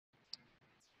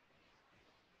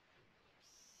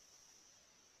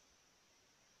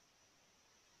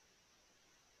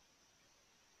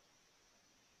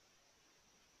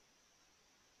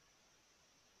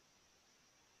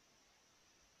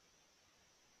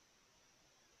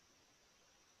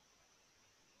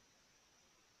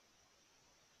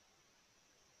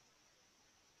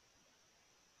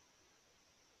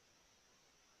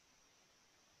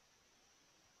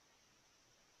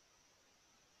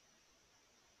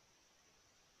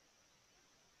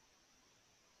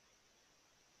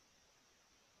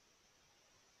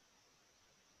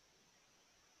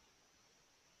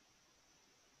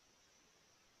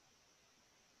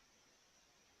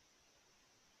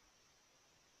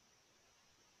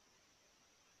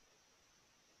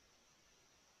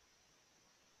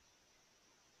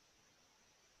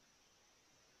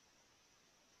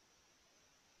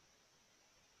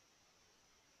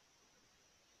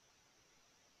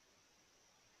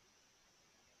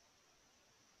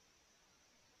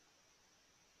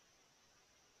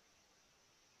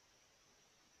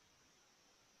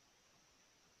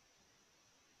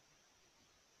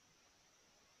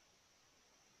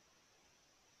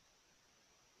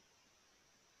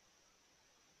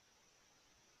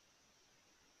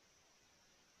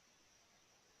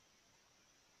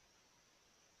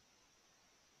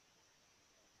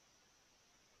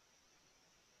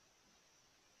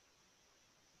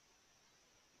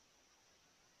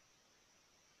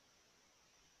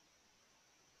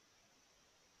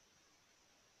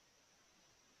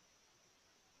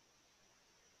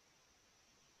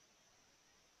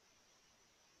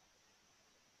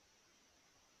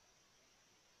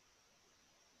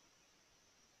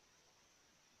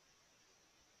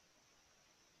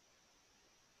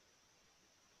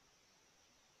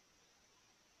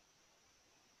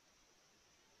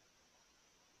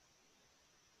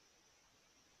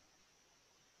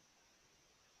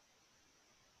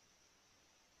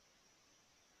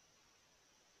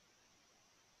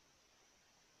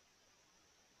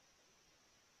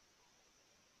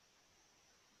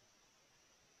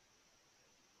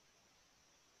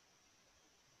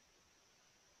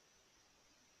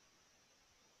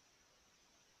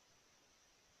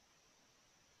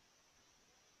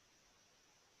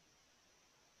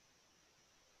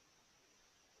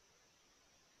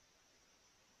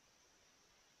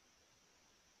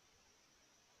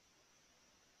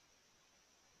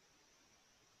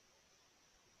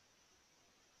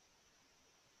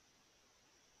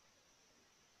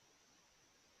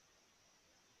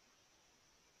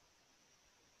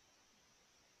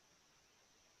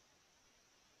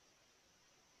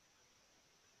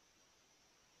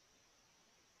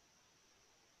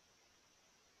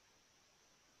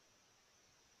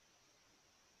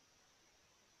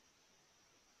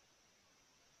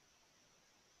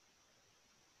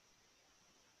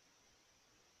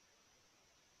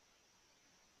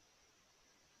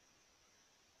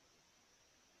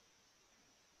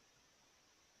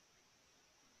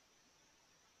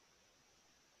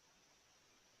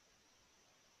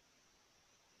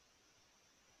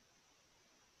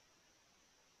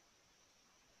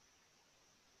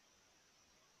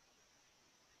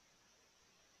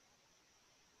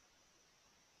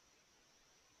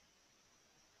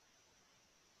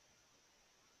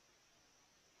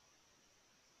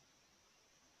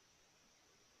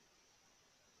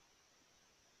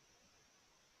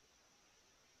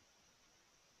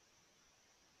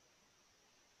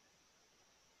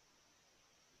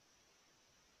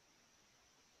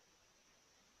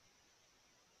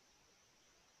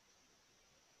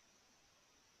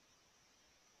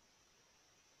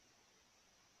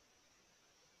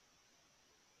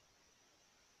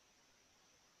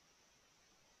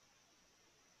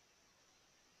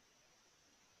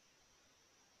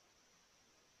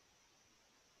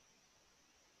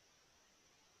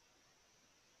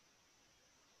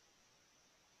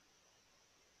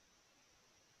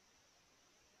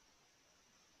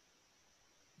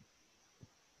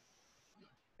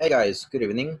Hey guys, good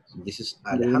evening. This is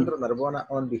Alejandro Narbona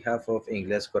on behalf of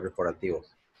Ingles Corporativo.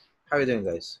 How are you doing,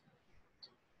 guys?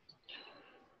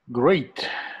 Great.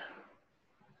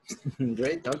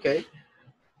 Great, okay.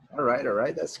 All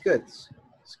right, that's good.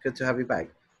 It's good to have you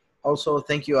back. Also,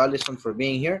 thank you, Alison, for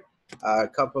being here. A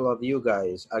couple of you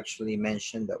guys actually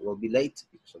mentioned that we'll be late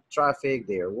because of traffic,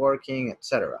 they are working,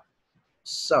 etc.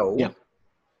 So, Yeah.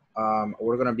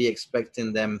 we're gonna be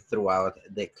expecting them throughout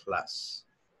the class.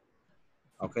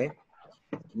 Okay,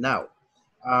 now,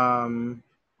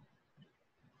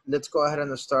 let's go ahead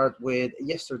and start with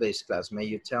yesterday's class. May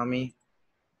you tell me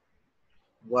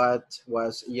what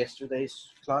was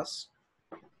yesterday's class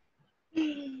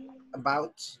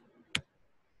about?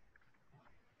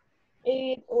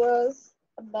 It was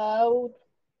about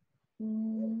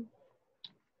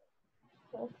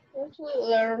actually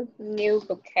learn new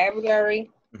vocabulary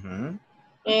Mm-hmm.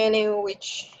 and in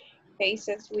which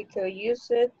cases we could use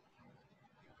it.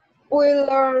 We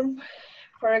learn,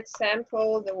 for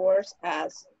example, the words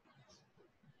as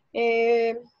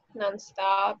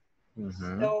non-stop,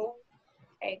 Mm-hmm. so,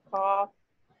 take off,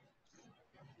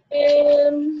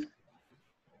 and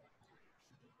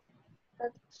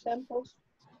examples,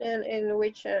 and in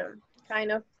which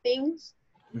kind of things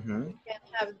Mm-hmm. can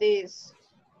have this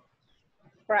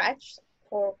scratch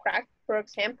or crack, for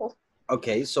example.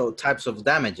 Okay, so types of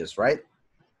damages, right?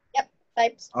 Yep,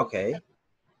 types. Okay.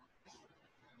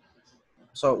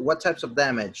 So what types of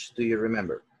damage do you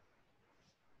remember?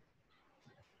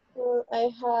 I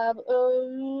have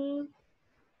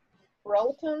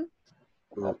rotten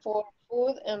for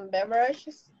food and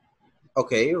beverages.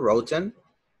 Okay, rotten.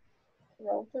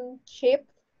 Rotten, chip,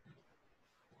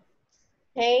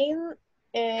 pain,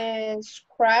 and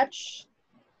scratch,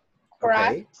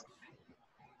 crack, Okay.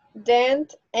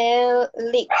 dent, and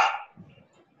leak.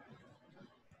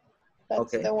 That's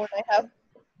Okay. the one I have.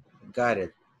 Got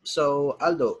it. So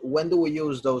Aldo, when do we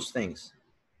use those things?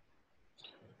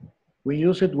 We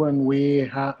use it when we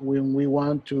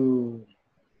want to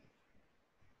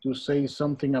say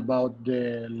something about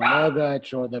the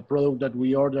luggage or the product that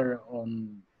we order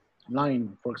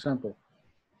online, for example.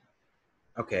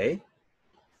 Okay.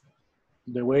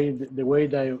 The way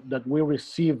that we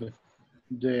receive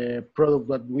the product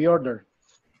that we order.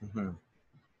 Mm-hmm.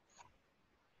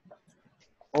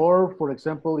 Or, for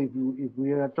example, if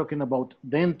we are talking about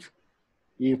dent,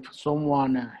 if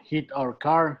someone hit our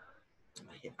car.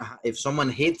 If someone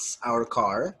hits our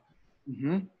car.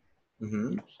 Mm-hmm.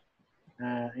 Mm-hmm.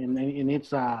 And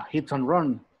it's a hit and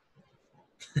run.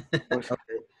 Okay.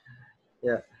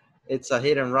 Yeah, it's a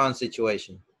hit and run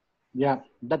situation. Yeah,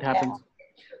 that happens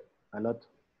a lot.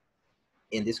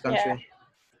 In this country,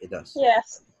 it does.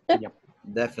 Yes. Yep.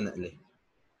 Definitely.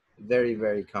 Very,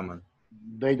 very common.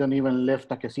 They don't even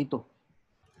left a quesito.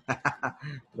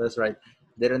 That's right.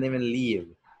 They don't even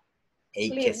leave a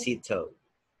quesito.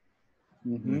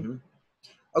 Mm-hmm. Mm-hmm.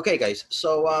 Okay, guys.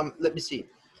 So let me see.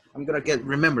 I'm gonna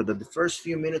remember that the first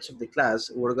few minutes of the class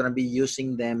we're gonna be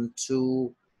using them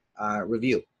to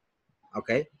review.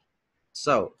 Okay.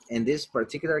 So in this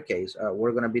particular case,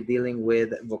 we're gonna be dealing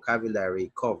with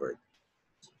vocabulary covered.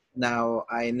 Now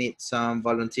I need some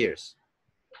volunteers.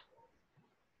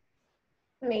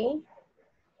 Me,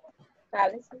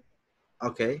 Allison.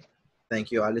 Okay.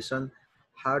 Thank you, Allison.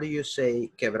 How do you say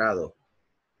quebrado?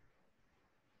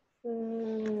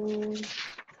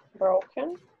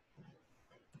 Broken.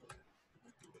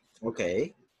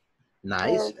 Okay.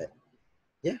 Nice.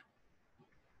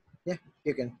 Yeah,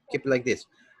 you can keep it like this.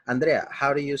 Andrea,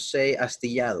 how do you say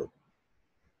astillado?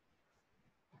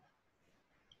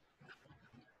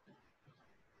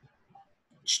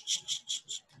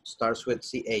 Starts with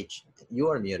CH. You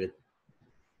are muted.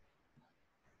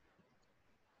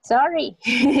 Sorry.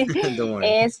 Don't worry.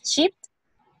 It's chipped.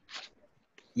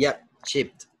 Yep,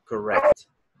 chipped. Correct.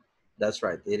 That's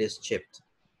right. It is chipped.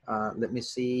 Let me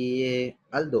see.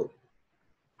 Aldo,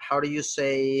 how do you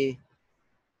say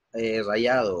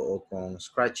rayado o con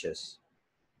scratches?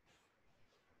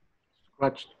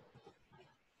 Scratched.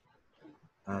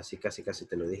 Ah, sí, casi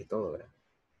te lo dije todo, ¿verdad?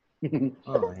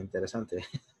 Oh, interesante.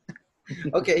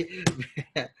 Okay,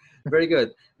 very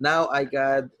good. Now I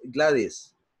got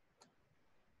Gladys.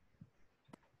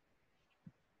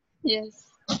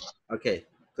 Yes. Okay,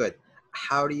 good.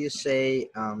 How do you say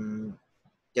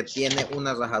que tiene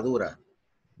una rajadura?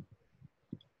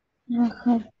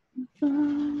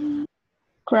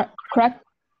 Crack.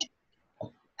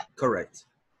 Correct.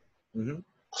 Mm-hmm.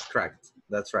 Correct.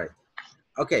 That's right.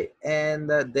 Okay, and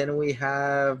then we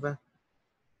have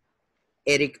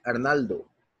Eric Arnaldo.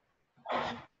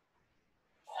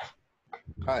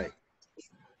 Hi.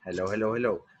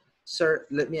 Hello. Sir,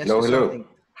 let me ask you something.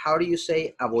 How do you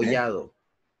say abollado?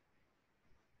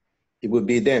 It would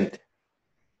be dent.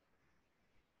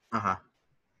 Uh-huh.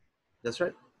 That's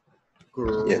right.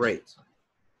 Yes. Great.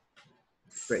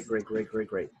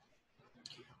 Great.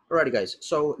 Alrighty, guys.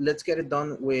 So let's get it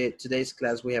done with today's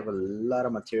class. We have a lot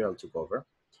of material to cover,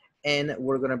 and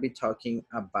we're going to be talking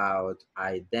about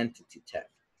identity theft.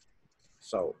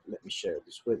 So let me share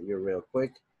this with you real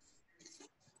quick.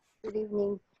 Good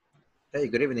evening. Hey,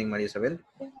 good evening, Maria Isabel.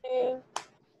 Yeah.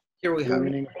 Here we Good have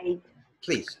evening. it.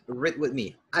 Please read with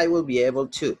me. I will be able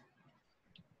to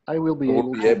I will be We able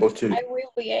will be to able to I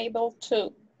will be able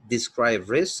to describe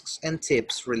risks and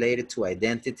tips related to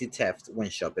identity theft when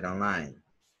shopping online.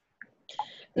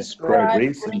 describe describe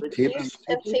risks and tips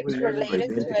and tips related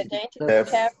to identity identity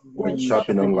theft theft when when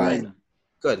shopping online.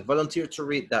 Good. Volunteer to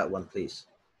read that one, please.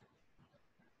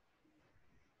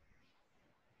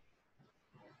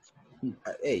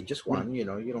 Hey, just one. You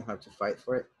know, you don't have to fight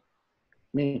for it.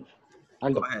 Me, Go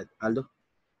Aldo. ahead, Aldo.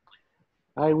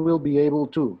 I will be able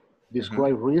to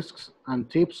describe risks and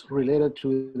tips related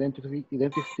to identity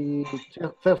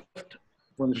theft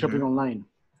when shopping online.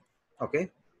 Okay,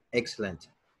 excellent.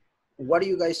 What do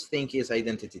you guys think is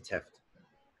identity theft?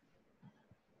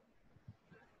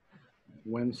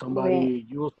 When somebody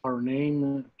use our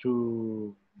name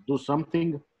to do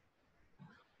something,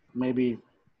 maybe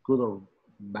good or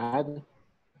bad.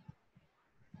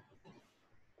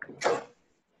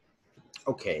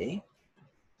 Okay,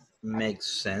 makes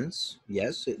sense.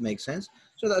 Yes, it makes sense.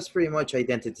 So that's pretty much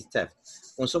identity theft.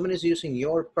 When someone is using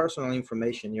your personal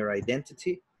information, your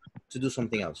identity, to do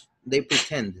something else, they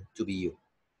pretend to be you.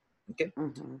 Okay.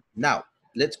 Now,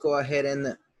 let's go ahead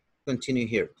and continue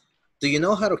here. Do you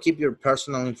know how to keep your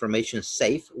personal information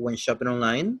safe when shopping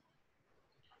online?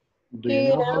 Do you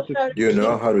know how to Do you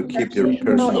know how to keep your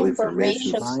personal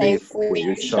information safe when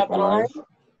you shop online?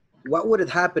 What would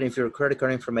happen if your credit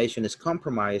card information is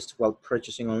compromised while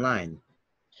purchasing online?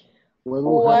 What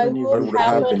will happen if What your would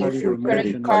happen credit if your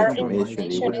credit card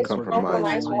information is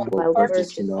compromised while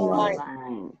purchasing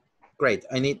online? Great.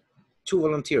 I need 2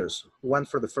 volunteers. One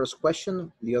for the first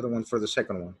question, the other one for the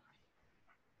second one.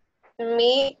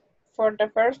 Me for the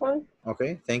first one.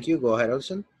 Okay, thank you. Go ahead,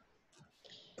 Alison.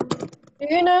 Do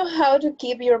you know how to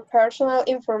keep your personal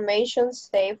information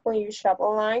safe when you shop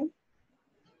online?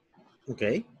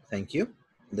 Okay, thank you.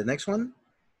 The next one?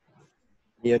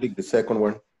 Yeah, I think the second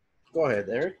one. Go ahead,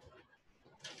 Eric.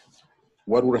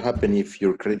 What would happen if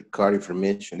your credit card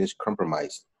information is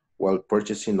compromised while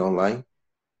purchasing online?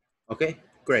 Okay,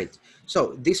 great.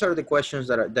 So these are the questions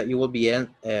that you will be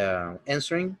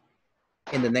answering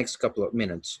in the next couple of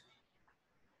minutes.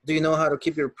 Do you know how to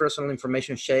keep your personal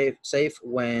information safe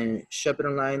when shopping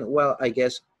online? Well, I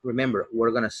guess, remember, we're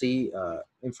going to see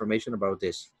information about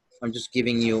this. I'm just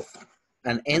giving you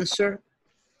an answer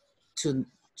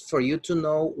for you to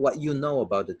know what you know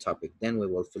about the topic. Then we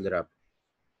will fill it up.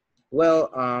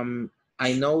 Well,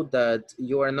 I know that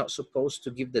you are not supposed to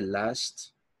give the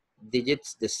last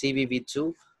digits, the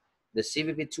CVV2. The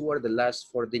CVV2 are the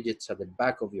last 4 digits at the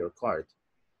back of your card.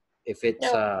 If it's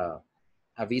a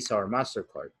Visa or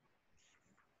MasterCard,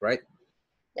 right?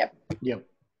 Yep. Yep.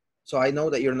 So I know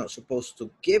that you're not supposed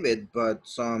to give it, but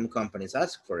some companies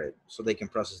ask for it so they can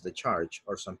process the charge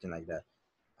or something like that.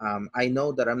 I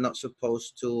know that I'm not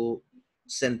supposed to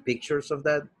send pictures of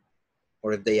that,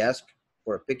 or if they ask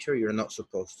for a picture, you're not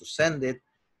supposed to send it.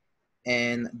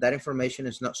 And that information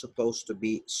is not supposed to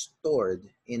be stored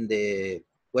in the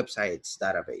website's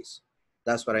database.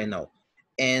 That's what I know.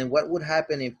 And what would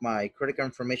happen if my credit card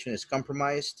information is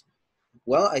compromised?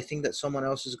 Well, I think that someone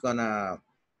else is gonna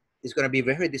be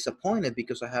very disappointed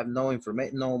because I have no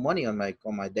money on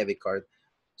my debit card.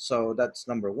 So that's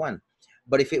number one.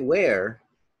 But if it were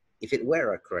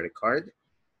a credit card,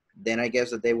 then I guess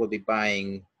that they will be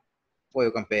buying Pollo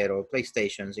Campero,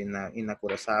 PlayStations in a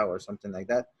Curacao or something like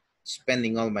that,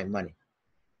 spending all my money.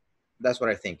 That's what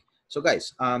I think. So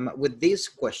guys, with these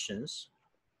questions,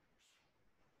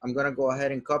 I'm gonna go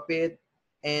ahead and copy it,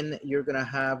 and you're gonna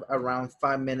have around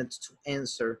 5 minutes to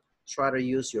answer. Try to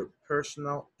use your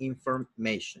personal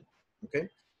information, okay?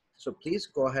 So please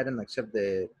go ahead and accept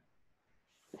we're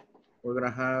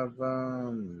gonna have,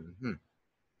 a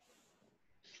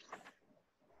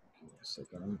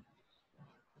second,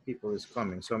 people is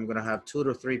coming. So I'm gonna have 2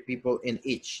 to 3 people in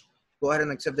each. Go ahead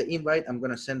and accept the invite. I'm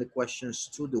gonna send the questions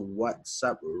to the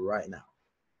WhatsApp right now.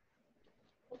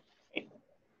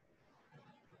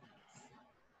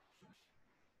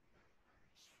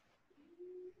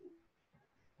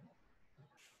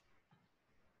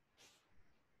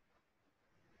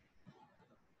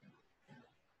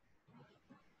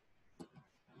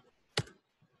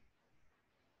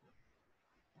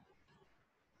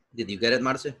 Did you get it,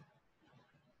 Marce?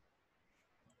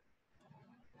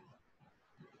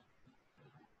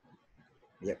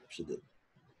 Yep, she did.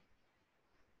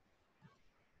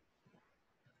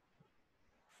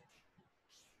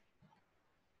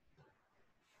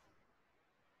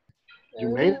 You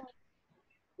made it?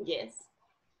 Yes.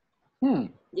 Hmm.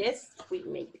 Yes, we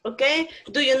make it. Okay.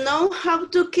 Do you know how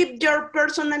to keep your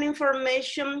personal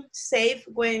information safe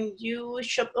when you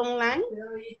shop online?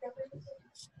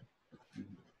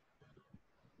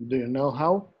 Do you know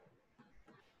how?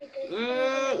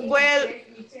 Well,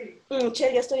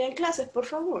 Michelle, ya estoy en clases, por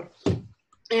favor.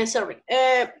 Sorry.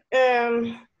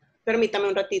 Permítame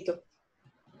un ratito.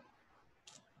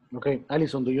 Okay,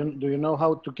 Alison, do you know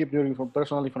how to keep your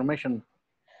personal information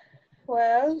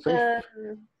Well, safe?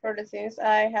 for the things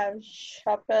I have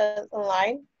shopped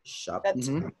online, Shop. that's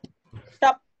Mm-hmm.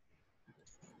 shop.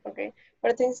 Okay,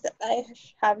 for the things that I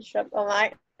have shopped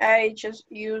online, I just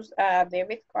use a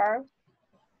debit card.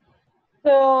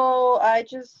 So I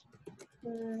just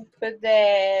put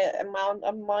the amount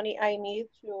of money I need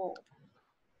to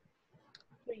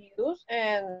use,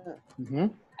 and Mm-hmm.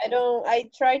 I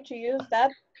try to use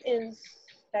that in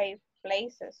safe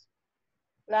places.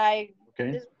 Like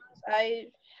Okay. this ones, I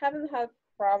haven't had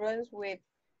problems with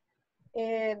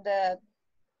the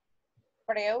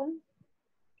Freon.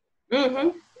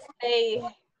 Mm-hmm. They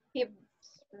keep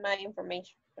my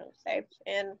information safe,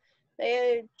 and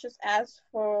they just ask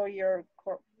for your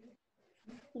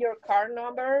card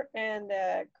number and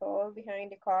the code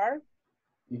behind the card,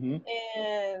 Mm-hmm.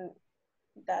 and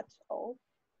that's all,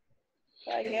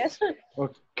 I guess.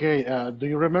 Okay. Do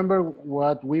you remember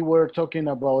what we were talking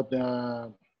about?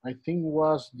 I think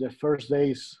was the first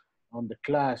days on the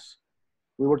class.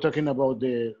 We were talking about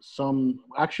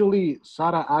actually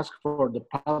Sarah asked for the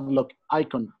padlock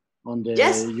icon on the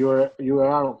Yes.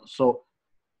 URL. So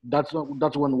that's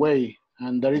one way.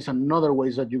 And there is another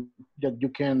ways that you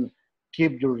can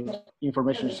keep your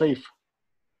information safe.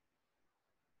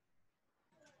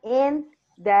 And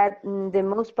that the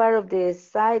most part of the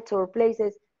sites or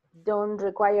places don't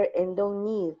require and don't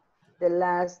need the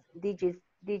last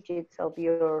digits of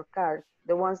your card,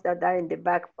 the ones that are in the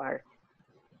back part,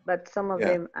 but some of Yeah.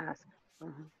 them ask.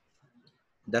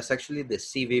 That's actually the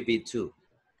CVV2.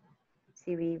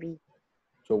 CVV.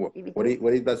 So what CVV2?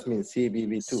 what it does mean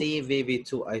CVV2?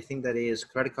 CVV2. I think that is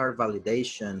credit card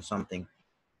validation something.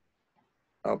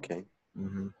 Okay.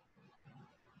 Mm-hmm.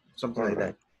 Something All like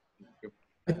right. that.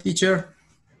 Hi, teacher.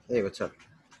 Hey, what's up?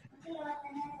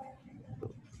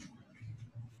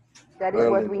 That is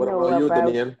Well, what we what know about you, about.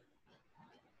 Daniel?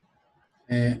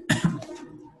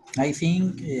 I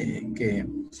think que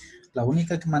la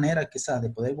única manera quizás de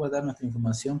poder guardar nuestra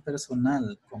información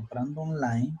personal comprando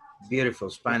online. Beautiful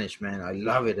Spanish, man. I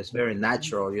love it. It's very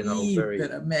natural, you know, Sí, very...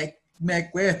 pero me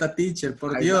cuesta, teacher,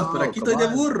 por I Dios, know, pero aquí come estoy de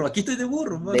on. burro, aquí estoy de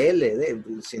burro. Dele,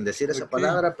 sin decir esa Ok.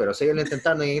 palabra, pero síguelo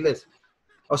intentando en inglés.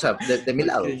 O sea, de mi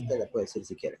lado, Ok. usted la puede decir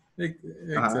si quiere.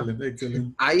 Excelente,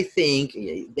 excelente. I think,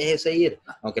 déjese ir,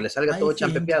 aunque le salga todo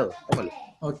champepeado. Póngale.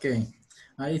 Ok.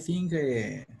 I think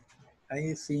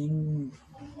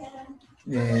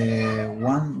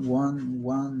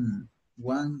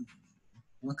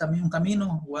un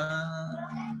camino,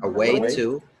 A way way?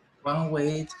 to... one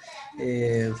way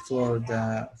for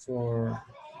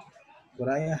what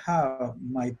I have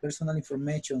my personal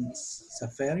information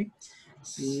Safari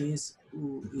is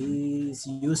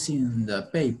using the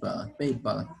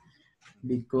PayPal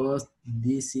because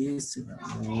this is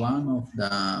one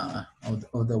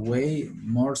of the way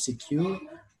more secure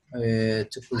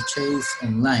to purchase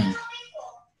online.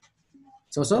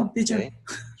 So teacher. Okay.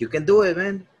 You can do it,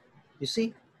 man. You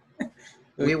see?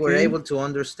 We were Okay. able to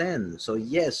understand. So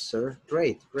yes, sir.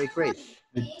 Great, great, great.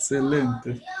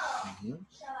 Excelente.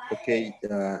 Okay.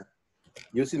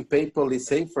 Using PayPal is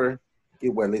safer.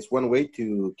 Well, it's one way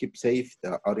to keep safe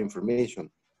our information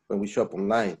when we shop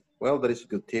online. Well, that is a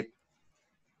good tip.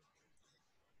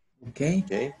 Okay.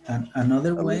 Okay. And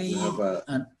another way, We have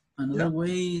another yeah.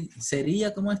 way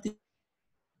sería como este.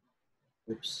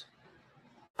 Oops.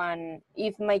 And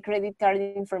if my credit card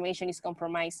information is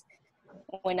compromised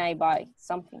when I buy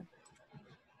something.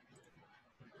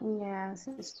 Yes,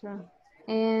 it's true.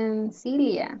 And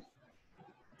Celia.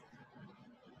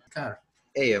 Car.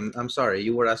 Hey, I'm sorry.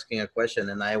 You were asking a question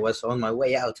and I was on my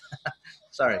way out.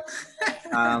 Sorry.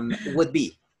 Would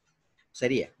be.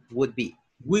 Sería. Would be.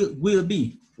 Will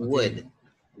be. Okay.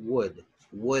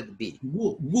 Would be.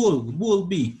 Will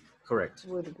be. Correct.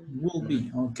 Will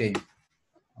be. Okay.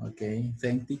 Okay.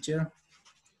 Thank teacher.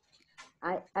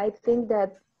 I think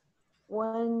that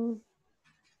one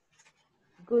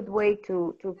good way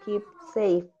to keep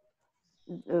safe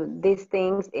these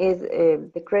things is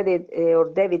the credit or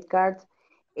debit cards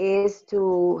is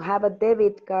to have a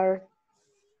debit card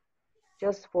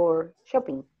just for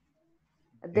shopping.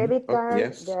 A debit Oh, card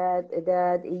yes.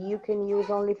 that you can use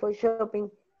only for shopping,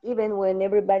 even when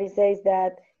everybody says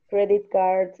that credit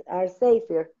cards are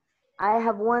safer. I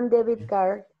have one debit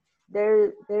card.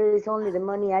 There is only the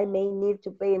money I may need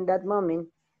to pay in that moment,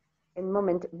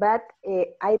 but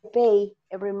I pay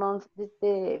every month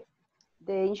the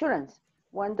insurance,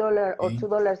 $1 or Okay.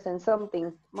 $2 and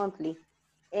something monthly,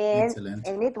 Excellent.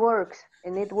 and it works.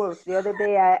 The other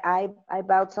day I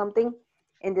bought something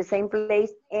in the same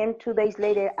place, and 2 days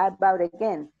later I bought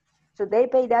again. So they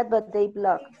pay that, but they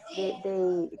block.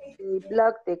 They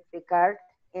block the card.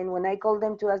 And when I call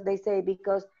them to ask, they say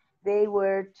because they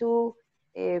were two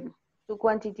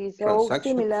quantities so Transactions.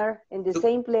 similar in the Two-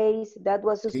 same place that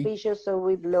was Okay. suspicious, so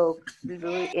we block.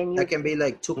 And That can be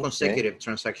like two Okay. consecutive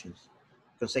transactions.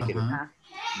 Consecutive. Uh-huh.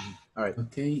 All right.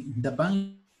 Okay. The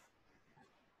bank.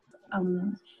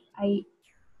 um, I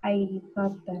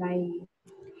thought that I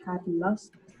had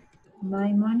lost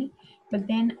my money, but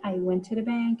then I went to the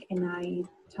bank and I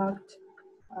talked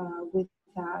with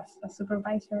a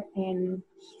supervisor, and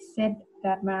he said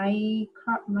that my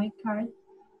card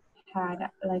had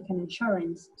like an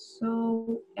insurance,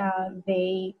 so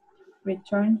they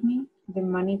returned me the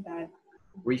money that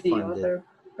the Refunded. other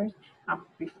person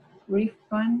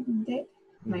refunded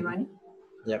my Mhm. money.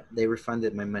 Yep, they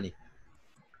refunded my money.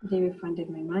 They refunded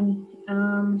my money.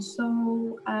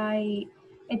 So I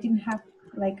didn't have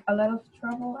like a lot of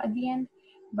trouble at the end,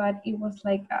 but it was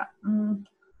like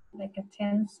a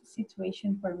tense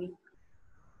situation for me.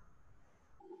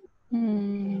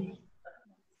 Hmm.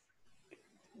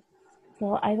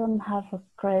 So I don't have a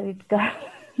credit card.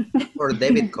 Or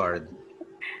debit card.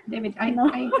 Debit. No.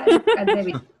 I had a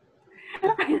debit.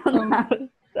 I don't have it.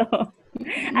 So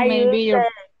I Maybe use your the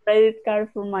credit card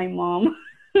for my mom.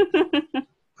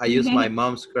 I use my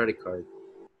mom's credit card.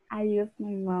 I use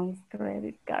my mom's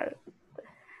credit card.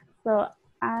 So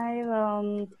I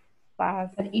don't pass.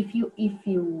 But if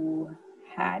you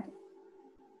had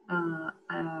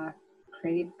a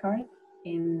credit card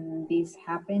and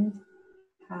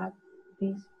had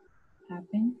this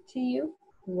happened to you,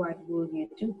 what will you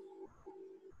do?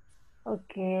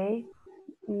 Okay.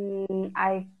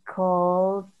 I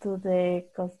call to the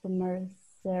customer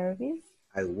service.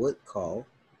 I would call.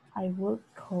 I would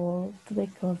call to the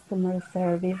customer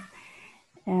service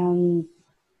and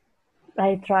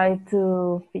I try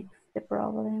to fix the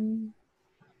problem.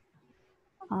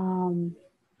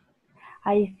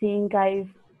 I think I'll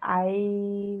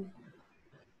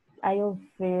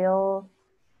feel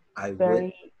I would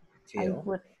very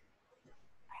feel.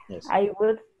 Yes. I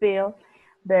would feel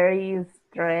very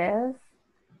stressed.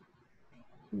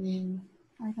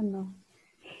 I don't know.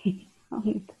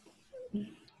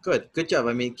 Good. Good job.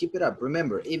 I mean, keep it up.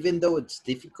 Remember, even though it's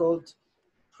difficult,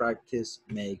 practice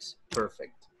makes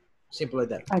perfect. Simple like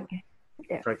that. Okay.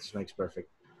 Yeah. Practice makes perfect.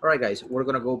 All right, guys, we're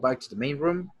going to go back to the main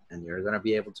room and you're going to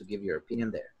be able to give your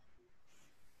opinion there.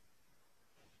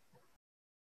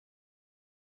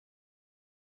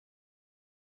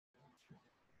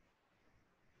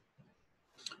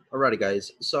 Alrighty,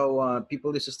 guys. So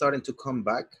people is starting to come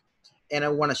back, and I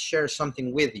want to share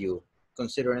something with you,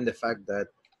 considering the fact that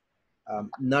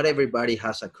not everybody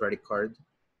has a credit card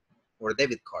or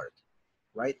debit card,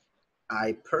 right?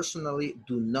 I personally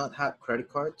do not have credit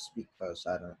cards because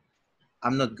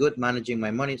I'm not good managing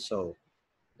my money, so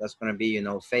that's going to be,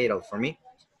 fatal for me.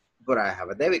 But I have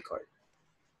a debit card,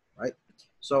 right?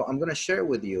 So I'm going to share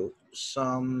with you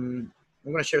some.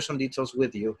 I'm going to share some details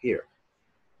with you here.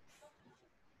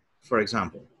 For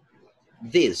example,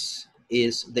 this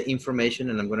is the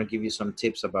information, and I'm going to give you some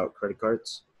tips about credit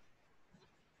cards.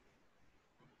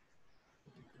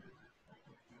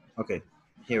 Okay,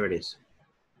 here it is.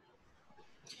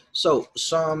 So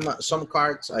some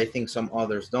cards, I think some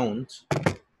others don't.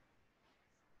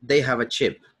 They have a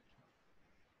chip.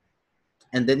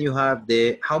 And then you have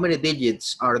how many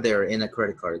digits are there in a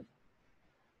credit card?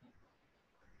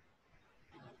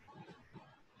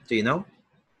 Do you know?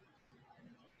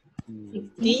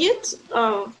 Digits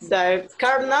of the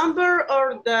card number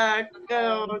or the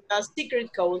secret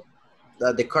code?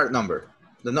 The card number,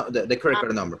 the credit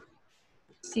card number.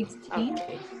 16.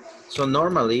 Okay. So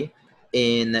normally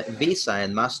in Visa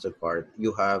and MasterCard,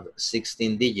 you have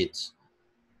 16 digits,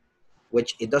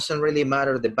 which it doesn't really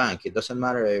matter the bank. It doesn't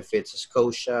matter if it's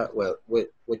Scotia, well,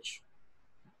 which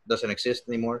doesn't exist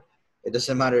anymore. It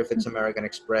doesn't matter if it's American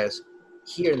Express.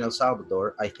 Here in El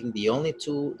Salvador, I think the only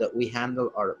two that we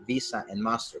handle are Visa and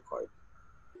MasterCard,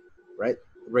 right?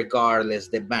 Regardless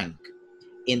the bank.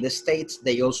 In the States,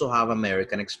 they also have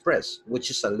American Express, which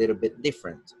is a little bit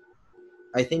different.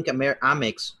 I think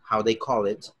Amex, how they call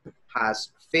it, has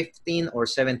 15 or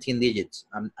 17 digits.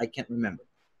 I can't remember,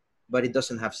 but it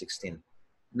doesn't have 16.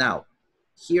 Now,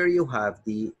 here you have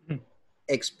the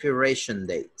expiration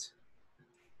date.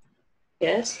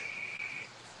 Yes.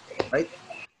 Right?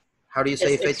 How do you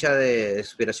say Yes, fecha de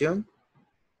expiración?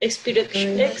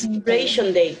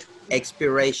 Expiration date.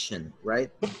 Expiration,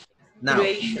 right? Now,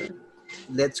 Expiration.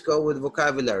 let's go with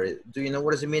vocabulary. Do you know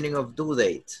what is the meaning of due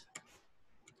date?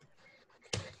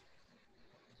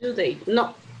 Due date.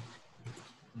 No.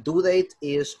 Due date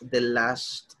is the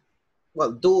last,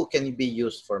 well, due can be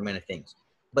used for many things,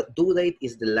 but due date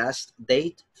is the last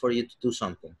date for you to do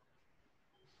something.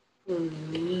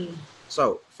 Mm.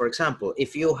 So, for example,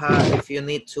 if you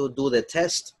need to do the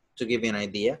test, to give you an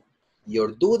idea,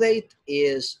 your due date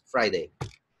is Friday.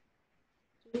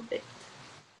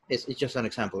 It's just an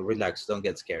example. Relax, don't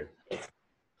get scared.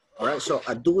 All right, so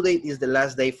a due date is the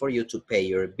last day for you to pay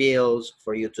your bills,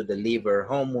 for you to deliver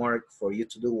homework, for you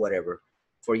to do whatever,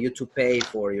 for you to pay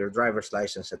for your driver's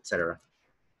license, etc.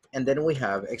 And then we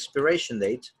have expiration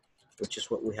date, which is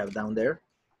what we have down there.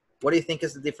 What do you think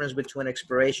is the difference between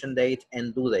expiration date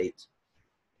and due date?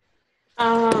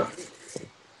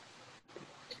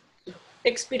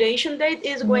 Expiration date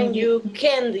is when you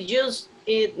can use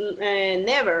it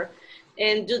never.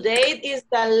 And due date is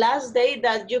the last day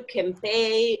that you can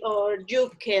pay or you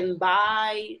can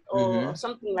buy or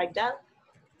something like that.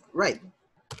 Right,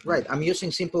 right. I'm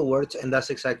using simple words and that's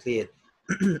exactly it.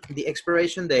 The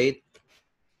expiration date,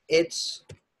 it's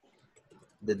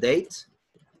the date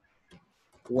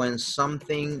when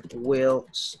something will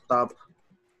stop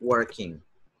working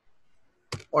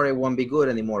or it won't be good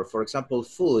anymore. For example,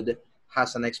 food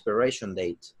has an expiration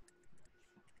date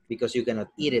because you cannot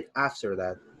eat it after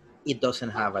that. It doesn't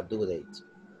have a due date.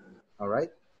 All right.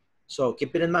 So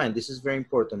keep it in mind. This is very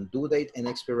important. Due date and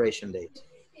expiration date.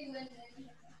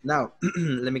 Now,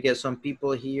 let me get some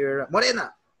people here.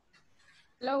 Morena.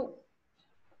 Hello.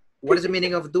 What is the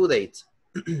meaning of due date?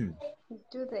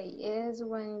 Due date is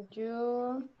when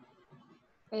you,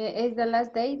 is the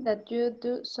last day that you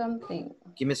do something.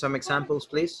 Give me some examples,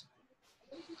 please.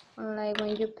 Like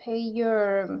when you pay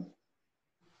your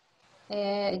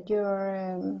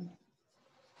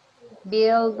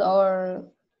bill or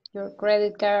your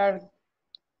credit card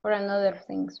or another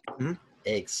things.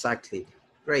 Exactly.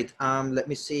 Great. Let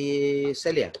me see.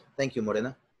 Celia. Thank you,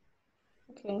 Morena.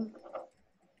 Okay.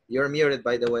 You're muted,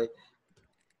 by the way.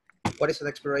 What is an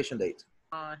expiration date?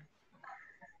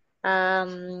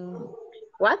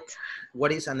 What?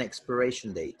 What is an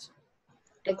expiration date?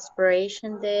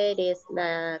 Expiration date is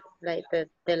like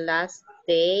the last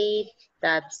date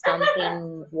that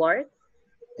something works.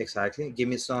 Exactly. Give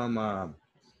me some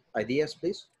ideas,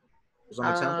 please. Some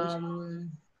examples.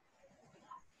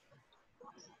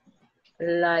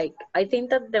 Like, I think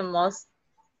that the most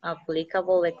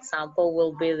applicable example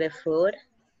will be the food.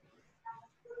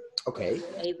 Okay.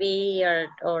 Maybe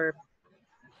or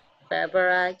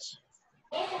beverage.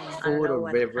 Food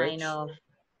or beverage.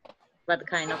 What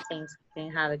kind of things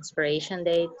can have expiration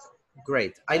dates?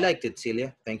 Great. I liked it,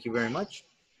 Celia. Thank you very much.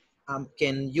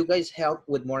 Can you guys help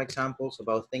with more examples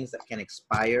about things that can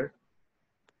expire?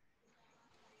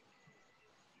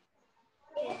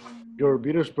 Your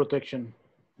virus protection.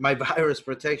 My virus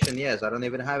protection, yes. I don't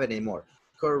even have it anymore.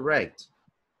 Correct.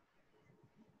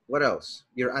 What else?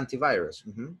 Your antivirus.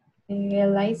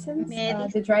 License,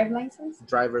 the drive license.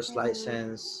 Driver's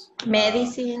license.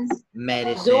 Medicines.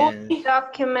 Medicines.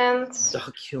 Documents.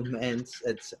 Documents.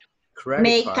 It's credit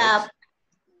Makeup. cards.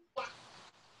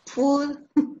 Food.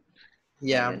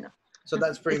 Yeah. So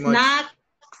that's pretty much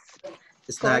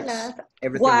snacks.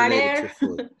 Everything related to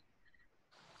food.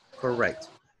 Correct.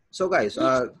 So guys,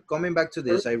 coming back to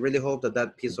this, I really hope that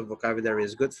that piece of vocabulary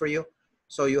is good for you.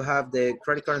 So you have the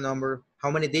credit card number. How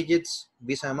many digits?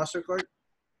 Visa and MasterCard?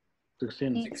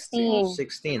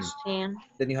 16.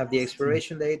 Then you have the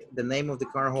expiration date, the name of the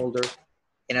card holder,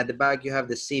 and at the back you have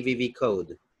the CVV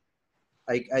code.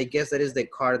 I guess that is the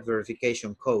card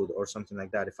verification code or something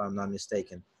like that, if I'm not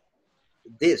mistaken.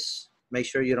 This, make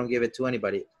sure you don't give it to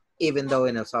anybody, even though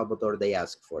in El Salvador they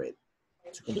ask for it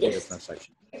to complete a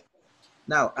transaction.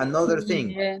 Now, another thing,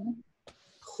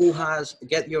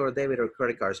 get your debit or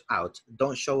credit cards out.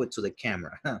 Don't show it to the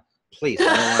camera. Please, I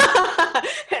don't want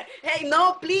Hey,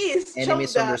 no, please. any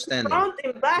misunderstanding. Front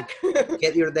and back.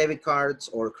 Get your debit cards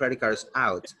or credit cards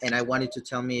out. And I want you to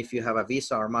tell me if you have a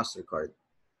Visa or MasterCard.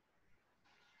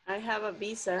 I have a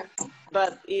Visa,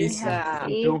 but it's a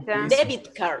Visa.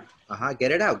 debit card.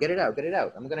 Get it out, get it out, get it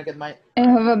out. I'm gonna get my... I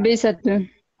have a Visa too.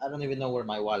 I don't even know where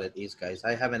my wallet is, guys.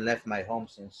 I haven't left my home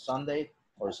since Sunday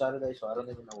or Saturday, so I don't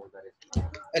even know where that is.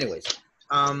 Anyways,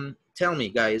 tell me,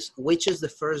 guys, which is the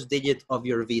first digit of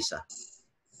your visa?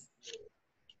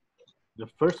 The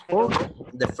first four?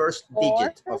 The first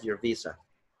digit of your visa.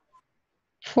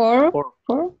 Four.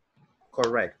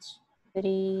 Correct.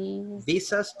 3.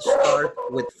 Visas start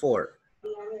with 4.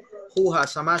 Who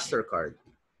has a MasterCard?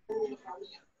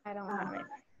 I don't have it.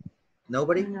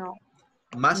 Nobody? No.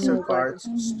 MasterCards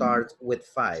start with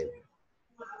 5.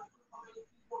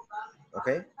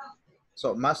 Okay?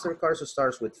 So MasterCard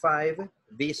starts with 5.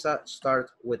 Visa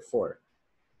start with 4.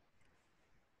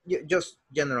 Just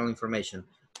general information.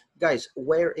 Guys,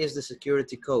 where is the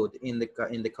security code in the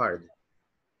card?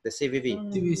 The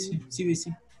CVV?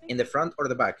 CVC. In the front or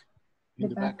the back? In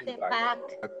the back. In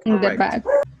the Correct. back.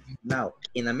 Now,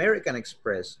 in American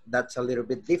Express, that's a little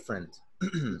bit different.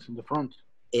 It's in the front.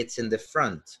 It's in the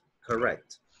front,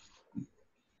 correct.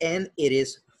 And it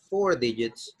is 4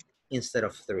 digits instead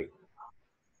of 3.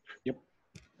 Yep.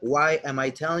 Why am I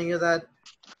telling you that?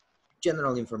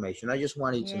 General information. I just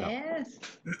wanted to know. Yes.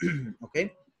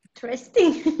 Okay.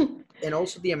 Interesting. And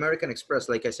also the American Express,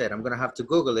 like I said, I'm going to have to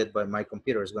Google it, but my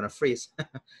computer is going to freeze,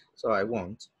 so I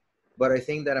won't. But I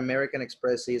think that American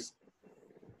Express is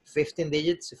 15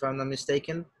 digits, if I'm not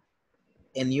mistaken,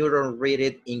 and you don't read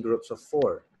it in groups of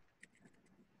 4.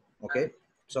 Okay,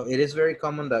 so it is very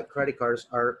common that credit cards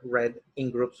are read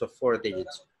in groups of 4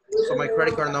 digits. So my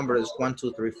credit card number is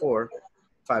 1234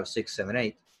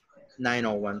 5678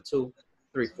 9012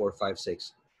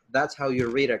 3456. That's how you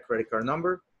read a credit card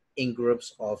number in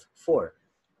groups of 4.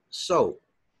 So,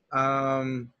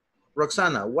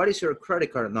 Roxana, what is your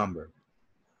credit card number?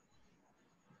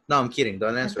 No, I'm kidding.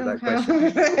 Don't answer that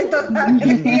question.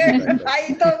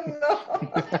 I don't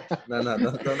know. No,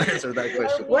 don't answer that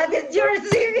question. What is your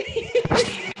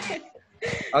CV?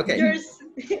 Okay. Your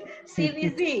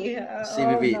CVC.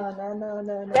 CVV. Oh,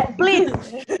 no. Please.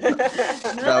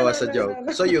 That was a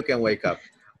joke. So you can wake up.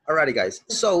 Alrighty, guys.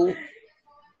 So,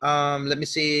 let me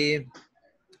see.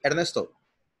 Ernesto,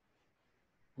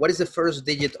 what is the first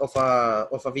digit of a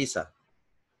visa?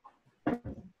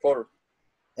 4.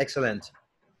 Excellent.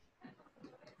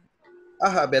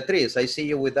 Aha, Beatriz, I see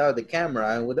you without the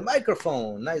camera and with the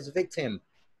microphone. Nice victim.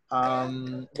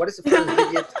 What is the first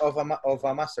digit of a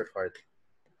MasterCard?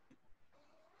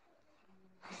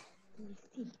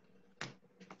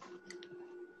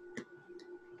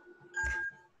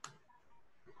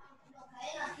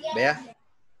 Bea?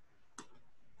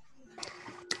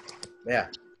 Bea?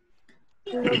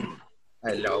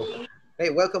 Hello. Hey,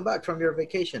 welcome back from your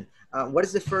vacation. What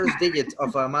is the first digit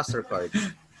of a MasterCard?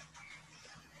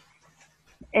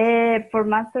 For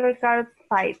MasterCard,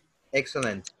 5.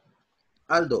 Excellent.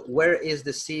 Aldo, where is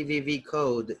the CVV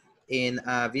code in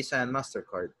Visa and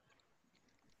MasterCard?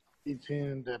 It's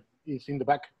in the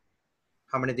back.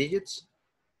 How many digits?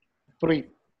 3.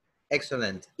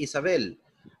 Excellent. Isabel,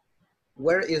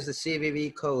 where is the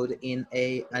CVV code in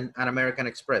an American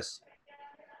Express?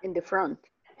 In the front.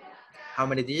 How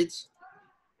many digits?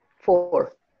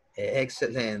 4.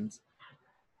 Excellent.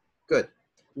 Good.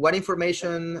 What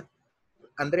information,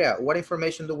 Andrea, what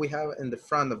information do we have in the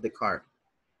front of the card?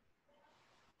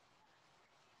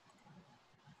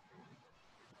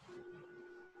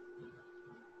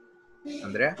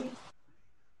 Andrea,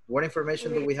 what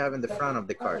information do we have in the front of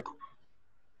the card?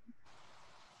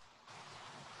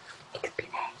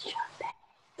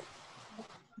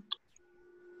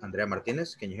 Andrea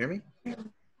Martinez, can you hear me?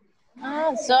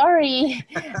 Sorry.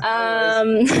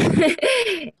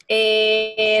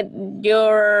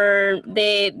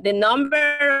 The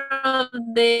number of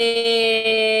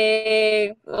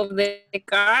the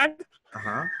card,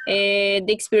 the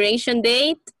expiration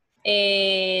date,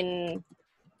 and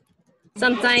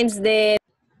sometimes the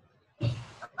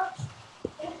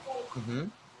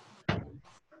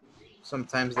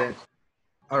Sometimes they,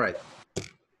 all right.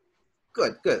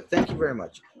 Good. Thank you very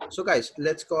much. So guys,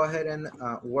 let's go ahead and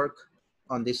work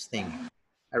on this thing.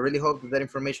 I really hope that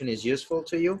information is useful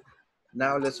to you.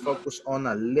 Now let's focus on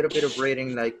a little bit of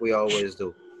reading like we always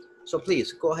do. So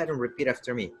please go ahead and repeat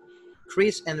after me.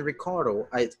 Chris and Ricardo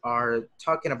are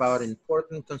talking about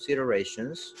important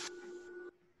considerations.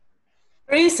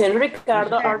 Chris and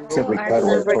Ricardo are talking about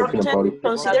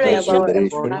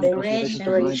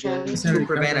considerations to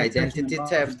prevent identity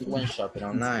theft when shopping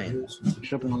online.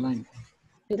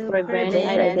 To prevent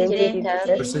identity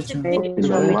theft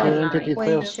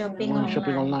when shopping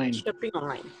online.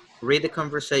 Read the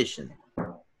conversation.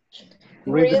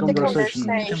 Read the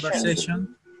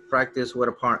conversation. Practice with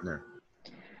a partner.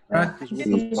 Practice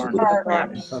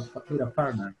with a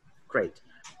partner. Great.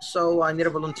 So I need a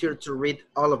volunteer to read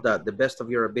all of that, the best of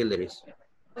your abilities.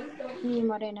 Mi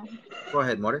Morena. Go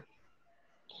ahead, More.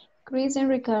 Chris and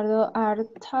Ricardo are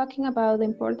talking about the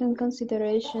important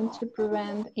consideration to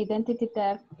prevent identity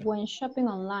theft when shopping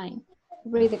online.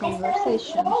 Read the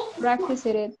conversation. Practice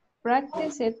it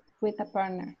with a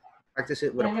partner. Practice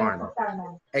it with a partner.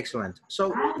 Excellent.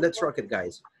 So let's rock it,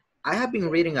 guys. I have been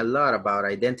reading a lot about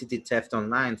identity theft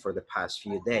online for the past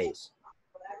few days.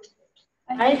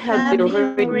 I have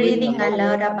been reading a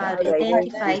lot about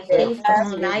identify theft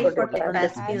online for the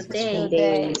past few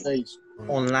days.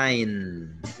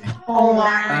 Online.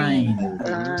 Online.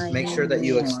 Make sure that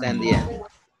you extend the end.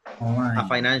 Online. A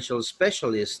financial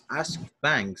specialist asked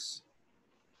banks.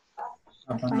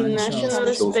 A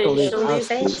financial specialist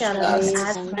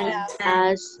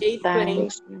as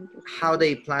banks How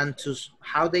they planned to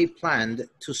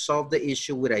solve the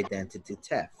issue with identity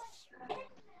theft.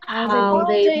 how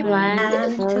they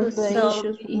plan to solve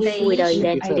the with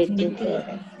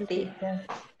identity.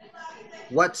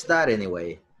 What's that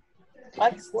anyway?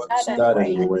 What's that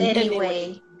anyway?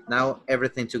 Anyway, Now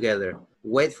everything together.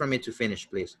 Wait for me to finish,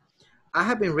 please. I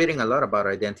have been reading a lot about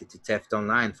identity theft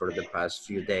online for the past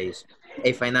few days.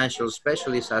 A financial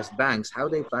specialist asked banks how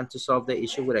they plan to solve the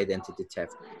issue with identity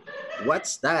theft.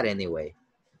 What's that anyway?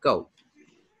 Go.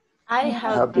 I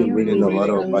I've been reading a lot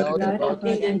about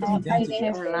identity Identity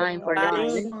online for the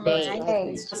past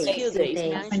few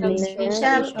days.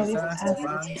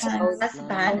 as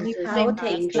banks how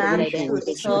they plan to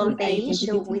solve the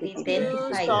issue with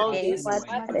identify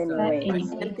theft.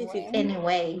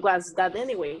 Anyway. What's that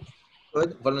anyway?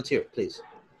 Good. Volunteer, please.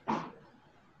 Let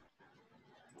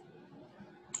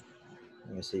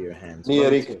me see your hands. Me,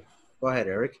 Eric. Go ahead,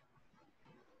 Eric.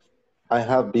 I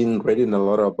have been reading a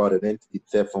lot about identity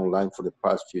theft online for the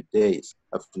past few days.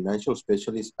 A financial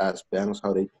specialist asked banks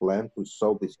how they plan to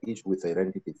solve this issue with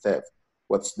identity theft.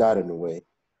 What's that anyway?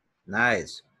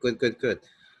 Nice. Good, good, good.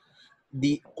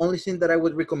 The only thing that I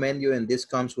would recommend you, and this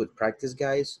comes with practice,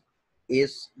 guys,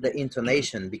 is the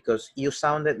intonation, because you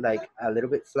sounded like a little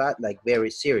bit flat, like very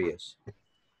serious.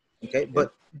 Okay,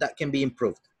 but that can be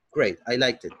improved. Great, I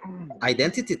liked it.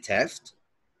 Identity theft.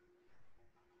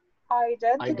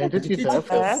 Identity theft.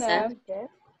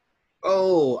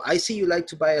 Oh, I see you like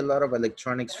to buy a lot of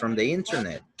electronics from the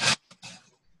internet.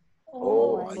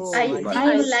 Oh, I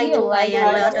like to buy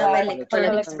a lot of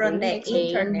electronics from the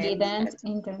internet.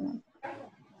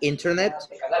 Internet?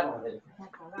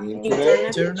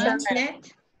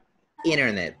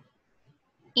 Internet.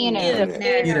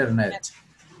 Internet.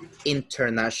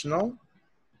 International?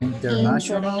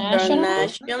 International.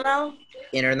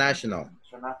 International.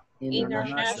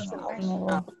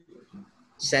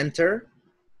 Center?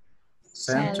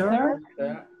 Center.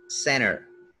 Center.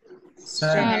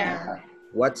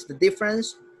 What's the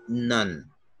difference? None.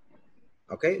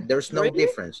 Okay, there's no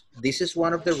difference. This is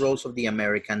one of the rules of the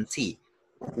American T.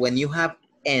 When you have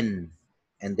N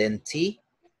and then T,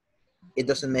 it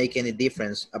doesn't make any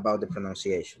difference about the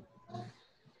pronunciation.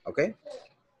 Okay?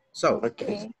 So,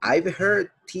 I've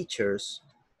heard teachers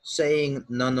saying,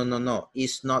 no,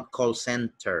 it's not called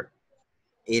center.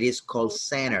 It is called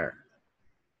center.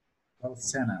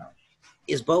 Center.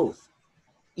 It's both,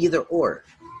 either or.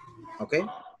 Okay?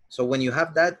 So when you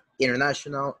have that,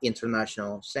 international,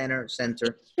 center,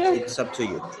 it's up to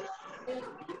you.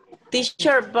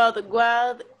 Teacher, but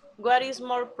what is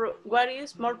more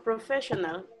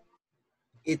professional?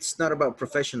 It's not about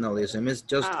professionalism. It's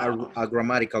just a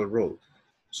grammatical rule.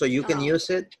 So you can use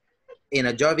it in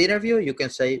a job interview. You can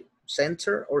say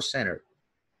center or center.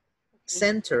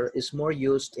 Center is more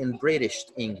used in British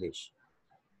English.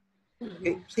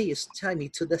 Okay, please tie me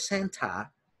to the center.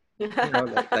 You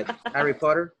know, like Harry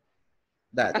Potter.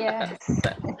 That. Yes.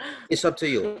 It's up to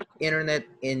you. Internet.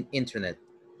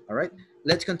 All right.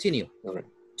 Let's continue. All right.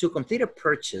 To complete a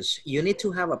purchase, you need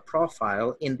to have a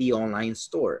profile in the online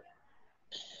store.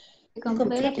 To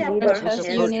complete a purchase,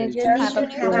 you need to have a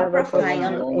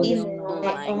profile in the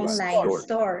online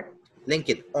store. Link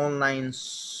it. Online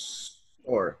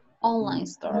store. Online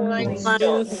store.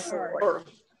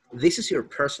 This is your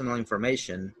personal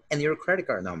information and your credit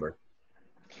card number.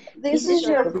 This is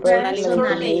your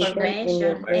personal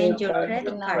information and your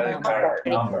credit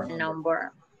card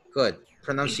number. Good.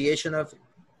 Pronunciation of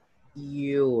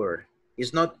your.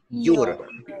 It's not your,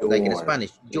 like in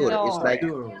Spanish. Your. It's like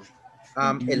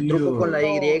el truco con la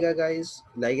Y, guys.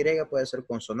 La Y puede ser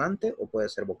consonante o puede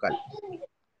ser vocal.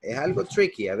 Es algo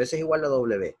tricky. A veces igual la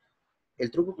W.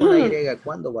 El truco con la Y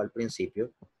cuando va al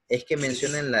principio es que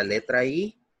mencionen la letra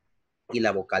I y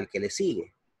la vocal que le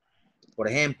sigue. Por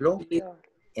ejemplo,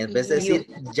 en vez de decir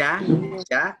ya,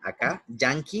 acá,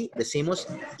 yankee, decimos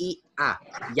IA,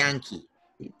 yankee.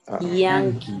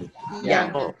 Yankee.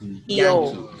 Yankee.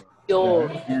 Your.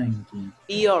 Yankee.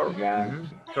 Your.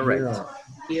 Correct.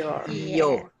 Your.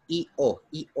 Io. I-O.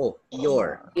 I-O.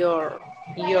 Your.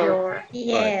 Your.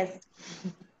 Yes.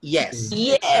 Yes.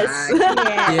 Yes.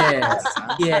 Yes.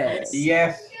 Yes.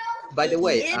 Yes. By the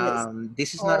way, Yes.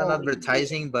 this is not an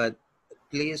advertising, but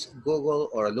please Google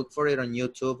or look for it on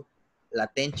YouTube. La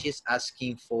Tenchi's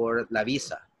asking for la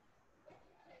visa,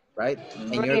 right?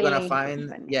 And you're gonna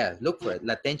find, yeah, look for it.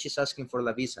 La Tenchi's asking for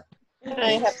la visa.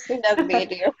 I have seen that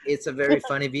video. It's a very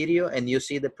funny video, and you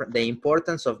see the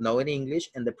importance of knowing English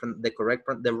and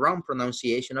the wrong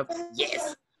pronunciation of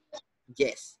yes,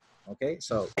 yes. Okay,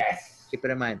 so keep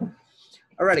it in mind.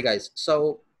 Alrighty, guys.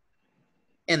 So,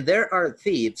 and there are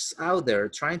thieves out there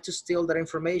trying to steal that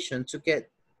information to get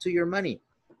to your money.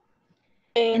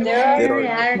 And There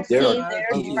are thieves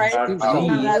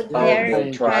out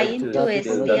there trying to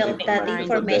steal that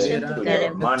information to get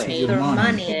Your money. your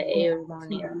money.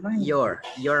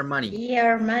 Your money.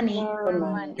 Your money.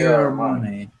 Your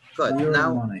money. Good. Your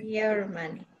Now, money. Your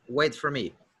money. wait for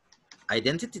me.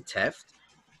 Identity theft.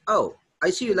 Oh,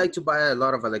 I see you like to buy a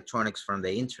lot of electronics from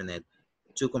the internet.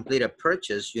 To complete a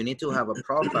purchase, you need to have a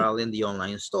profile in the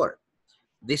online store.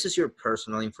 This is your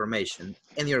personal information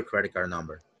and your credit card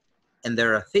number. And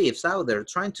there are thieves out there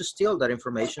trying to steal that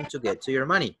information to get to your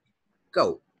money.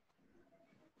 Go.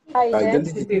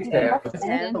 Identity theft.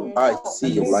 I see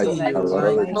you like a lot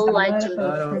of Electronics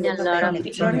from the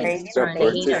purchase you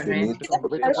internet. need to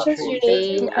complete a Purchase you purchase.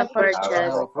 need to Complete a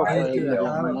purchase Profile in the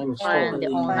online store. on the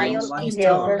online Personal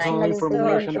store.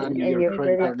 information and your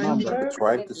credit card number.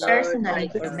 Trying to sell. Personal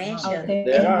information.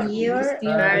 There are And your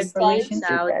information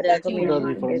out there That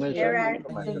information. there are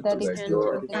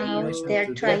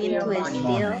they're trying to steal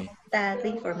Money. that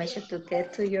information to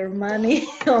get to your money.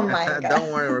 Oh my God. Don't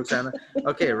worry, Roxana.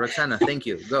 Okay, Roxana, thank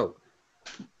you. Go.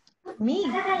 Me?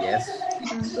 Yes.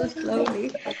 I'm so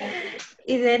slowly.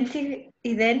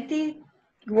 Identity,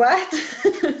 what?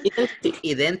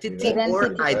 Identity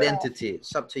or identity.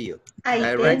 It's up to you.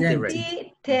 Directly ready.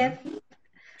 Identity theft.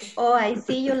 Oh, I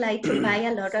see you like to buy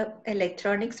a lot of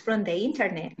electronics from the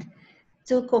internet.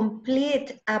 To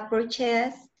complete a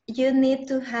purchase, you need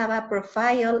to have a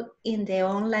profile in the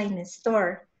online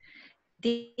store.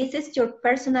 This is your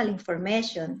personal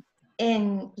information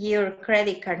and your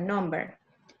credit card number.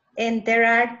 And there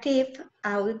are thieves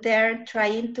out there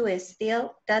trying to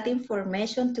steal that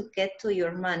information to get to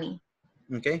your money.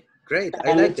 Okay, great.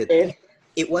 I liked it.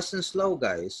 It wasn't slow,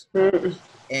 guys.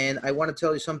 And I want to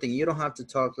tell you something. You don't have to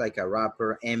talk like a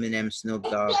rapper, Eminem, Snoop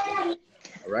Dogg.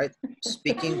 All right.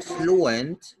 Speaking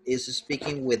fluent is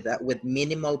speaking with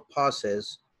minimal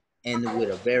pauses and with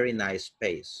a very nice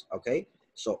pace. Okay.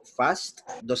 So fast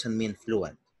doesn't mean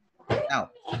fluent. Now,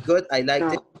 good. I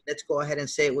liked it. Let's go ahead and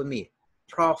say it with me.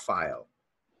 Profile.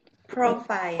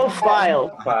 Profile. Profile.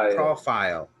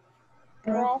 Profile.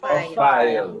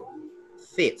 Profile.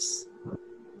 Thieves.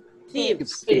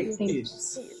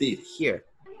 Thieves. Thief. Here.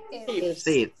 Thieves.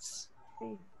 Thieves.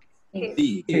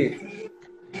 Thief.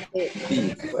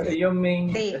 What do you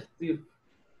mean? Thief.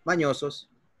 Mañosos.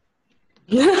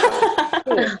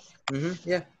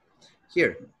 Yeah.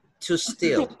 Here. To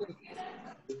steal.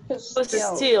 To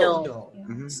steal.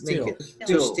 Link it.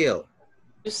 To steal.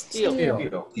 To steal.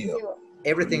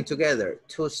 Everything together.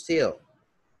 To steal.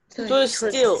 To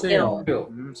steal.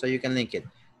 So you can link it.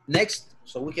 Next,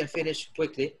 so we can finish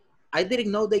quickly. I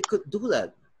didn't know they could do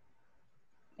that.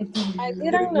 I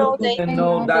didn't know they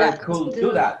could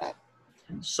do that.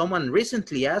 Someone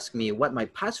recently asked me what my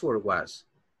password was.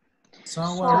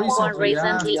 Someone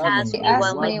recently asked me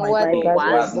what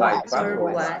my password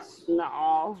was.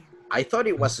 No. I thought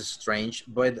it was strange,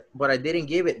 but I didn't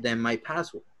give it them my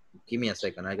password. Give me a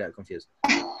second, I got confused.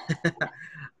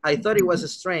 I thought it was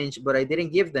strange, but I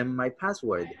didn't give them my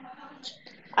password.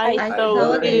 I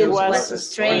thought it was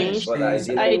strange, but I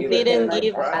didn't give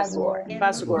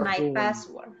My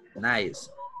password. Nice.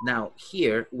 Now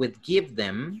here with give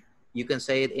them, you can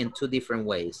say it in two different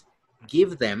ways.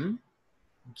 Give them,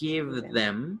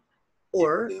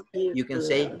 or you can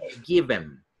say give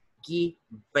them. Give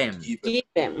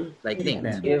them. Like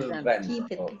things.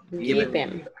 Give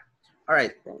them. All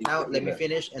right, now let me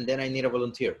finish and then I need a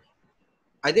volunteer.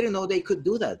 I didn't know they could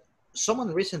do that.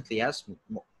 Someone recently asked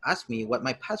me what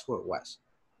my password was.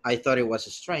 I thought it was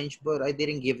strange, but I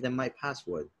didn't give them my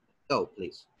password. Go,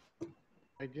 please.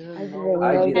 I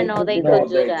didn't know they could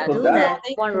do that.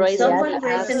 Someone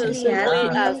recently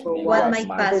asked me what my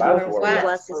password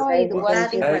was. I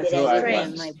thought it was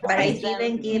strange, but I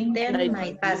didn't give them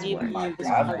my password.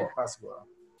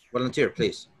 Volunteer,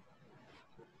 please.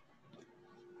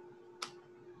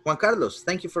 Juan Carlos,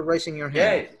 thank you for raising your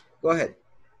hand. Go ahead.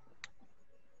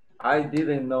 I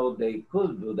didn't know they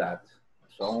could do that.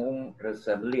 Someone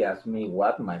recently asked me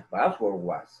what my password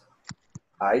was.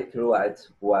 I thought it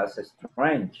was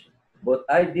strange, but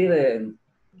I didn't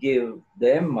give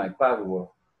them my password.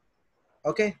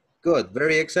 Okay, good.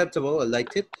 Very acceptable. I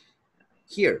liked it.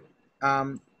 Here,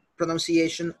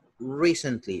 pronunciation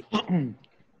recently.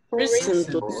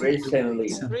 Recently.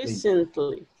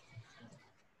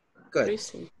 Good.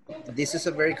 Recently. This is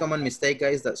a very common mistake,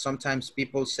 guys, that sometimes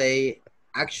people say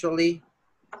actually,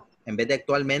 en vez de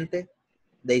actualmente,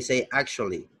 they say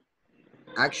actually.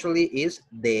 Actually is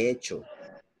de hecho.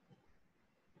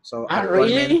 So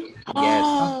actualmente, Really?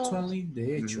 yes. Actually,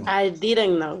 de hecho. I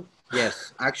didn't know.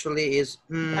 Yes, actually is,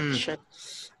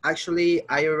 actually,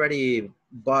 I already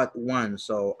bought one,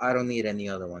 so I don't need any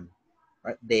other one.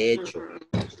 Right? De hecho.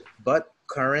 But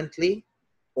currently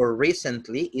or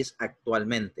recently is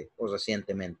actualmente or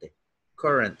recientemente.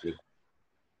 Currently.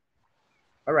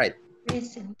 All right.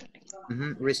 Recently.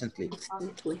 Recently.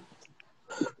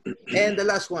 And the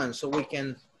last one, so we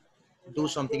can do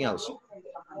something else.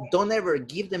 Don't ever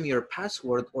give them your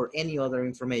password or any other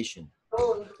information.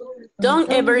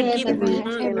 Don't ever give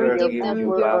them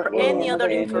your any other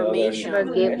information.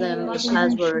 Never give them a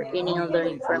password, any other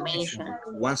information.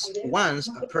 Once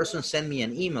a person sent me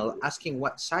an email asking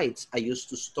what sites I used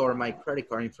to store my credit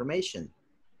card information.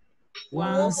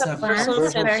 Once a person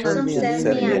person sent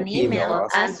me an email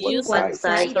asking what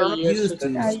site I used to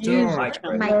store my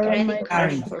credit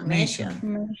card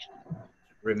information.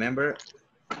 Remember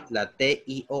la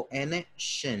T-I-O-N,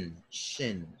 shin,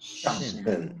 shin,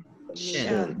 shin,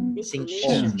 shin, sin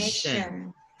O,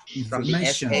 shin, from the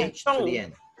SH to the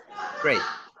N. Great.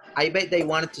 I bet they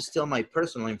wanted to steal my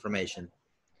personal information.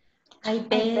 I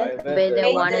bet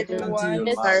they wanted to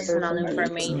use personal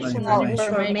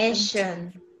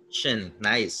information. Shin,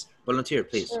 nice. Volunteer,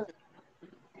 please.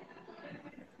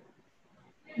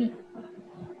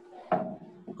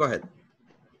 Go ahead.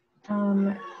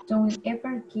 Don't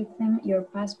ever give them your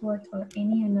password or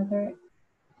any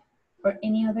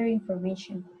other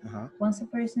information. Once a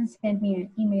person sent me an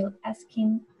email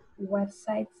asking what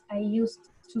sites I used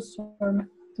to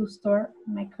store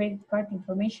my credit card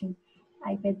information.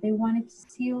 I bet they wanted to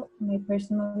steal my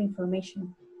personal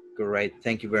information. Great,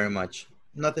 thank you very much.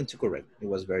 Nothing to correct. It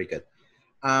was very good.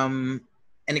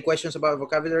 Any questions about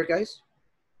vocabulary, guys?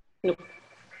 No.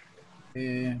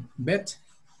 Bet.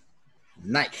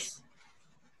 Nice.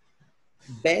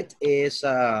 Bet is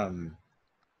a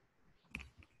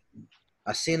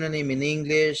synonym in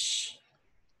English.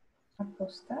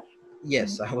 Apostar.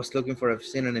 Yes, I was looking for a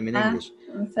synonym in English.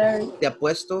 I'm sorry. Te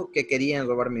apuesto que querían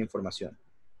robar mi información.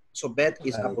 So bet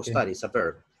is apostar, it's a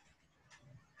verb.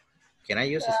 Can I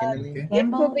use a synonym?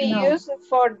 It could be used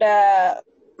for the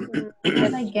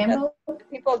like gamble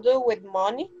people do with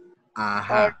money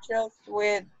or just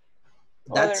with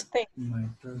other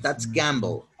things. That's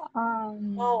gamble.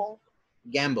 No,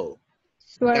 Gamble.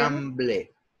 Swear. Gamble.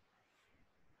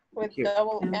 with Here.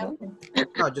 double M.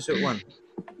 No, just with one.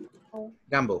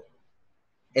 Gamble.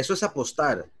 Eso es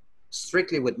apostar.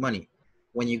 Strictly with money.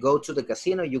 When you go to the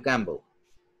casino, you gamble.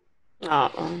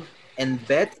 And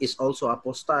bet is also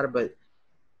apostar, but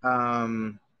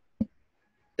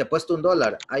te apuesto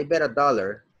 $1. I bet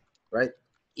 $1, right?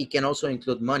 It can also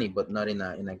include money, but not in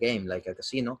a game like a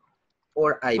casino.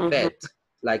 Or I bet,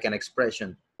 like an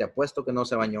expression. Te apuesto que no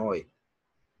se bañó hoy.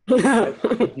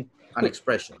 An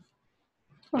expression.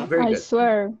 Very good. I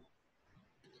swear.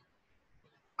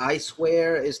 I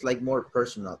swear is like more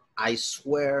personal. I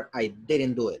swear I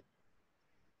didn't do it.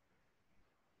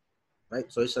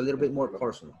 Right? So it's a little bit more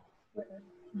personal.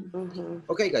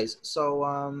 Okay, guys.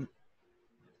 So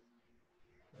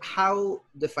how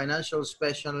the financial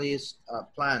specialists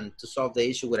plan to solve the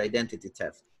issue with identity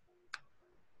theft?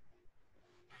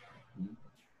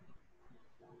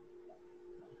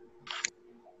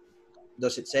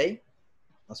 Does it say,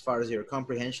 as far as your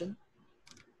comprehension?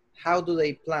 How do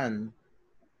they plan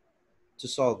to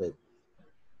solve it?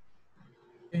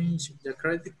 Change the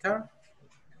credit card.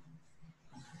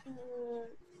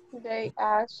 They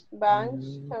asked banks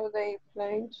how they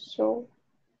plan to solve.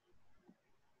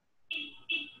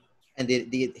 And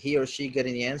did he or she get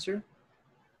any answer?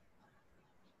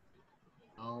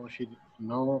 No,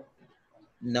 no.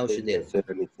 No, she didn't. Said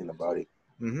anything about it.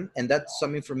 And that's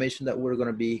some information that we're going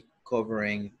to be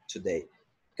covering today.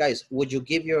 Guys, would you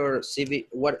give your CV,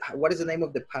 what is the name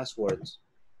of the passwords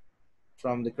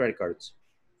from the credit cards?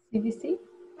 CVC?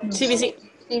 CVC.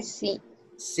 CVC.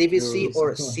 CVC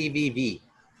or CVV?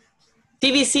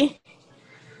 CVC.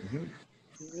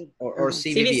 Or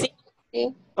CVV.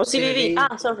 Or CVV.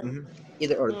 Ah, sorry.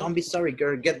 Either or. Don't be sorry,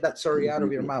 girl. Get that sorry out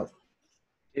of your mouth.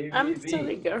 I'm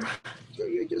sorry, girl.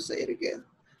 You just say it again.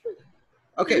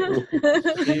 Okay.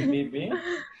 CVV.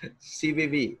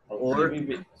 CVV or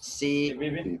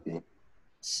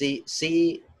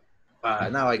C.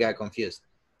 Now I got confused.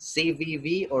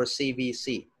 CVV or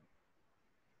CVC?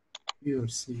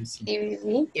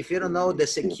 CVV. If you don't know the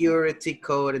security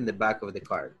code in the back of the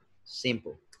card,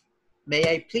 simple. May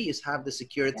I please have the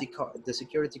security code? The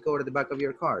security code at the back of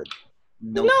your card?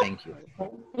 No, thank you.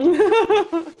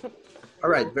 All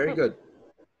right, very good.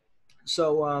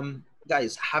 So,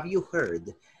 guys, have you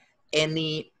heard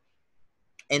any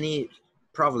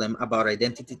problem about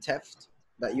identity theft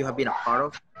that you have been a part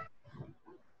of,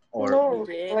 or No,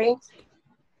 really?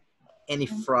 any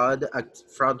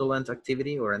fraudulent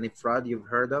activity, or any fraud you've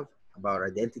heard of about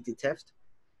identity theft?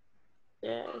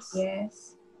 Yes.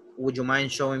 Yes. Would you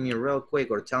mind showing me real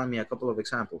quick or telling me a couple of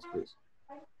examples, please?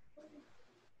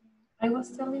 I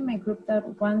was telling my group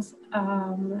that once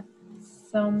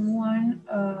someone,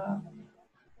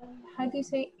 how do you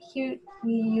say, here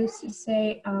we used to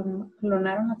say,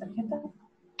 clonaron la tarjeta.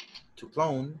 To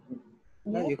clone?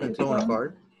 Yeah, you can to clone a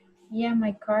card. Yeah,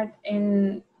 my card,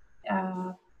 and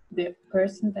the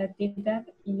person that did that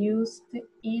used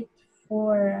it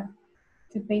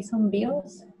to pay some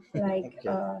bills, like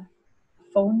Okay.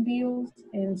 phone bills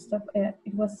and stuff.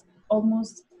 It was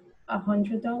almost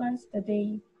 $100 that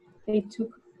they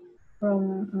took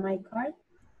from my card.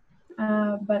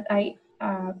 But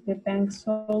the bank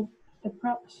solved the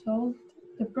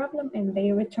problem, and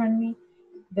they returned me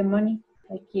the money,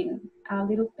 like in a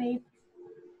little paper.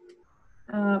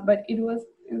 But it was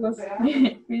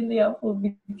really awful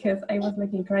because I was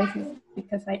like in crisis,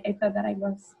 because I thought that I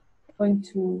was going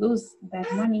to lose that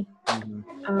money.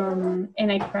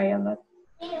 And I cried a lot.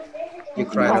 You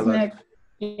cried a lot.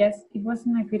 Yes, it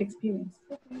wasn't a good experience,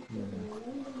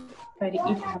 but it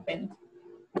happened.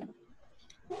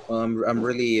 Well, I'm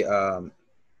really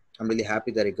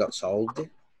happy that it got solved,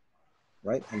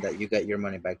 right? And that you got your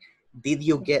money back. Did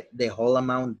you get the whole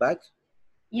amount back?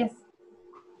 Yes.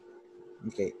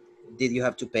 Okay. Did you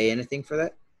have to pay anything for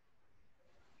that?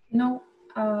 No.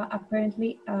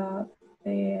 Apparently,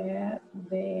 the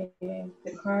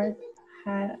card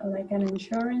had like an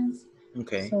insurance.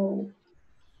 Okay. So.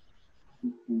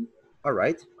 All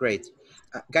right. Great.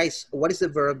 Guys, what is the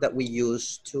verb that we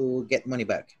use to get money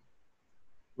back?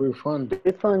 Refund.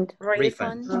 Refund.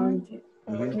 Refund.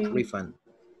 Refund.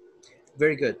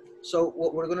 Very good. So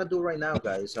what we're gonna do right now,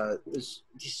 guys, is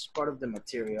this is part of the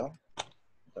material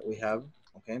that we have,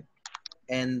 okay?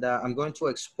 And I'm going to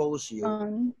expose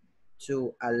you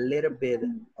to a little bit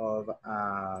of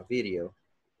a video.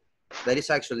 That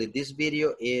is actually, this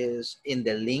video is in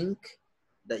the link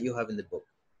that you have in the book.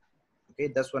 Okay,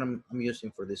 that's what I'm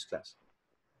using for this class.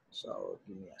 So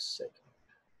give me a second.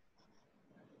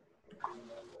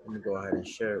 Let me go ahead and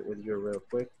share it with you real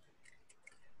quick.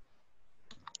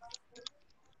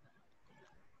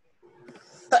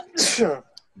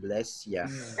 Bless ya.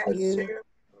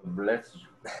 Bless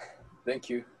you. Thank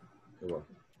you. You're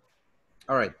welcome.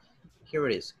 All right, here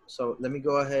it is. So let me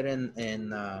go ahead and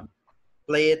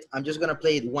play it. I'm just gonna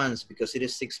play it once because it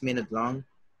is 6 minutes long.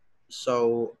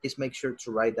 So please make sure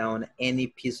to write down any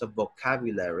piece of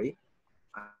vocabulary.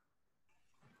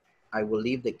 I will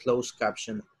leave the closed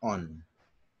caption on.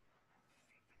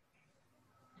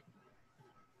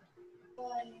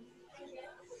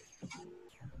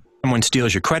 Someone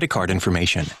steals your credit card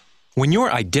information. When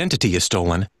your identity is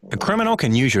stolen, a criminal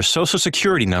can use your social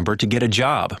security number to get a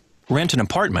job, rent an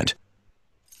apartment,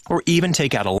 or even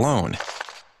take out a loan.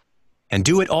 And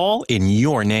do it all in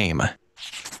your name.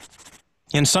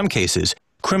 In some cases,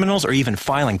 criminals are even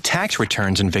filing tax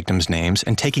returns in victims' names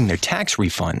and taking their tax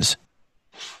refunds.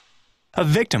 A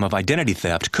victim of identity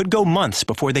theft could go months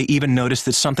before they even notice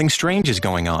that something strange is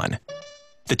going on.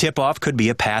 The tip-off could be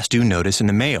a past due notice in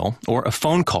the mail or a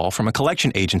phone call from a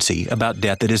collection agency about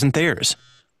debt that isn't theirs.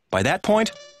 By that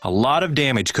point, a lot of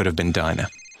damage could have been done.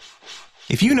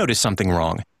 If you notice something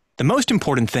wrong, the most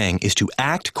important thing is to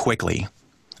act quickly.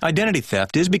 Identity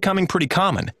theft is becoming pretty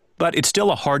common, but it's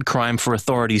still a hard crime for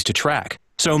authorities to track,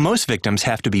 so most victims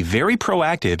have to be very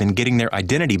proactive in getting their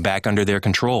identity back under their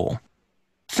control.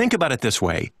 Think about it this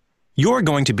way. You're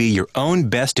going to be your own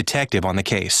best detective on the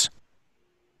case.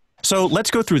 So let's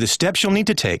go through the steps you'll need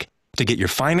to take to get your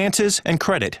finances and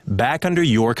credit back under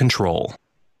your control.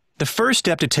 The first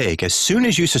step to take as soon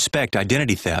as you suspect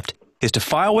identity theft is to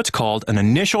file what's called an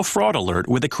initial fraud alert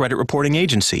with a credit reporting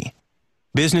agency.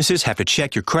 Businesses have to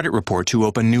check your credit report to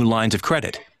open new lines of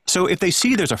credit. So if they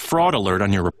see there's a fraud alert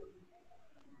on your report.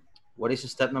 What is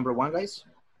step number 1, guys?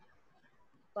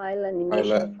 File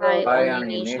an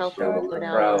initial fraud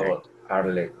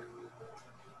alert.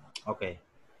 Okay.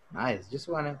 Nice. Just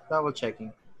want to double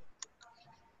checking.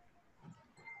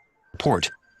 Report.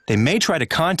 They may try to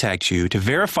contact you to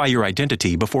verify your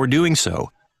identity before doing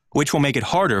so, which will make it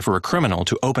harder for a criminal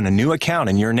to open a new account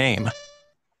in your name.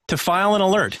 To file an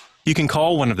alert, you can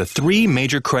call one of the 3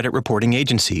 major credit reporting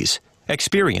agencies,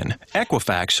 Experian,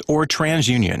 Equifax, or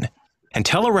TransUnion, and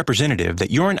tell a representative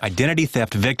that you're an identity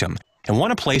theft victim and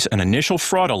want to place an initial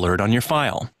fraud alert on your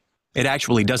file. It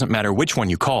actually doesn't matter which one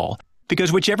you call,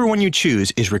 because whichever one you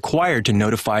choose is required to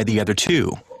notify the other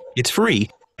 2. It's free,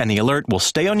 and the alert will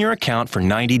stay on your account for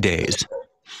 90 days.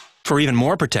 For even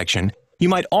more protection, you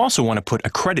might also want to put a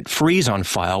credit freeze on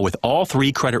file with all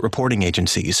 3 credit reporting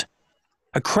agencies.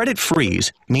 A credit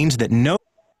freeze means that no...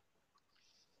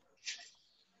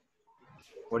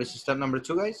 What is step number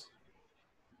 2, guys?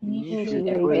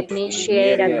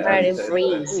 Initiate a credit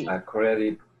freeze. A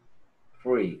credit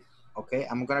freeze. Okay,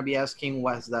 I'm going to be asking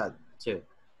what's that too.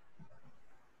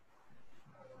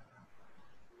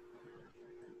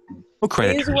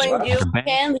 Creditors when you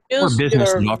can or use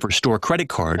business your that offers store credit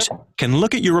cards can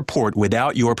look at your report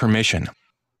without your permission.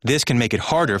 This can make it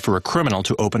harder for a criminal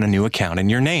to open a new account in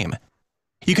your name.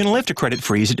 You can lift a credit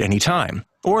freeze at any time,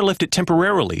 or lift it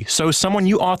temporarily so someone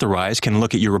you authorize can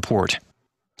look at your report.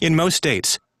 In most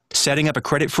states, setting up a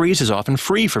credit freeze is often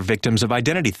free for victims of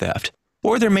identity theft,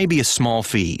 or there may be a small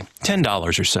fee,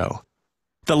 $10 or so.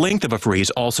 The length of a freeze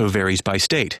also varies by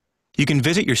state. You can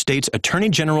visit your state's Attorney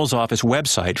General's office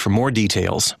website for more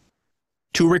details.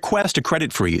 To request a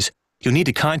credit freeze, you'll need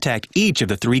to contact each of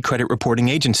the 3 credit reporting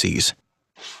agencies.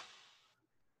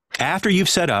 After you've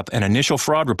set up an initial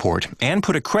fraud report and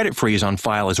put a credit freeze on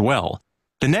file as well,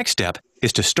 the next step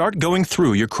is to start going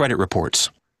through your credit reports.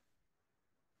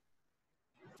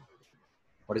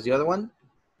 What is the other one?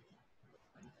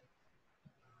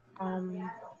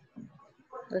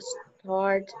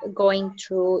 Start going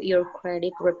through your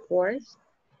credit reports.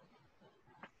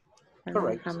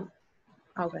 Correct.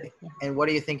 Okay. And what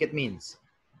do you think it means?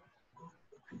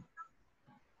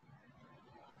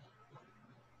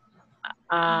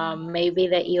 Maybe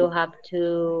that you have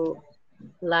to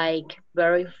like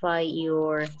verify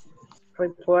your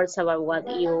reports about what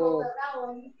you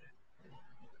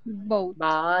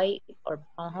buy or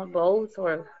both,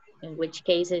 or in which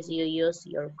cases you use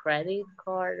your credit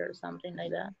card or something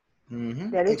like that.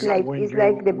 That is like, it's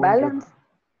like the balance.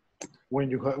 When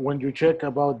you check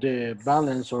about the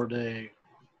balance or the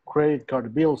credit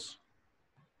card bills.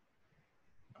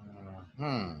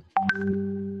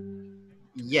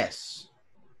 Yes,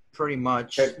 pretty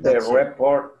much. Check the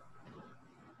report.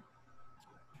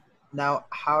 Now,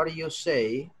 how do you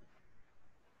say,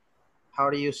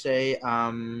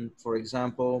 for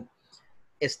example,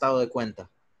 estado de cuenta?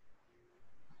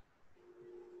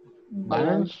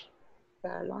 Balance.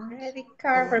 Credit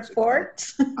card report.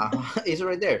 It's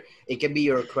right there. It can be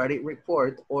your credit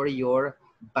report or your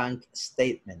bank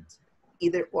statement.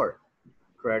 Either or,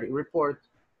 credit report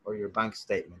or your bank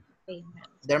statement.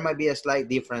 There might be a slight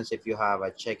difference if you have a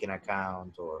checking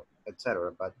account or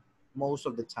etc., but most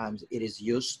of the times it is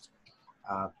used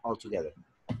all together.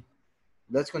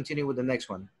 Let's continue with the next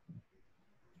one.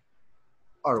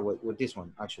 Or with this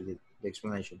one, actually, the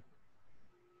explanation.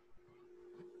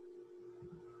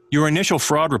 Your initial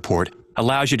fraud report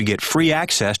allows you to get free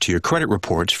access to your credit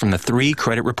reports from the 3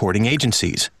 credit reporting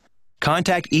agencies.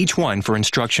 Contact each one for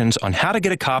instructions on how to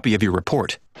get a copy of your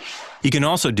report. You can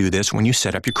also do this when you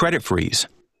set up your credit freeze.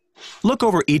 Look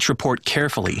over each report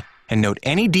carefully and note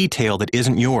any detail that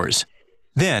isn't yours.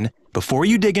 Then, before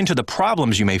you dig into the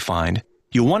problems you may find,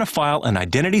 you'll want to file an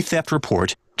identity theft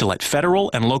report to let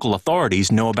federal and local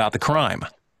authorities know about the crime.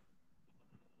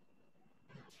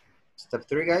 Step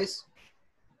 3, guys.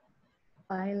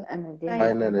 File an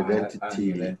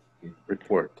identity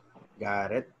report.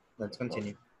 Got it. Let's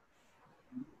continue.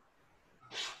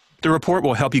 The report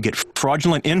will help you get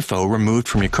fraudulent info removed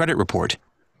from your credit report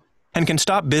and can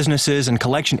stop businesses and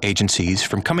collection agencies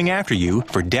from coming after you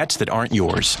for debts that aren't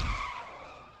yours.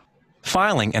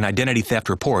 Filing an identity theft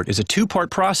report is a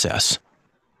 2-part process.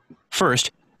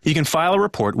 First, you can file a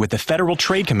report with the Federal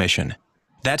Trade Commission.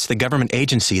 That's the government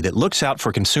agency that looks out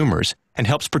for consumers and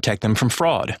helps protect them from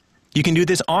fraud. You can do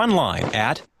this online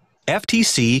at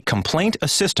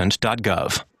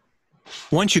ftccomplaintassistant.gov.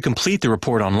 Once you complete the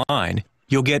report online,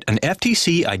 you'll get an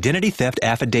FTC identity theft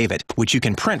affidavit, which you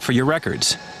can print for your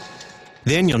records.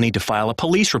 Then you'll need to file a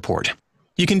police report.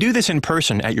 You can do this in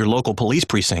person at your local police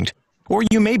precinct, or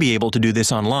you may be able to do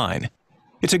this online.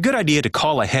 It's a good idea to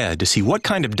call ahead to see what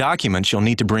kind of documents you'll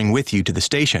need to bring with you to the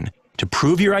station to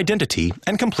prove your identity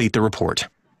and complete the report.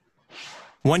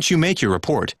 Once you make your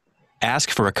report,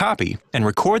 ask for a copy and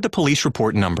record the police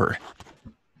report number.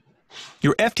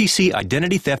 Your FTC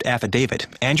identity theft affidavit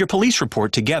and your police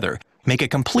report together make a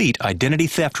complete identity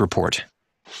theft report.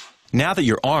 Now that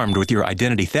you're armed with your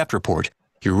identity theft report,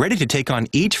 you're ready to take on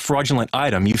each fraudulent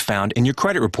item you found in your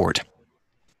credit report.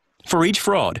 For each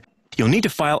fraud, you'll need to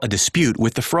file a dispute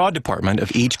with the fraud department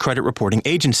of each credit reporting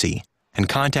agency and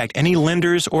contact any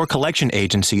lenders or collection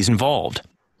agencies involved.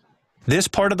 This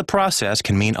part of the process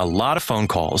can mean a lot of phone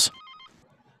calls.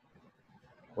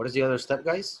 What is the other step,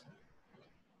 guys?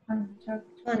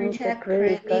 Uncheck Credit card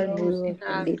credit. bureaus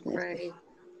and businesses.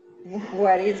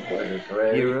 What is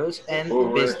Bureaus and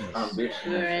business.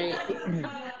 Right.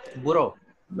 Buro,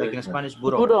 like in Spanish,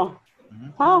 buro. Puro.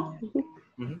 Ah,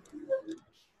 Mhm.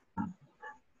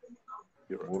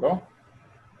 Euro.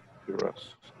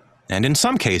 Euros. And in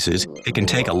some cases, it can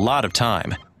take a lot of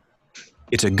time.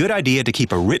 It's a good idea to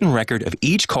keep a written record of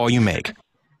each call you make,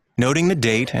 noting the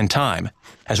date and time,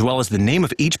 as well as the name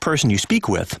of each person you speak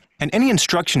with and any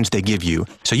instructions they give you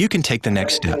so you can take the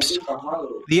next steps.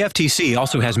 The FTC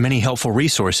also has many helpful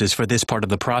resources for this part of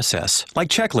the process, like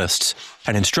checklists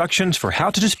and instructions for how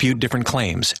to dispute different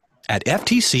claims at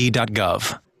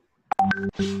ftc.gov.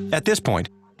 At this point,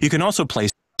 you can also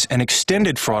place an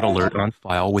extended fraud alert on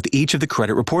file with each of the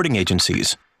credit reporting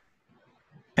agencies.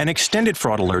 An extended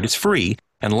fraud alert is free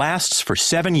and lasts for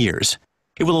 7 years.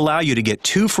 It will allow you to get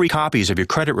 2 free copies of your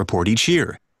credit report each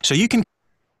year, so you can...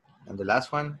 And the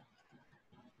last one?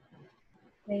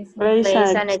 Place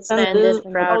an extended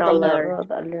fraud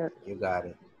alert. You got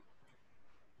it.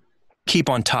 keep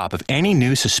on top of any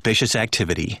new suspicious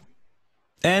activity.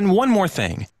 And one more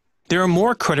thing. There are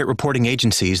more credit reporting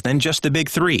agencies than just the big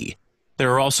 3. There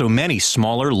are also many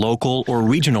smaller, local, or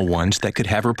regional ones that could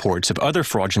have reports of other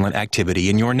fraudulent activity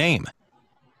in your name.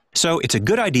 So it's a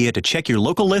good idea to check your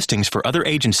local listings for other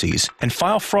agencies and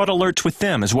file fraud alerts with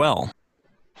them as well.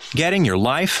 Getting your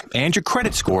life and your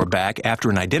credit score back after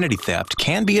an identity theft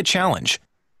can be a challenge.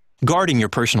 Guarding your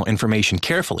personal information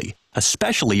carefully,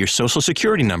 especially your Social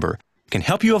Security number, can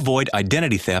help you avoid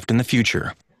identity theft in the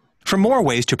future. For more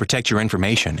ways to protect your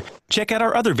information, check out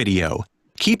our other video,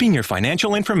 Keeping Your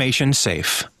Financial Information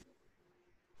Safe.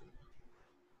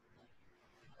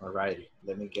 All right,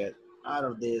 let me get out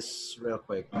of this real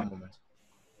quick. One moment.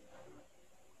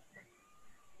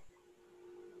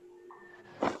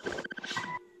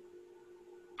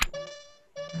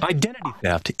 Identity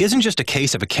theft isn't just a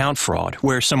case of account fraud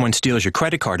where someone steals your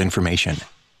credit card information.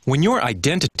 When your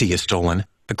identity is stolen,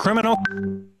 a criminal...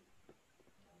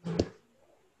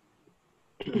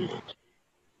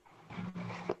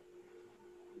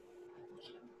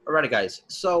 Alrighty, guys.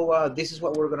 So this is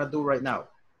what we're gonna do right now.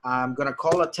 I'm gonna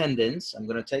call attendance. I'm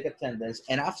gonna take attendance,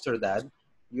 and after that,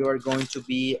 you are going to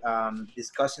be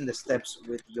discussing the steps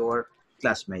with your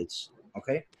classmates.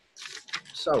 Okay?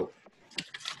 So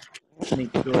let me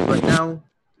do it right now.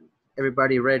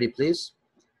 Everybody ready, please?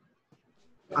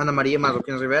 Ana Maria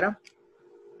Marroquín Rivera.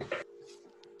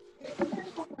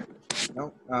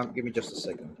 No, give me just a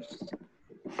second.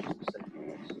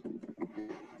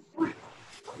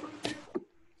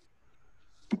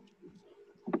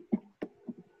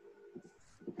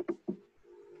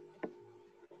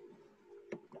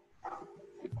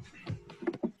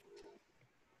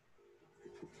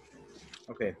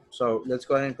 Okay, so let's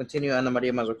go ahead and continue. Ana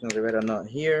Maria Marroquín Rivera not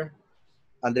here.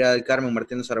 Andrea del Carmen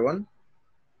Martínez Aragón.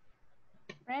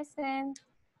 Present.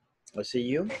 I see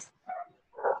you.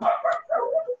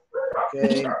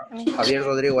 Okay. Javier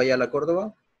Rodrigo Ayala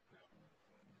Córdoba.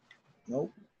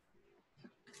 No.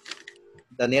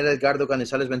 Daniel Edgardo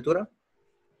Canizales Ventura.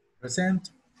 Present.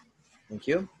 Thank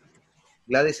you.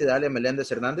 Gladys Idalia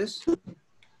Meléndez Hernández.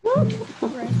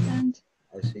 Present.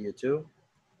 I see you too.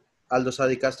 Aldo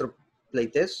Sadi Castro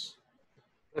Pleites.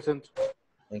 Present.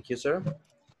 Thank you, sir.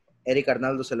 Eric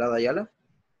Arnaldo Celada Ayala.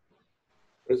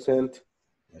 Present.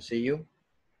 I see you.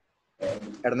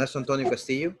 Ernesto Antonio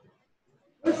Castillo.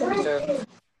 Present.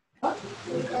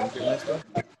 Thank you, Ernesto.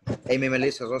 Amy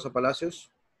Melissa Rosa Palacios.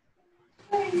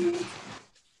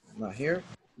 Not here.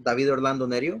 David Orlando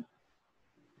Nerio.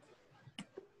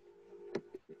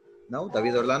 No,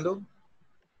 David Orlando.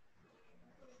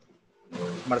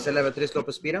 Marcela Beatriz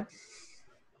López Pira.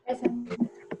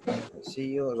 Present. I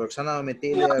see you. Roxana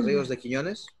Dometilia Ríos de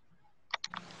Quiñones.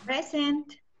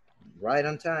 Present. Right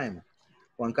on time.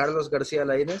 Juan Carlos García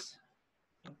Laínez.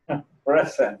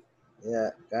 Present.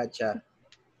 Yeah, gotcha.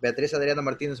 Beatriz Adriana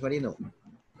Martínez Marino.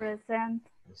 Present.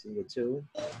 I see you too.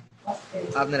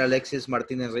 Abner Alexis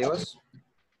Martínez Rivas.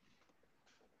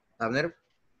 Abner.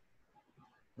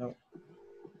 No.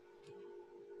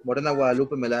 Morena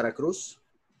Guadalupe Melara Cruz.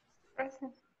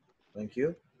 Present. Thank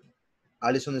you.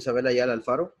 Alison Isabel Ayala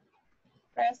Alfaro.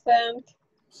 Present.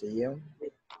 See you.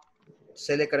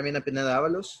 Celia Carmina Pineda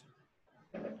Ábalos.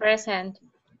 Present.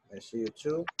 I see you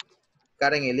too.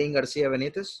 Karen Eileen García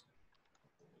Benítez.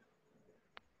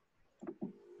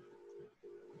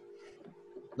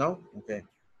 No? Okay.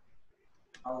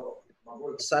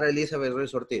 Sara Elizabeth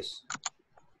Ruiz Ortiz.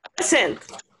 Present.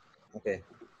 Okay.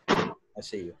 I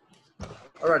see you.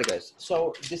 All right, guys.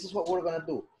 So this is what we're going to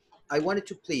do. I wanted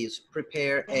to please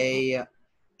prepare a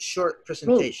short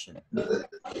presentation.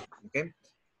 Okay.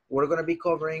 We're going to be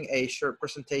covering a short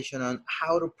presentation on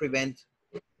how to prevent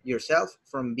yourself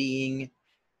from being,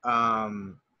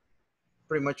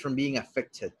 pretty much from being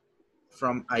affected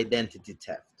from identity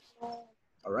theft.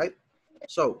 All right.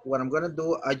 So what I'm going to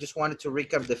do, I just wanted to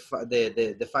recap the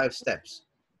 5 steps.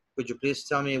 Could you please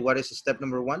tell me what is step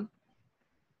number 1?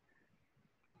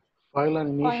 File an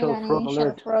initial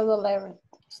fraud alert.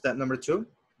 Step number 2?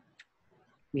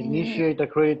 Initiate a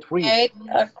credit freeze. Create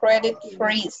a credit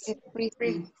freeze.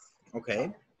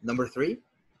 Okay. Number 3?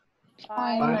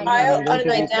 File an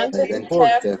identity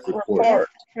theft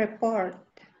report.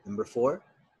 Number 4?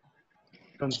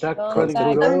 Contact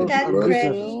Contact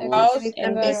bureaus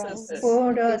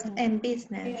and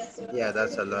business. Yeah,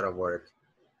 that's a lot of work.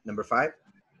 Number 5?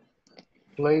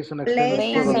 Place an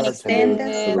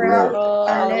extended fraud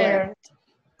alert.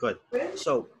 Good.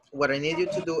 So what I need you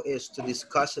to do is to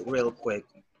discuss it real quick.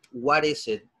 What is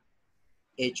it?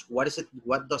 What is it?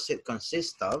 What does it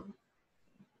consist of?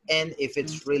 And if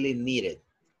it's really needed.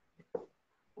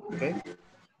 Okay.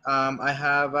 I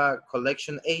have a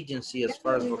collection agency as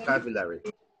far as vocabulary.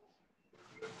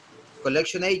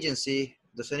 Collection agency.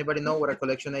 Does anybody know what a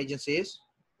collection agency is?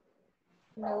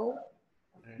 No.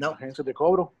 No. Agencia de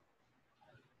cobro.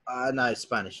 No, it's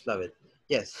Spanish. Love it.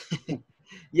 Yes.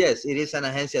 Yes, it is an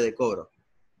agencia de cobro.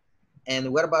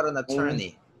 And what about an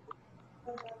attorney?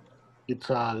 It's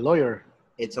a lawyer.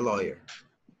 It's a lawyer.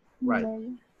 Right.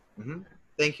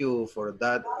 Thank you for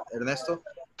that, Ernesto.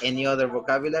 Any other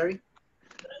vocabulary?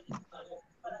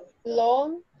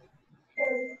 Loan.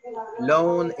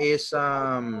 Loan is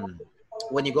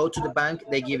when you go to the bank,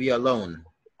 they give you a loan.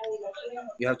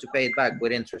 You have to pay it back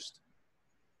with interest.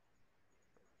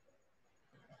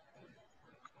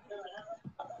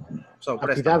 So,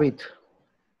 affidavit.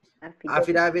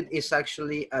 Affidavit is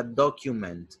actually a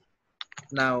document.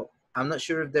 Now, I'm not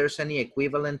sure if there's any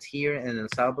equivalent here in El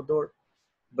Salvador,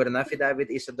 but an affidavit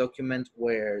is a document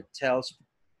where it tells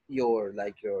your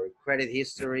credit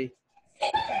history.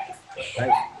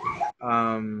 Right?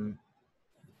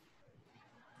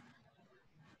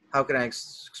 How can I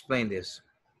explain this?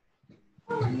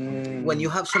 When you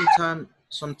have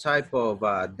some type of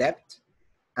debt,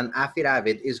 an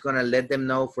affidavit is going to let them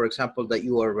know, for example, that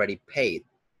you already paid.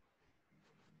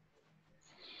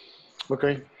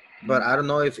 Okay. But I don't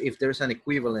know if there's an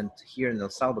equivalent here in El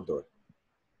Salvador.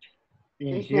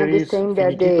 It's not the same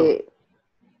that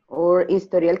or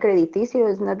historial crediticio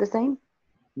is not the same?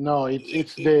 No,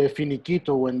 it's the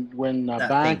finiquito when a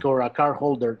bank or a car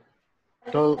holder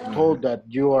told that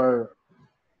you are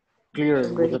clear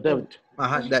with the debt.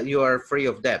 That you are free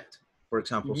of debt, for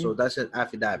example. So that's an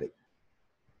affidavit.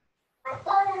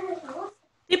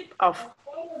 Tip off.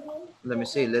 Let me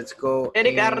see. Let's go.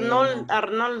 Eric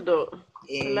Arnoldo.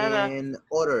 In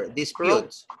order.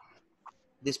 Dispute.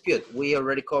 Dispute. We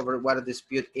already covered what a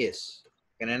dispute is.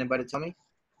 Can anybody tell me?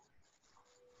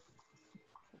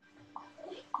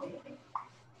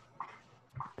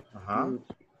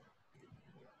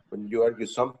 When you argue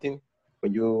something,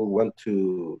 when you want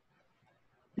to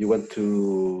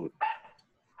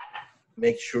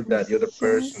make sure that the other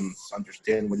person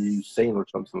understand what you're saying or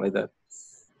something like that.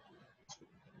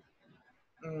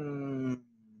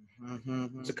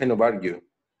 It's a kind of argue.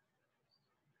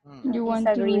 You want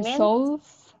to resolve?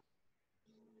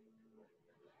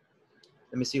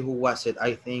 Let me see who was it.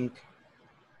 I think.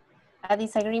 A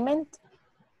disagreement?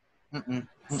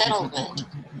 Settlement.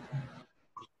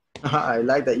 I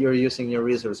like that you're using your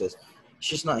resources.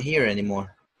 She's not here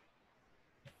anymore.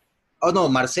 Oh no,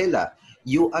 Marcela,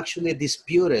 you actually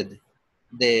disputed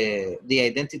the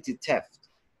identity theft.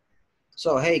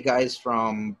 So hey guys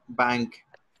from bank,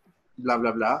 blah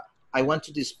blah blah. I want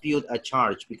to dispute a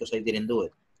charge because I didn't do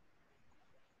it.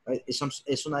 Right? It's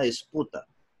una disputa,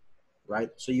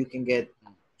 right? So you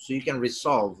can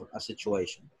resolve a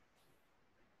situation.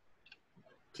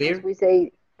 Clear? As we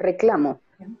say reclamo.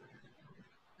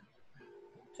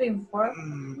 To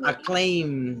inform. A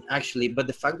claim, actually, but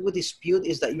the fact with dispute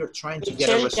is that you're trying to get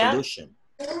a resolution.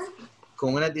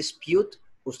 Con una dispute,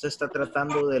 usted está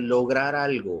tratando de lograr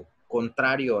algo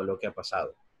contrario a lo que ha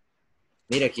pasado.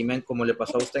 Mira, aquí como le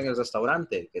pasó a usted en el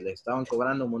restaurante, que le estaban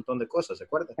cobrando un montón de cosas, ¿se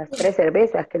acuerda? Las 3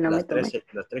 cervezas que no me Las tomé.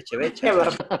 las 3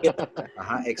 chevechas.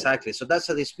 Exactly. So that's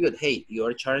a dispute. Hey, you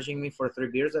are charging me for 3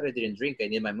 beers that I didn't drink. I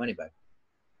need my money back.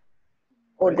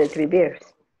 Or the 3 beers.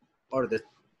 Or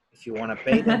if you want to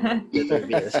pay them, the 3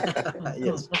 beers.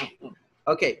 Yes.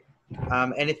 Okay.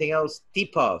 Anything else?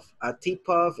 Tip-off. A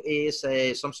tip-off is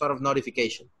some sort of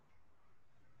notification.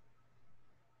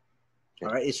 All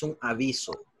right. Es un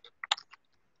aviso.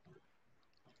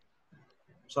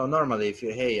 So normally, if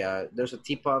you, hey, there's a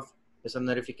tip-off, it's a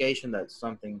notification that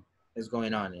something is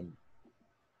going on,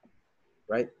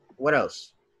 right? What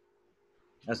else?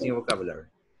 That's new vocabulary.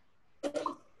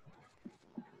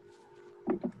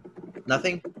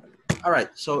 Nothing? All right,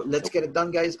 so let's get it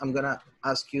done, guys. I'm gonna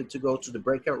ask you to go to the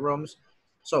breakout rooms.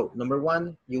 So number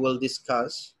 1, you will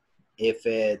discuss if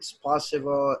it's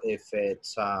possible, if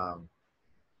it's, I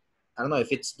don't know,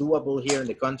 if it's doable here in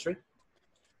the country,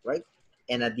 right?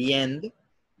 And at the end,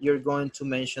 you're going to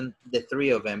mention the 3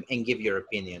 of them and give your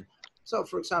opinion. So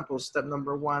for example, step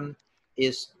number 1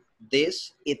 is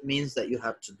this. It means that you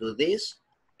have to do this,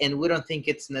 and we don't think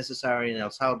it's necessary in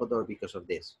El Salvador because of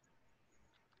this.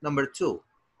 Number 2,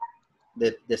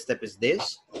 the step is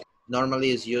this.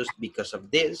 Normally is used because of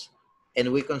this,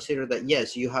 and we consider that,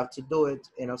 yes, you have to do it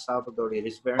in El Salvador. It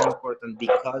is very important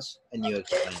because, and you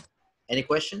explain. Any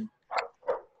question?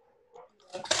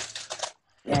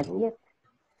 Yes.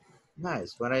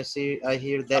 Nice. When I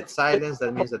hear that silence,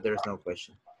 that means that there's no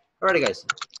question. Alrighty, guys,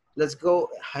 let's go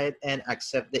ahead and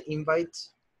accept the invite.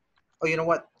 Oh, you know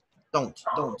what? Don't.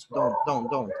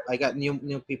 I got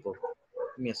new people.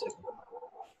 Give me a second.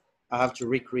 I have to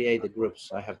recreate the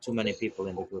groups. I have too many people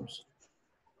in the groups.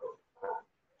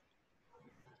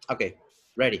 Okay,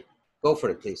 ready. Go for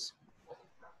it, please.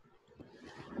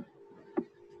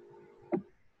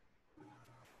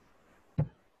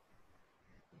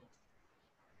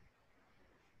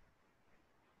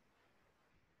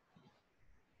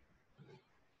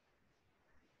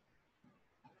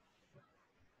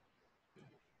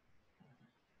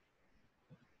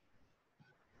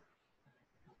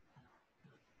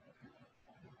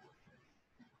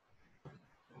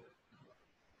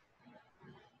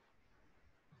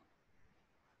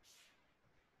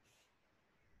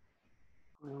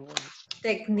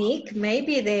 Technique,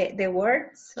 maybe the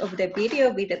words of the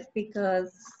video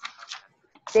because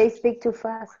they speak too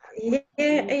fast.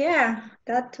 Yeah,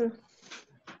 that too.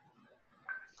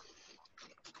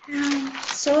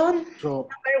 So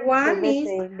number 1 is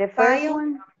the first file.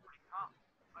 one.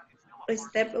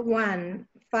 Step 1,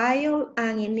 file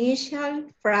an initial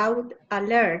fraud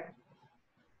alert.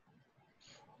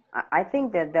 I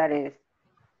think that is,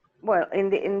 well, in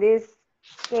this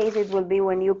case, it will be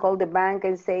when you call the bank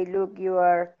and say, look, you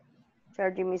are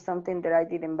charging me something that I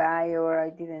didn't buy or I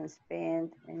didn't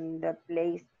spend in that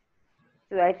place.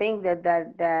 So I think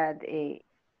that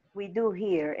we do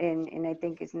here, and I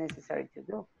think it's necessary to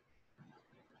do.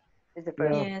 It's the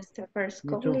first. Yes, the first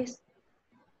call is.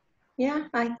 Yeah,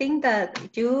 I think that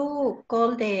you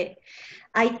call I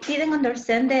didn't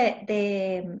understand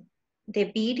the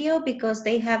video because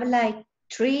they have like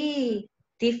 3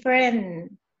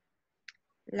 different,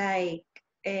 like,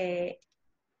 I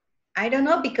don't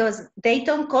know, because they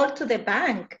don't call to the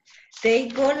bank. They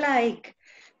go like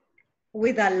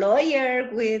with a lawyer,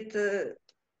 with,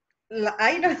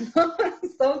 I don't know,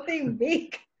 something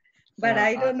big, but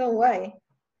I don't know why.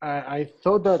 I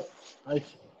thought that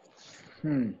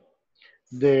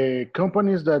the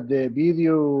companies that the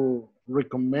video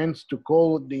recommends to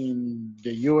call in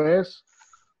the US,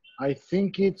 I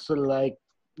think it's like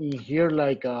in here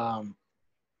like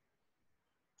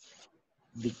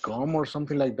DICOM or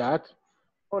something like that.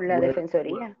 Or la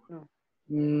Defensoría.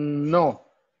 No,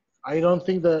 I don't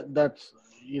think that's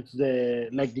it's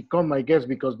like DICOM, I guess,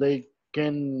 because they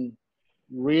can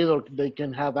read or they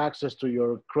can have access to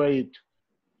your credit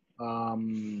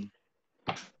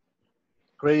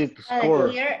score.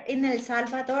 Here in El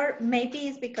Salvador, maybe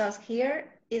it's because here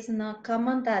it's not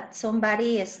common that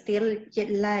somebody is still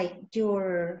like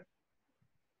your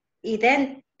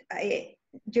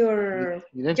your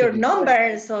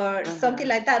numbers or something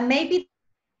like that. Maybe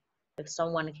if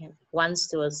someone wants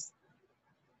to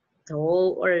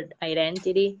stole or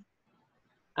identity,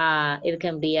 it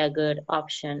can be a good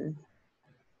option,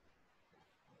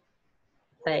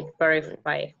 like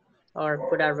verify or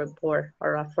put a report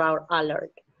or a fraud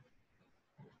alert.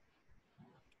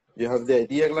 You have the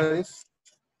idea, Gladys?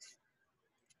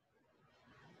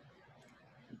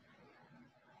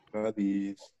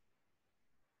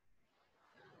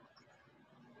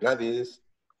 Gladys.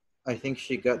 I think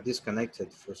she got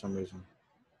disconnected for some reason.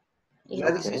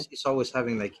 Gladys is always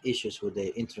having like issues with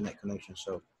the internet connection.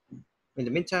 So in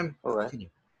the meantime, all right. continue.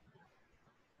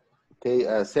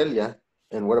 Okay, Celia,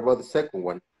 and what about the second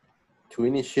one? To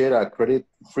initiate a credit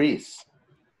freeze.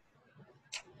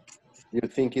 You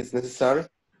think it's necessary?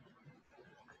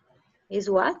 Is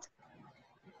what?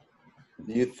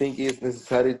 Do you think it's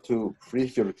necessary to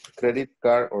freeze your credit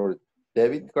card or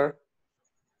debit card?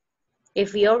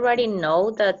 If you already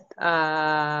know that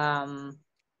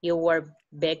you were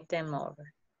victim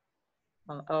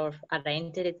of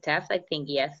identity theft, I think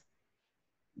yes.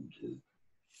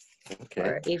 Okay.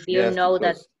 Or if you know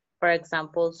that, for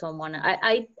example, someone,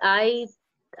 I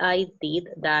did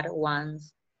that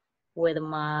once with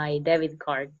my debit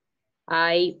card.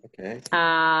 I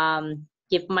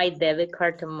give my debit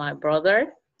card to my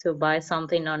brother to buy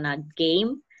something on a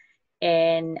game,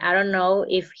 and I don't know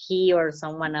if he or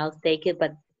someone else take it,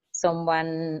 but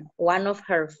one of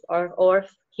her or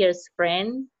his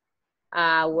friend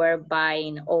were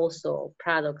buying also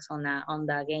products on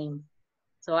the game.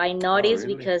 So I noticed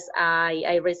because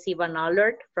I received an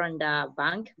alert from the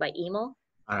bank by email.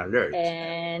 An alert.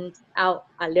 And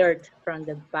alert from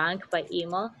the bank by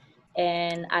email.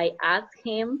 And I asked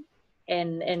him,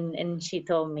 and she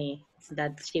told me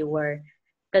that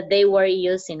they were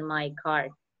using my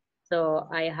card. So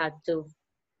I had to,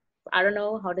 I don't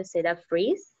know how to say that,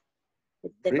 freeze.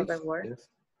 It's the correct word. Yes.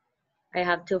 I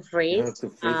have to freeze,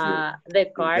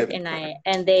 the card,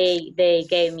 and they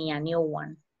gave me a new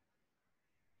one.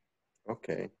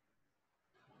 Okay.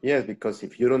 Yes, because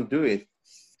if you don't do it,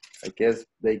 I guess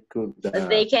they could.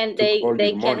 They can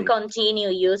continue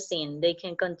using. They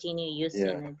can continue using.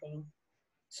 Yeah. I think.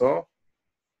 So,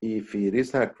 if it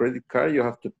is a credit card, you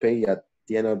have to pay at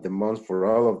the end of the month for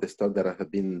all of the stuff that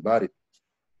have been bought.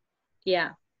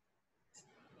 Yeah.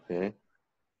 Okay.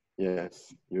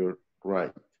 Yes, you're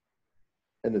right.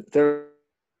 And the third.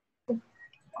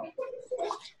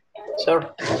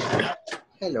 Sir.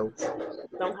 Hello.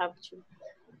 Don't have to.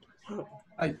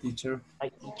 Hi, teacher. Hi,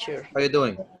 teacher. How are you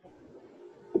doing?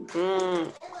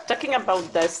 Talking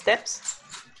about the steps.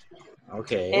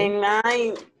 Okay. And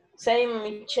I say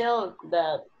Michelle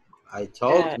that I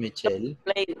told Michelle.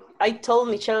 I told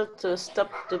Michelle to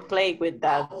stop to play with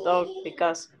that dog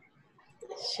because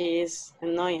she is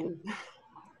annoying.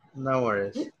 No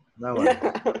worries. No worries.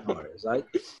 No worries. I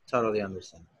totally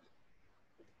understand.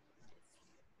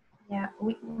 Yeah,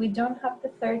 we don't have the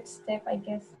third step, I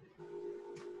guess.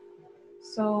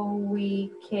 So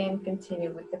we can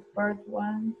continue with the fourth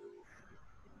one.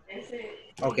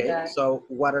 Okay, so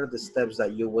what are the steps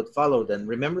that you would follow then?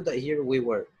 Remember that here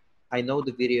I know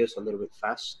the video is a little bit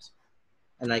fast.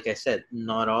 And like I said,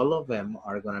 not all of them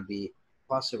are going to be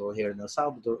possible here in El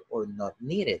Salvador or not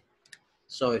needed.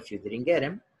 So if you didn't get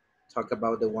them, talk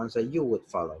about the ones that you would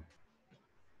follow.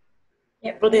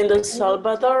 Yeah, but in El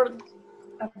Salvador,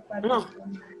 no.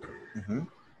 Mm-hmm.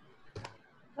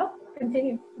 Oh,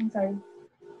 continue. I'm sorry.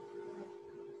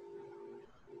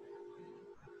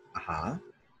 Uh-huh.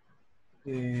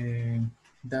 The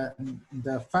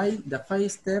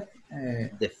five step.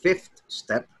 The fifth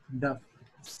step.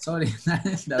 Sorry.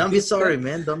 Don't be sorry,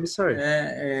 man. Don't be sorry.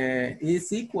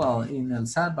 Is equal in El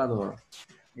Salvador.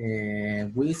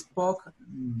 We spoke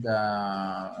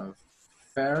the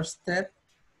first step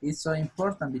is so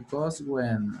important because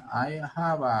when I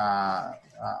have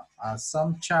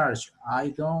some charge, I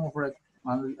don't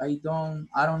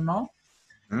know.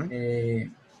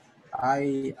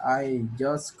 I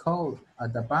just call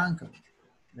at the bank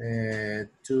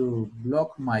to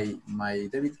block my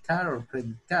debit card or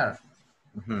credit card.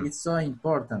 Mm-hmm. It's so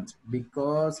important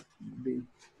because the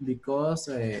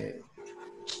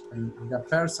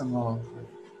person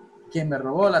que me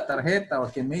robó la tarjeta o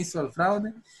que me hizo el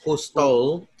fraude.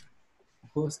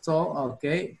 Who stole,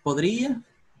 okay. Podría.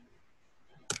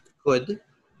 Could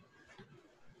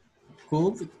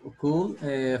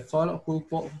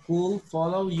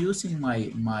follow using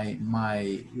my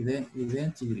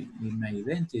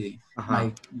identity,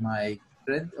 my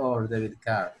credit or debit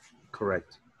card.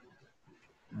 Correct.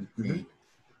 Okay.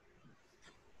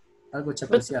 Algo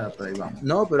chapuceado, pero ahí vamos.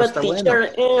 No, pero está bueno.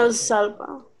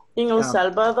 In El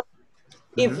Salvador,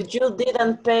 if you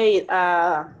didn't pay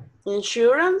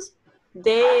insurance,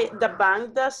 the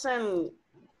bank doesn't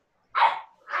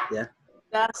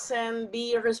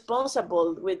be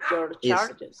responsible with your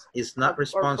charges. It's not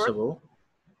responsible.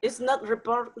 It's not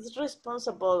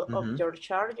responsible of your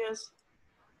charges.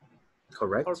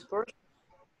 Correct.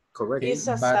 Correct. It's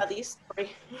a sad story.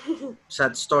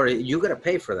 Sad story. You gotta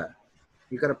pay for that.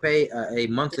 You gotta pay a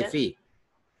monthly fee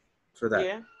for that.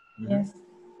 Yeah. Yes.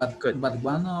 But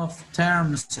one of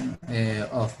terms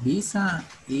of visa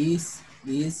is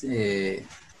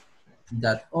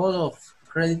that all of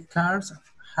credit cards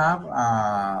have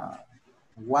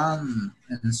one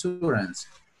insurance.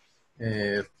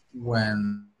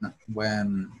 When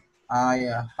I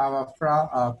have a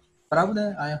fraud,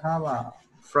 I have a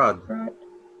fraud.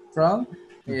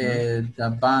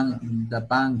 The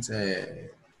bank's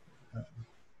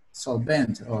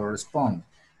solvent or respond.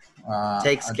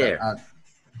 Takes care.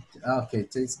 Okay,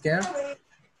 takes care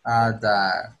at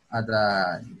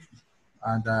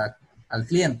al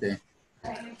cliente.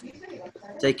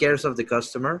 Take care of the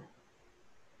customer.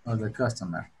 Of the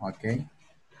customer, okay.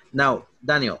 Now,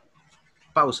 Daniel,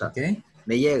 pausa. Okay.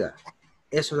 Me llega.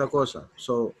 Eso es la cosa.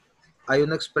 So, hay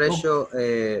una expresión,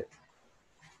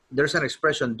 there's an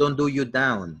expression, don't do you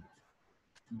down.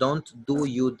 Don't do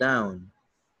you down.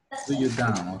 Do you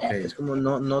down, okay. Es como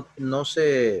no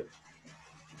se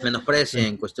menosprecia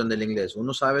en cuestión del inglés.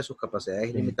 Uno sabe sus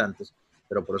capacidades limitantes,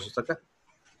 pero por eso está acá.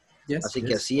 Yes, así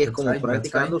que así es como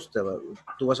practicando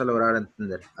tú vas a lograr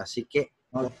entender. Así que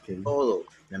con todo,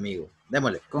 mi amigo.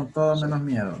 Démosle. Con todo menos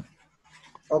miedo.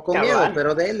 O con miedo,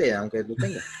 pero dele, aunque tú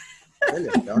tengas. Dele,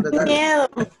 Miedo.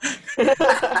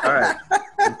 All right.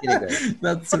 Continue, guys.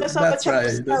 That's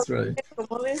right.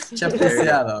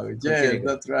 Chapuceado. Yeah,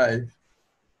 that's right.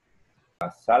 A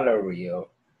salary,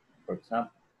 for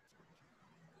example.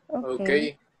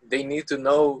 Okay. They need to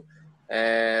know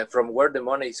from where the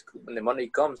money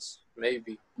comes.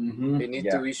 Maybe they need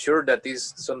to be sure that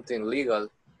it's something legal.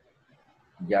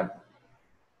 Yeah.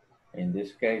 In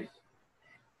this case.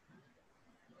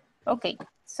 Okay.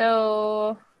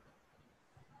 So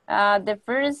the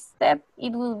first step,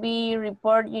 it will be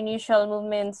report unusual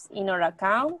movements in our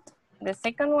account. The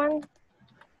second one,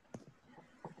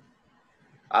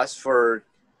 ask for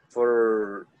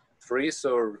freeze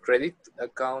or credit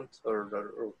account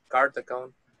or card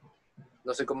account.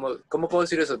 No sé cómo puedo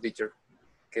decir eso, teacher.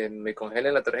 Que me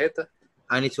congelen la tarjeta.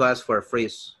 I need to ask for a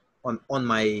freeze on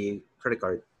my credit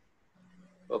card.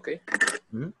 Okay.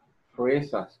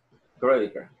 Freeze as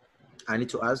credit card. I need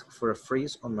to ask for a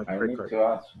freeze on my credit card. I need to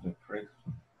ask the freeze.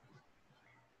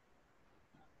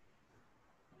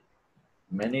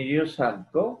 Many years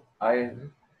ago, I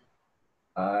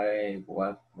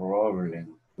was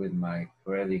struggling with my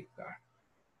credit card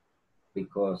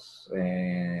because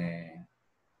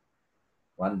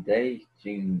one day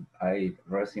I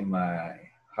was in my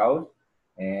house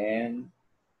and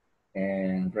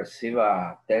receive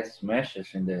a text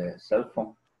message in the cell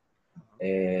phone.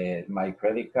 My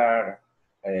credit card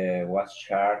was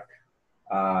charged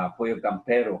Pollo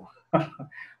Campero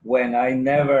when I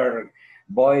never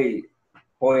buy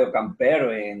Pollo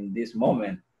Campero in this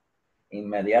moment.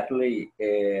 Immediately,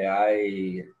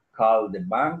 I called the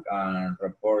bank and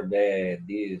report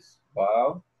this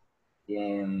file.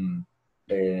 In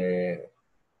the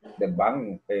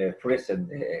bank freezed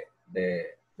the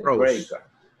credit card,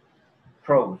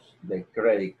 froze the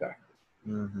credit card,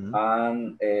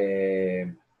 and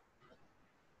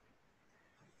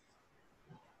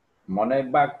money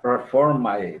back reform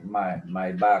my money,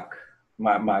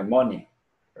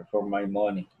 reform my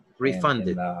money,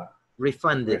 refunded.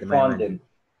 Refunded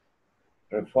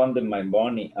my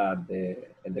money at the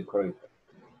credit card.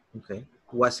 Okay.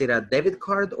 Was it a debit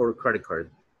card or credit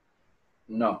card?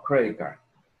 No, credit card.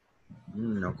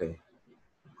 Okay.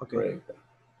 Okay.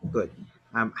 Good.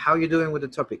 How are you doing with the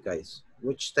topic, guys?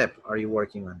 Which step are you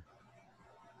working on?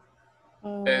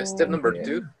 Step number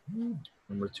 2.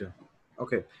 Number 2.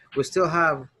 Okay. We still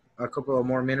have a couple of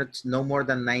more minutes, no more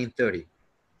than 9:30.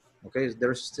 Okay.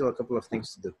 There's still a couple of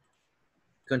things to do.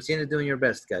 Continue doing your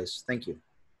best, guys. Thank you.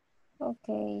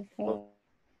 Okay.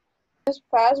 Use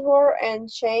password and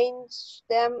change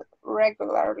them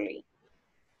regularly.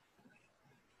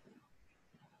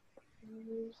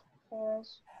 Use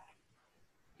passwords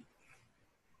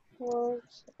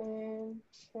and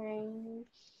change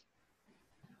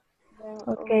them.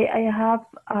 Okay, I have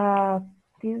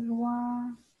this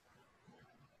one.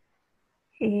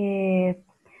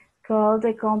 Call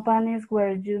the companies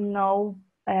where you know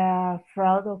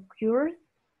fraud occurs.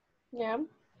 Yeah.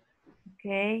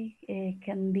 Okay, it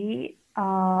can be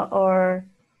or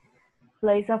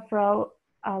place a fraud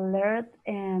alert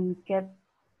and get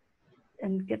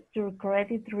your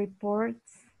credit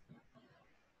reports.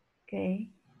 Okay,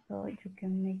 so you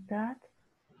can make that.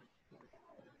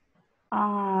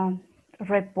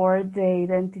 Report the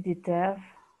identity theft.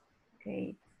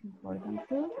 Okay, it's important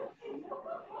too.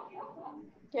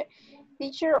 Okay.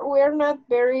 Teacher, we're not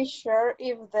very sure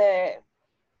if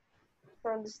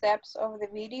from the steps of the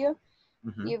video,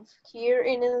 if here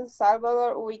in El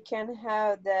Salvador we can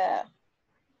have the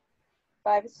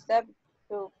 5-step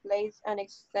to place an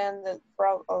extended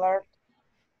fraud alert.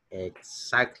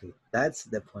 Exactly. That's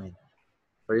the point.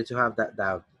 for you to have that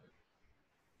doubt.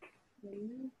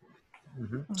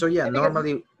 So yeah,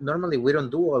 normally we don't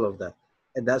do all of that,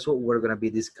 and that's what we're gonna be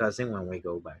discussing when we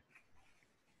go back.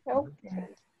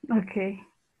 Okay.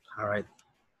 All right,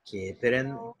 keep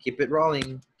it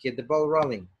rolling, keep the ball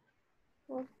rolling.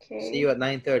 Okay. See you at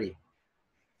 9:30.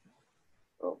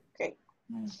 Okay.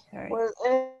 Well,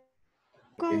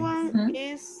 second one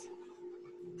is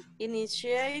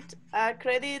initiate a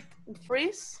credit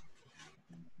freeze.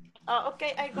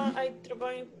 Okay, I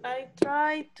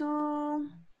try to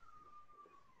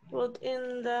put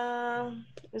in the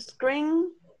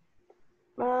screen.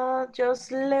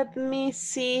 Just let me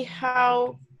see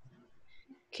how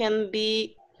can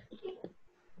be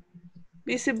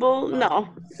visible. No,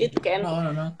 it can.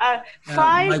 No.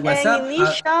 File My WhatsApp, an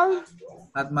initial.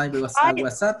 at my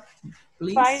WhatsApp,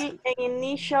 please. File an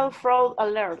initial fraud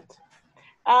alert.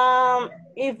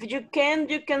 If you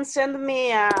can send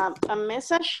me a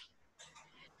message.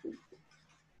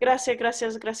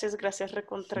 Gracias,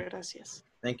 recontra gracias.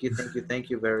 Thank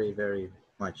you very, very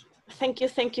much. Thank you.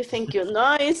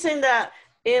 No, it's in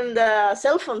the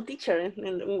cell phone, teacher, in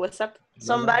WhatsApp.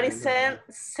 Somebody send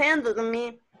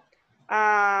me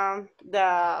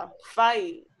the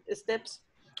 5 steps.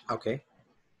 Okay.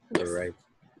 Yes. All right.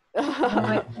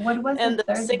 What was and the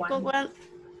third second one?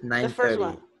 9:30. The first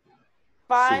one.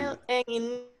 File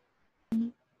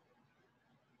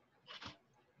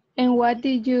And what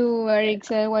did you, Eric,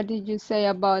 say? What did you say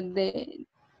about the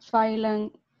file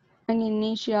an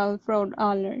initial fraud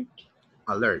alert?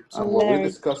 Alert. So what we're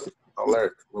discussing,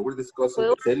 what we're discussing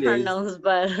with Celia is,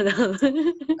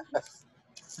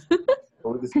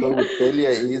 what we're discussing with Celia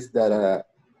is that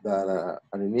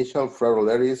an initial fraud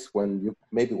alert is when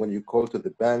you call to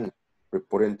the bank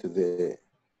reporting to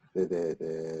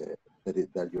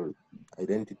that your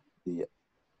identity,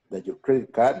 that your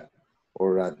credit card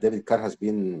or a debit card has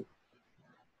been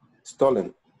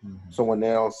stolen. Someone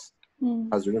else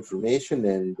has your information,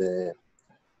 and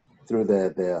through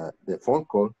the phone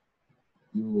call,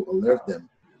 you alert them.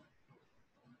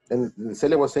 And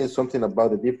Celia was saying something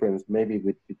about the difference maybe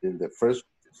between the first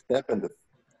step and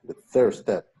the third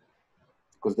step,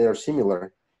 because they are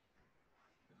similar,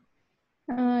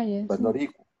 Yes. but not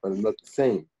equal, but not the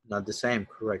same. Not the same,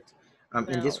 correct.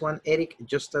 In this one, Eric,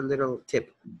 just a little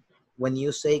tip. When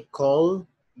you say call,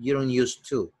 you don't use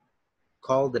to.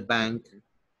 Call the bank,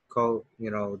 call,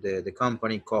 the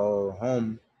company, call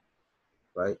home,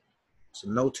 right? So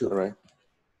no to. All right.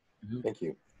 Thank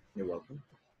you. You're welcome.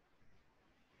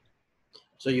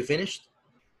 So you finished?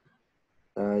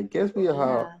 I guess we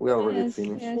already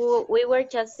finished. Yes. We were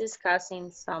just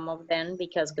discussing some of them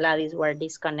because Gladys were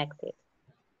disconnected.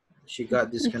 She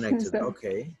got disconnected.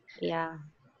 Okay. Yeah.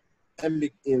 And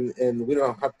we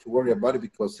don't have to worry about it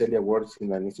because Celia works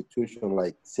in an institution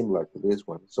like similar to this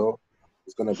one. So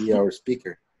it's going to be our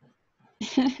speaker.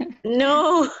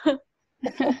 No.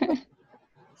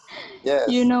 Yes.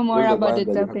 You know more about the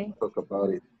topic. topic. Talk about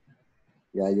it.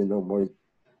 Yeah, you know more.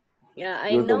 Yeah,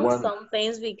 I know some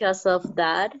things because of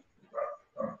that.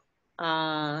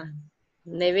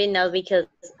 Maybe not because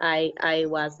I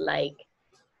was like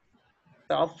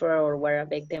suffer or were a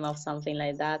victim of something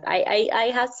like that.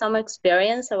 I had some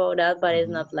experience about that, but it's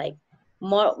not like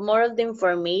more of the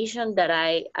information that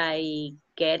I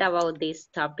get about this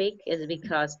topic is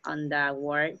because on the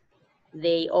work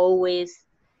they always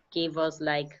give us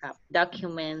like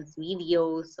documents,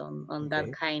 videos on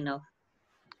that kind of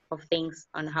things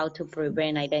on how to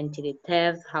prevent identity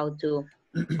theft, how to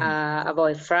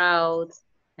avoid fraud,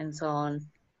 and so on.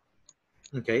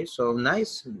 Okay, so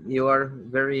nice. You are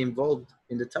very involved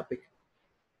in the topic.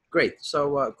 Great.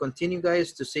 So continue,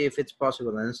 guys, to see if it's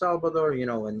possible in El Salvador,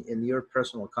 in your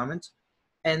personal comments.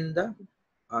 And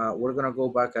we're going to go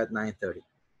back at 9:30.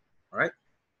 All right?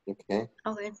 Okay.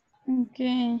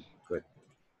 Okay. Good.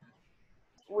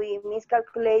 We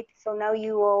miscalculate, so now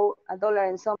you owe $1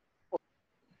 and some.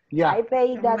 Yeah. I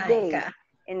pay that day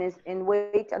and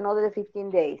wait another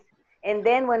 15 days. And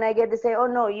then when I get to say, oh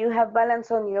no, you have balance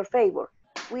on your favor.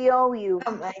 We owe you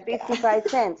 55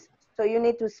 cents. So you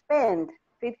need to spend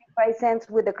 55 cents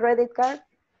with a credit card?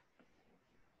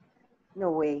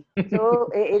 No way. So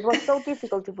it was so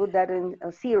difficult to put that in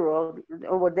a zero.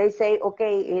 Or they say,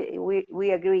 okay,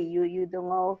 we agree, you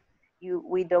don't owe,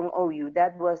 we don't owe you.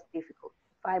 That was difficult.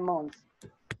 5 months.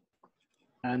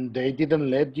 And they didn't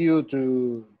let you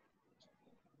to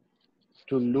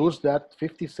lose that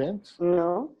 50 cents?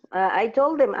 No, I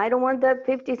told them I don't want that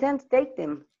 50 cents. Take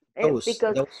them,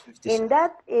 because in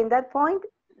that point,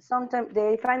 sometimes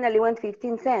they finally went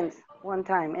 15 cents one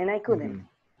time, and I couldn't.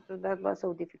 So that was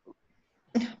so difficult.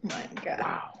 My God.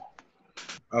 Wow.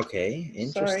 Okay, Sorry,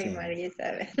 interesting. Maria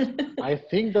Isabel. I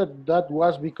think that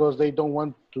was because they don't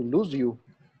want to lose you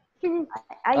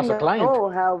I as a know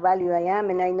client. how valued I am,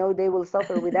 and I know they will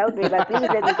suffer without me, but please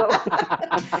let me go.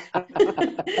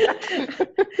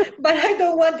 But I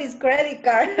don't want this credit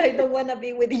card. I don't want to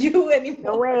be with you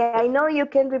anymore. No way, I know you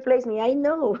can replace me. I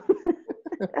know.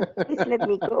 Please let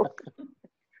me go.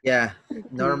 Yeah,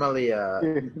 normally,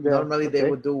 normally they okay.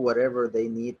 would do whatever they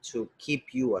need to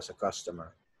keep you as a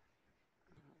customer.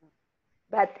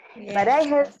 But Yeah, I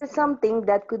heard that's true. something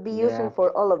that could be useful Yeah.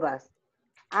 for all of us.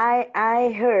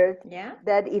 I heard Yeah.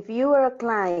 that if you are a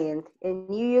client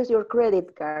and you use your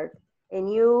credit card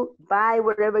and you buy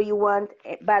whatever you want,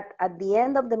 but at the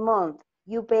end of the month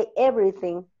you pay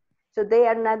everything, so they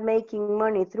are not making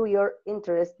money through your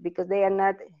interest because they are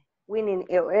not winning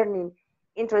or earning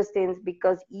interest in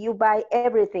because you buy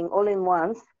everything all in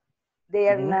once. They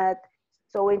are not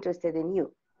so interested in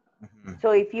you.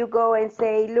 So if you go and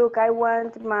say, look, I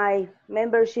want my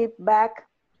membership back,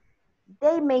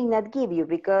 they may not give you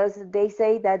because they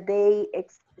say that they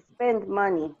spend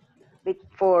money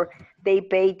before they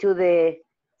pay to the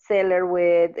seller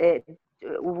with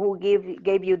who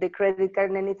gave you the credit card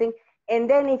and anything. And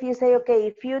then if you say, okay,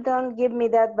 if you don't give me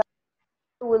that back,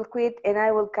 I will quit and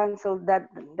I will cancel that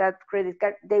credit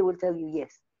card, they will tell you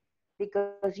yes,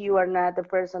 because you are not a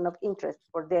person of interest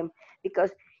for them,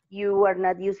 because you are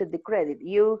not using the credit.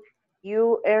 You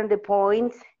earn the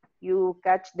points, you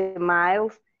catch the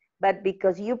miles, but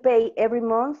because you pay every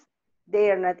month, they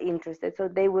are not interested, so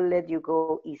they will let you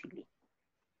go easily.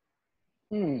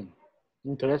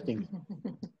 Interesting.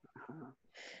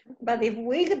 But if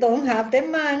we don't have the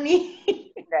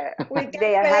money, we can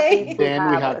They are happy pay. to Then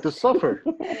we have have us. to suffer.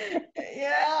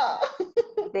 Yeah.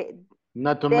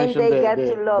 Not to Then mention they got to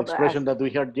the love us. expression that we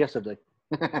heard yesterday.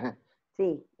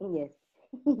 See, yes.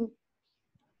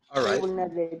 All They right. will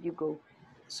not let you go.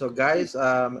 So guys,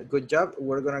 good job.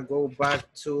 We're gonna go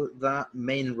back to the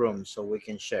main room so we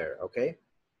can share, okay?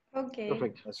 Okay.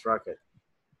 Perfect. Let's rock it.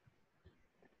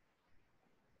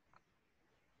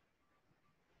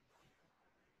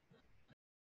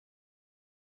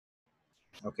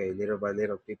 Okay, little by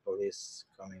little people is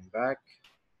coming back.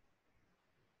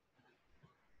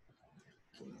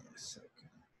 Give me a second.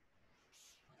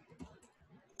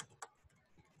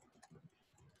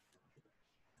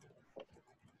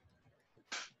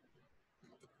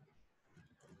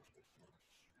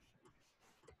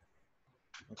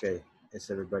 Okay,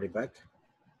 is everybody back?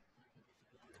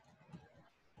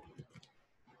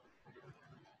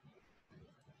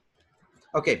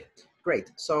 Okay,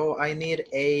 great. So I need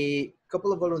a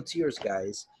couple of volunteers,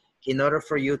 guys, in order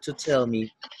for you to tell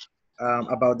me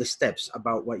about the steps,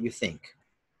 about what you think.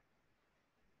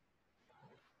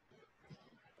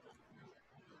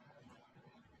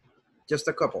 Just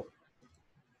a couple.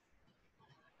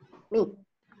 Me,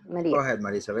 Maria. Go ahead,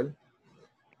 Marisabel.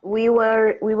 We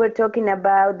were talking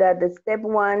about that the step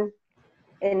 1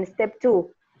 and step 2,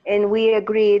 and we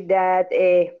agreed that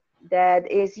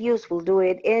that is useful, do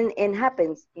it, and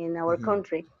happens in our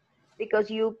country, because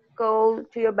you call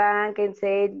to your bank and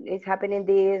say it's happening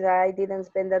this, I didn't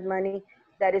spend that money.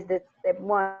 That is the step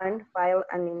 1, file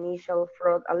an initial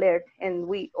fraud alert, and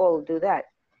we all do that.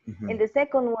 And the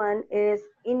second one is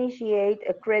initiate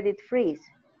a credit freeze.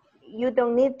 You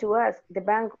don't need to ask, the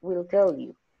bank will tell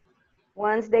you.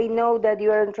 Once they know that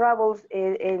you are in troubles,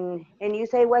 and you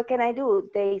say, what can I do?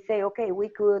 They say, okay, we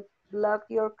could block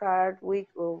your card, we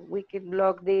could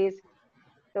block this,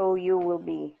 so you will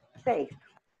be safe.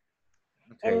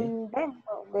 Okay. And then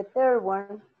the third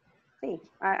one, see,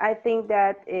 I think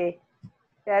that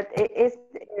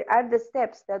are the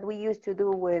steps that we used to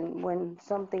do when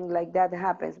something like that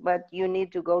happens, but you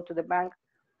need to go to the bank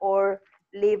or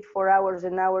live for hours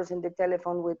and hours in the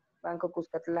telephone with Banco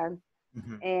Cuscatlan,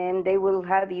 and they will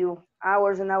have you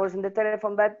hours and hours in the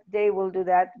telephone, but they will do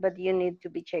that, but you need to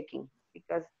be checking,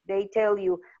 because they tell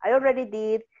you, I already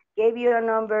did, gave you a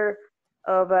number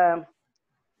of,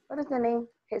 what is the name?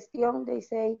 Gestión, they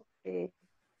say,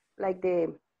 like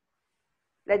the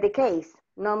case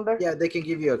number. Yeah, they can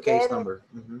give you a case Then, number.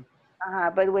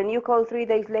 but when you call 3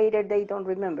 days later, they don't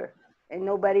remember, and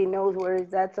nobody knows where is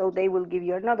that, so they will give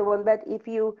you another one, but if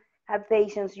you have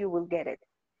patience, you will get it.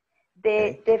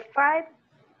 The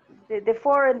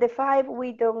 4 and the 5,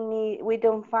 we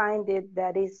don't find it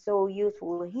that is so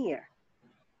useful here.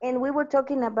 And we were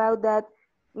talking about that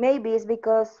maybe it's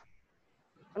because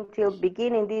until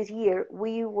beginning this year,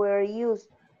 we were used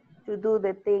to do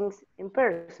the things in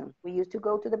person. We used to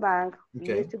go to the bank, we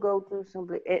used to go to some,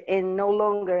 and no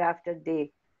longer after the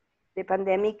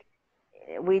pandemic,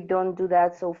 we don't do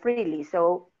that so freely.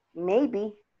 So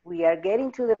maybe we are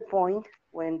getting to the point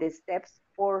when the steps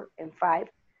 4 and 5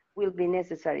 will be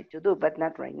necessary to do, but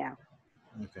not right now.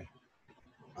 Okay,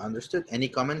 understood. Any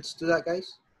comments to that,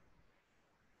 guys?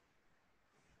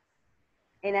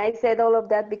 And I said all of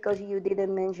that because you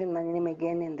didn't mention my name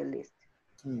again in the list,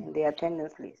 in the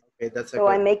attendance list. Okay, that's so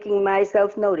okay. I'm making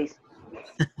myself notice.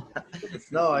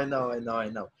 No, I know.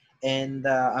 And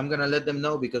I'm gonna let them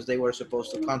know because they were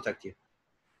supposed to contact you.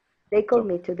 They called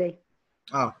me today.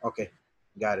 Oh, okay.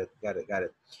 Got it.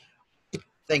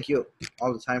 Thank you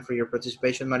all the time for your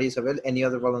participation, Maria Isabel. Any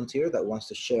other volunteer that wants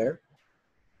to share?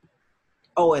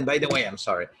 Oh, and by the way, I'm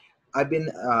sorry. I've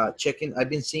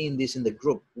been seeing this in the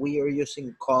group. We are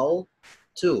using call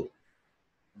to,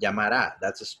 llamará,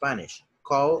 that's Spanish.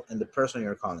 Call and the person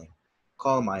you're calling.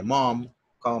 Call my mom,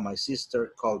 call my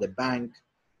sister, call the bank,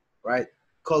 right?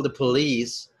 Call the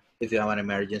police if you have an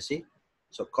emergency.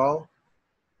 So call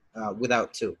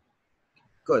without to.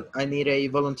 Good, I need a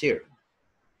volunteer.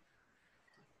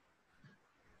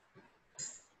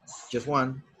 Just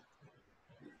one.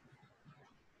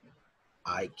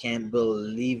 I can't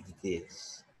believe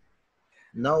this.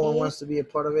 No one wants to be a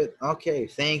part of it? Okay,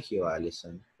 thank you,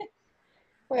 Allison.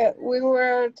 Well, we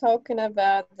were talking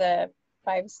about the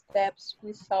 5 steps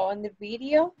we saw in the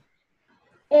video.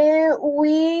 And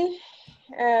we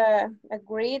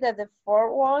agree that the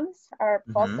 4 ones are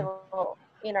possible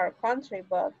in our country,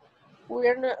 but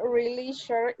we're not really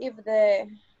sure if the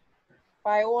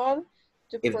 5 one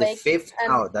to If the place 5th,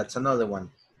 oh, that's another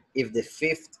one. If the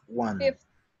 5th one.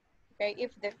 Okay,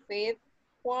 if the 5th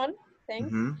one,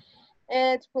 thanks,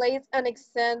 and to place an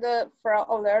extended fraud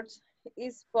alert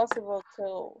is possible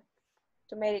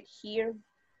to make it here.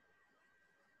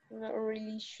 I'm not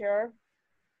really sure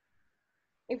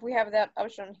if we have that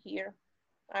option here.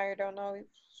 I don't know if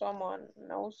someone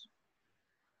knows.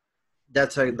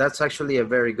 That's actually a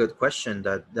very good question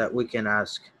that we can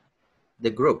ask the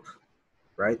group,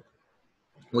 right?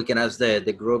 We can ask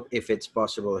the group if it's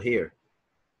possible here.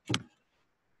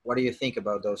 What do you think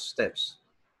about those steps?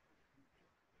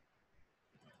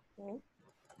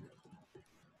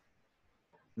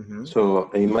 So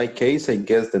in my case, I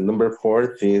guess the number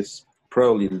 4 is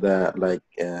probably the, like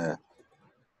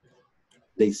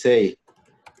they say,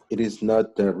 it is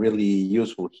not really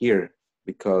useful here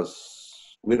because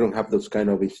we don't have those kind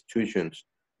of institutions.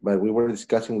 But we were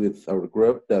discussing with our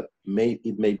group that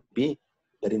it may be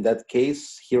that in that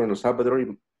case here in El Salvador,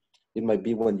 it might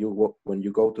be when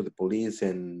you go to the police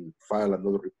and file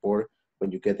another report,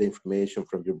 when you get the information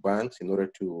from your banks in order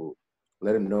to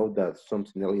let them know that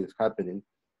something else is happening.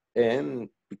 And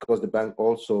because the bank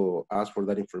also asks for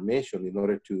that information in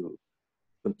order to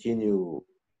continue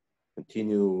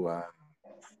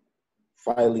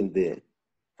filing the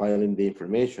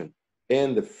information.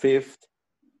 And the 5th,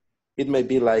 it might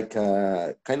be like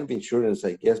a kind of insurance,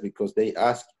 I guess, because they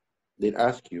ask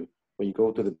you when you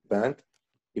go to the bank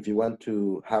if you want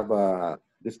to have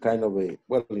this kind of a,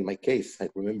 well, in my case, I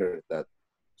remember that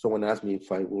someone asked me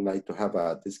if I would like to have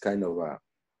this kind of a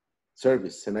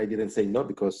service, and I didn't say no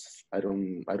because I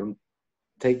don't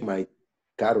take my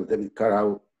card or debit card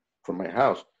out from my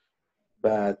house.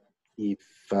 But if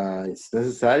it's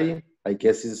necessary, I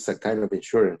guess it's a kind of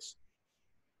insurance.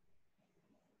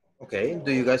 Okay,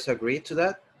 do you guys agree to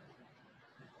that?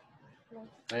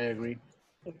 I agree.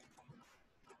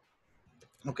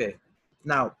 Okay,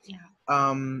 now,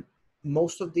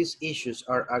 most of these issues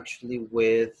are actually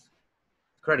with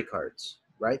credit cards,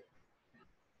 right?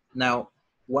 Now,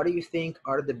 what do you think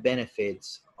are the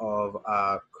benefits of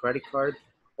a credit card?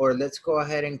 Or let's go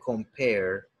ahead and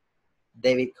compare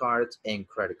debit cards and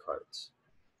credit cards.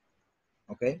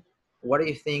 Okay, what do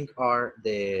you think are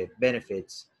the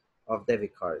benefits of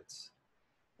debit cards?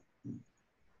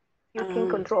 You can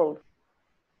control.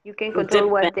 You can control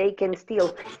what they can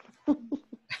steal.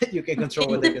 You can control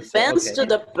what they can steal. Depends to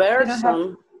the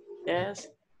person. Yes.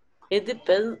 It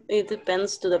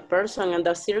depends to the person and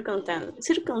the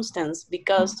circumstance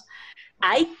because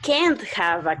I can't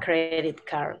have a credit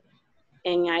card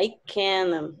and I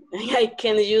can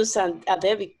use a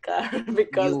debit card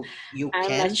because I'm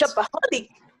can't? a shopaholic.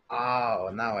 Oh,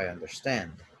 now I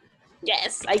understand.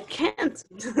 Yes, I can't.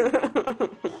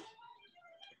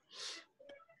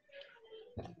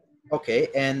 Okay,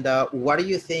 and what do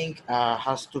you think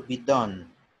has to be done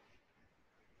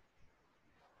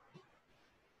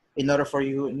in order for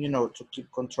you, to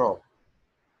keep control?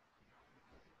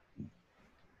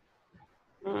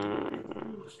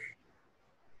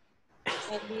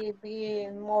 Maybe be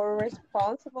more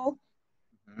responsible.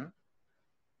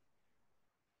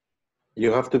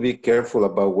 You have to be careful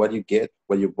about what you get,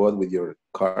 what you bought with your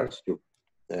cards, your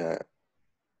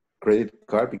credit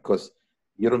card, because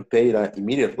you don't pay it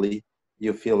immediately.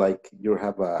 you feel like you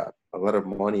have a lot of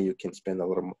money, you can spend a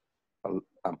lot of,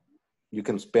 you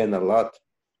can spend a lot,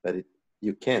 but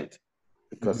you can't,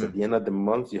 because at the end of the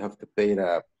month you have to pay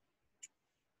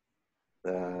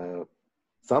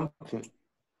something.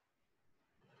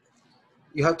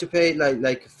 You have to pay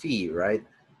like a fee, right?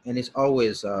 And it's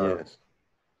always yes,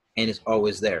 and it's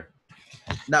always there.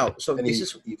 Now, so and this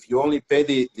is if you only pay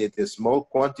the small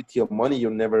quantity of money, you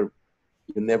never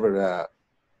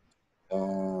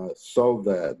solve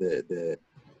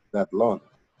that loan.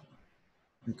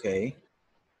 okay.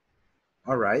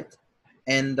 All right.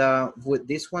 And with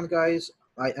this one, guys,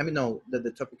 I mean, no,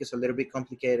 the topic is a little bit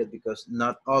complicated because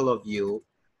not all of you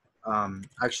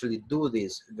actually do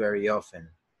this very often.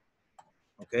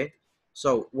 Okay.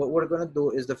 So what we're going to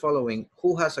do is the following.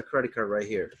 Who has a credit card right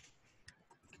here?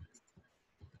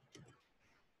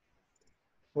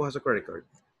 Who has a credit card?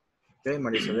 Okay,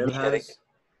 Marisabel has.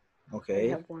 Okay. I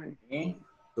have one.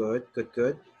 Good, good,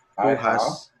 good. I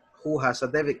Who has a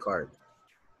debit card?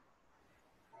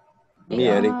 Me,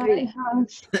 Eric.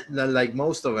 Like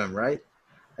most of them, right?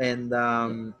 And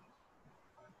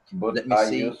but let me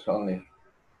see. Use only.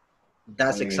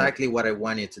 That's only exactly what I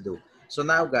want you to do. So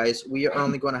now, guys, we are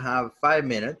only going to have 5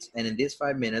 minutes. And in these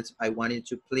 5 minutes, I want you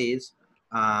to please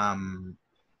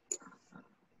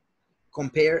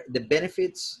compare the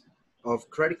benefits of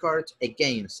credit cards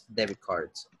against debit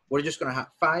cards. We're just going to have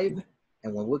 5.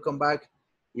 And when we come back,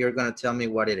 you're going to tell me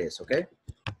what it is, okay?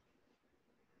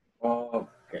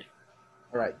 Okay.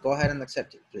 All right, go ahead and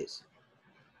accept it, please.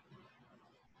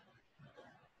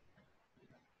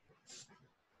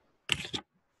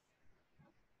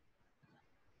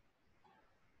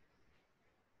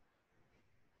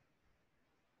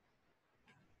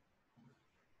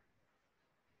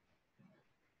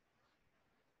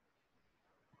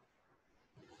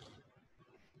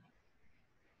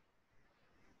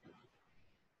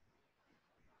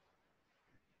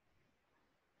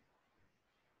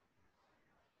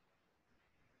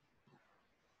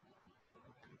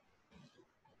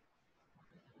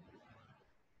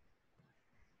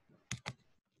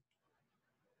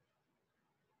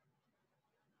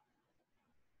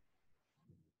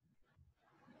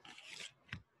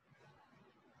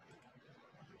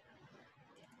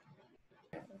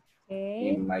 Okay.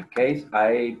 In my case,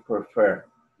 I prefer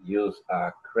use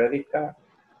a credit card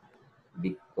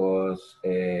because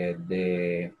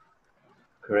the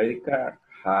credit card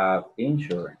have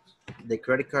insurance. The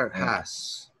credit card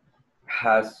has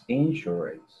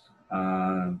Insurance,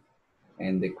 and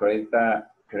the credit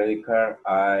card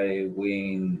I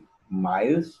win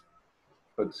miles,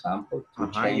 for example,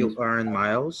 to change. You earn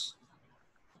miles.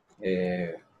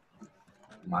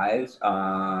 Miles.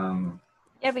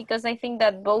 Yeah, because I think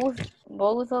that both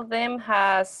of them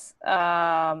has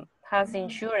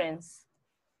insurance.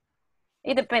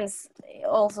 It depends.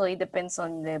 Also, it depends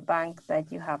on the bank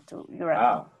that you're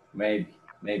at. Maybe.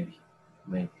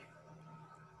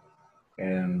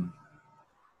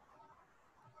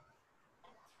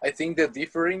 I think the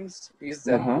difference is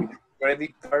that with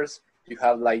credit cards, you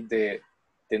have like the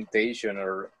temptation,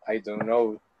 or I don't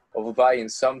know, of buying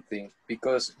something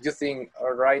because you think,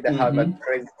 all right, I have a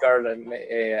credit card and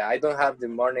I don't have the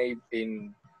money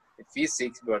in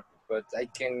physics, but I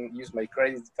can use my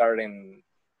credit card and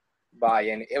buy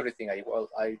everything I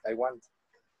want.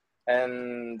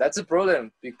 And that's a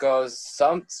problem because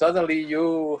suddenly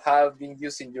you have been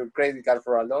using your credit card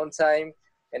for a long time,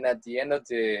 and at the end of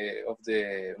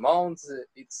the month,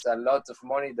 it's a lot of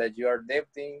money that you are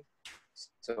debting.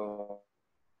 So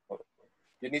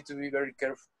you need to be very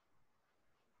careful.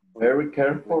 Very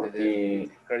careful.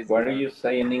 What do you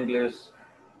say in English,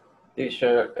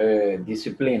 teacher?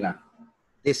 Disciplina.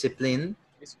 Discipline.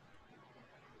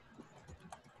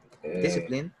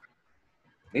 Discipline.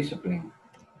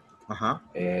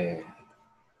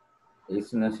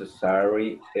 It's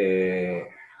necessary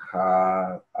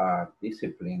have a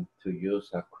discipline to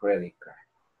use a credit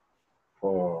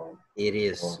card. It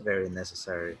is very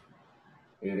necessary.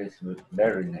 It is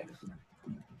very necessary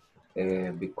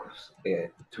because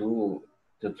to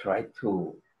try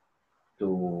to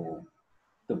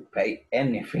pay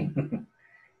anything.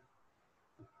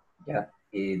 Yeah,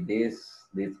 this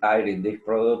item, this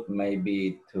product may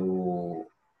be to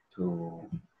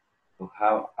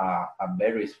have a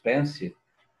very expensive,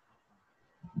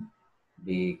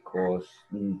 because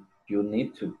you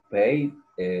need to pay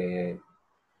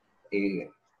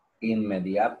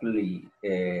immediately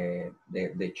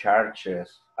the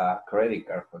charges, credit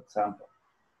card, for example.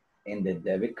 In the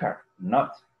debit card,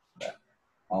 not.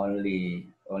 Only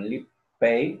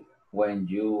pay when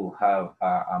you have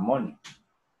a money.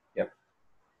 Yep.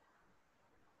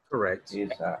 Correct.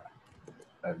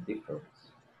 a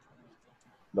difference.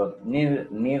 But need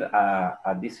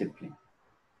a discipline.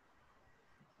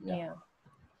 Yeah.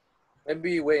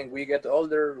 Maybe when we get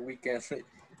older, we can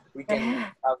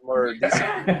have more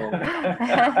discipline.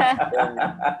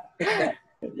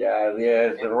 Yeah,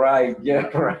 yes, right. Yeah,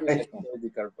 right.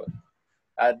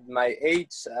 At my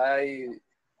age, I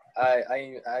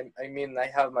mean, I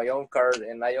have my own car,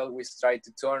 and I always try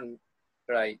to turn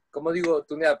right. ¿Cómo digo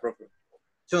tunear, profe?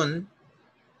 Tune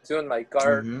my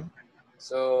car.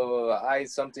 So I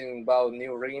something about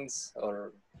new rims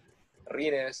or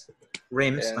rims.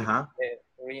 Rims, and,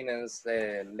 rims,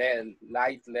 LED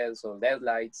light LEDs or LED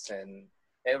lights and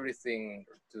everything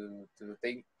to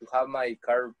have my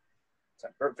car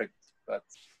perfect. But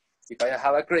if I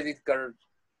have a credit card,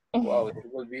 wow, it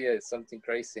will be something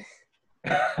crazy.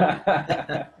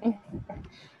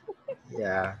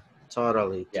 Yeah,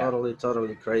 totally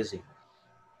crazy.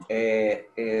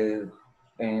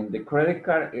 And the credit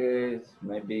card is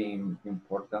maybe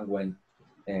important when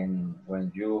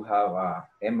you have a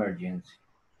emergency.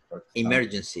 For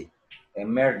example,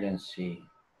 emergency,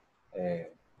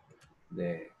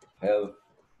 the health,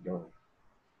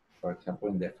 for example,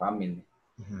 in the family.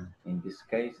 In this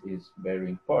case, is very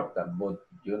important. But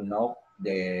you know,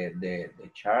 the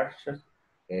charges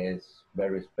is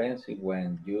very expensive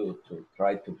when you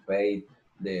try to pay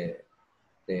the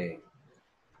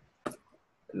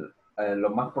lo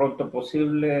más pronto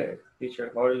posible,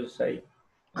 teacher, how do you say?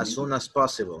 As soon as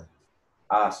possible.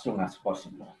 As soon as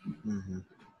possible.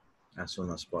 As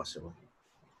soon as possible.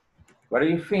 What do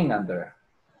you think, Andrea?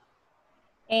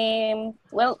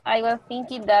 Well, I was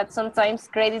thinking that sometimes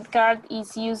credit card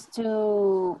is used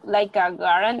to like a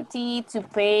guarantee to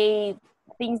pay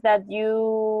things that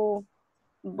you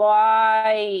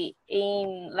buy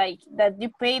in like that you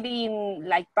paid in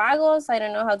like pagos. I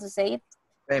don't know how to say it.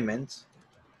 Payments.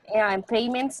 Yeah, and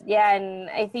payments. Yeah, and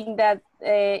I think that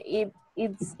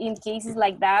it's in cases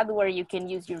like that where you can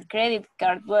use your credit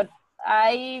card. But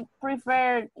I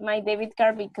prefer my debit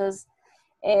card because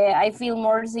I feel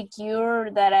more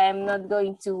secure that I'm not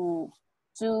going to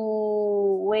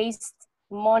waste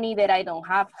money that I don't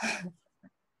have.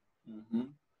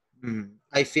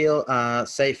 I feel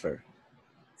safer.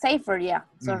 Safer, yeah.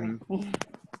 Sorry.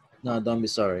 No, don't be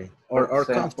sorry. Or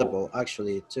comfortable,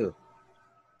 actually, too.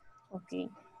 Okay.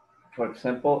 For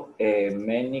example,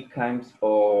 many kinds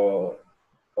of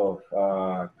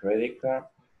credit card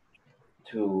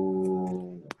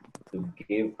to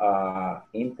give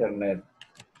internet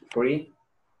free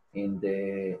in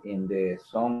the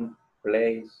some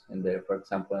place for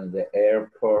example in the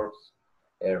airports,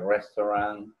 a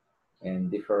restaurant, and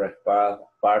different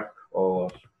part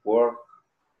of work.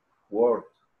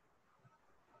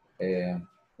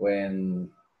 When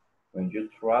you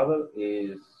travel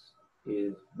is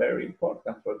very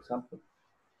important. For example,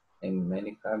 in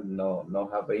many times no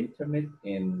have internet.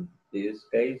 In this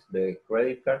case, the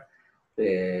credit card,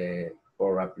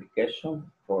 for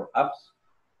application for apps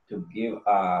to give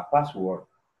a password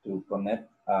to connect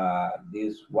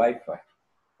this Wi-Fi,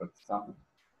 for example.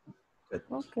 Good.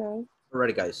 Okay.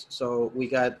 Alrighty, guys. So we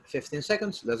got 15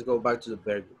 seconds. Let's go back to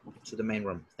the main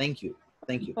room. Thank you.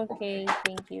 Thank you. Okay.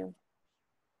 Thank you.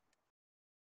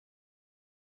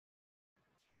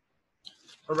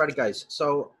 Alrighty, guys.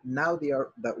 So now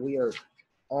that we are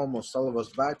almost all of us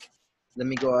back, let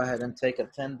me go ahead and take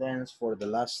attendance for the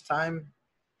last time,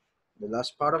 the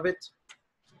last part of it.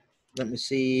 Let me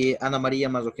see. Ana Maria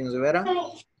Mazoquín Rivera.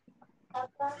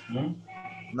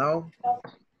 No.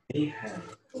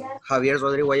 Javier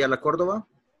Rodrigo Ayala Córdoba.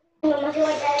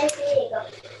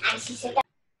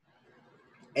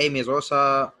 Amy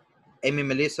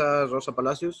Melissa Rosa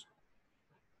Palacios.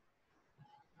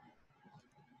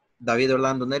 David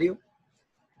Orlando Nerio.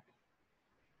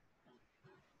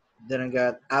 Then I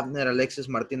got Abner Alexis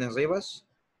Martinez Rivas.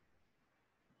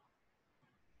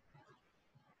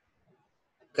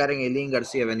 Karen Eileen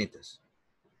Garcia Benitez.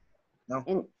 No?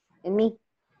 And me.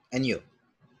 And you,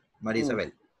 Maria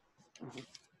Isabel.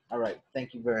 All right,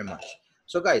 thank you very much.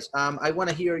 So guys, I want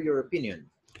to hear your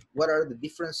opinion. What are the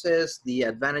differences, the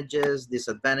advantages,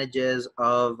 disadvantages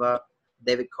of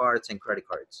debit cards and credit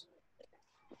cards?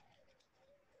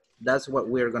 That's what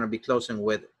we're going to be closing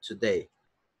with today.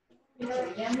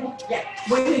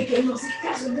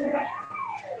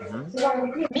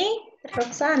 Me,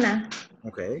 Roxana.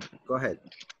 Okay, go ahead.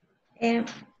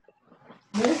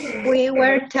 We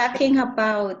were talking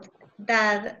about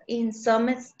that in some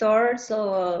stores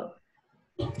or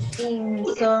in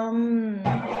some,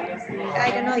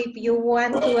 I don't know, if you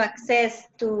want to access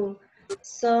to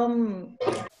some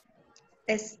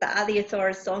studies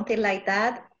or something like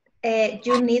that,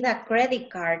 you need a credit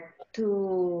card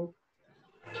to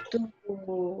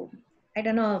I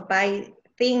don't know, buy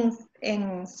things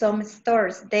in some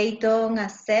stores. They don't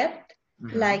accept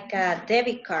like a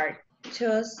debit card,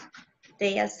 just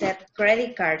they accept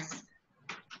credit cards.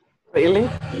 Really?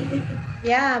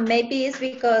 Yeah, maybe it's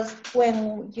because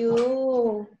when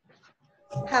you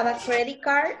have a credit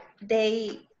card,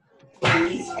 they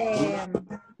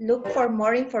look for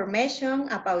more information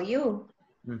about you.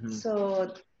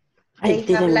 So they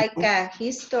have like a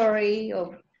history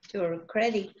of your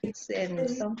credits and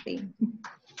something.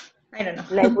 I don't know.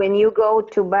 Like when you go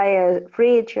to buy a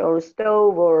fridge or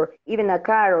stove or even a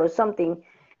car or something,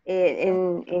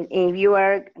 if you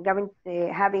are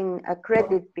having a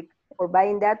credit for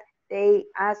buying that, they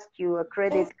ask you a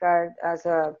credit card as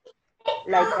a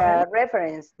like a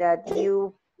reference that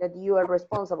you are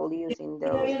responsible using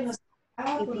those.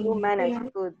 If you manage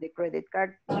good the credit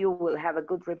card, you will have a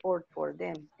good report for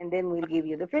them, and then we'll give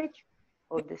you the fridge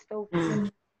or the stove.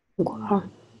 Wow.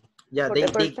 Yeah, For they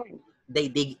the first dig. time. They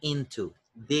dig into.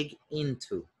 Dig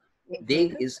into. Dig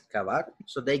Dig into? is cavar,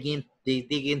 so they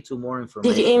dig into more Dig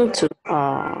information. into.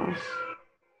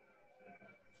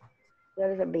 That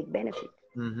is a big benefit.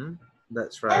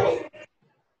 That's right.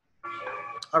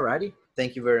 Alrighty,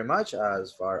 thank you very much.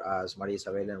 As far as Maria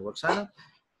Isabel and Roxana,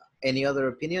 any other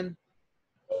opinion?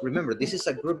 Remember, this is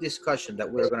a group discussion that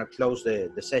we're going to close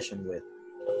the session with.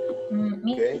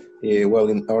 Okay. Well,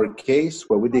 in our case,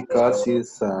 what we discuss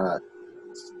is, well,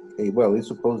 it's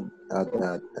supposed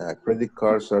that credit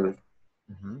cards are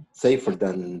safer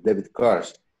than debit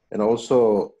cards. And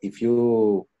also, if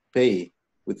you pay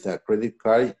with a credit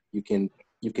card, you can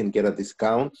get a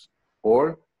discount,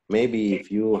 or maybe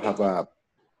if you have a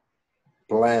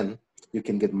plan, you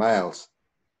can get miles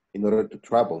in order to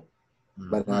travel.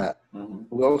 But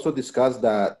we also discussed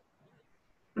that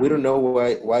we don't know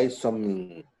why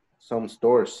some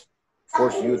stores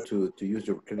force you to use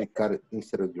your credit card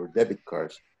instead of your debit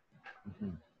cards.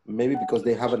 Maybe because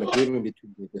they have an agreement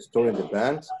between the store and the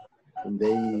banks, and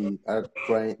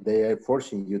they are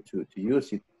forcing you to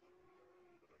use it.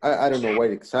 I don't know why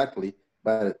exactly,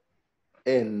 but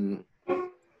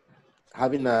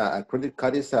having a credit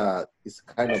card is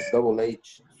kind of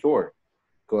double-edged sword,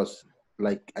 because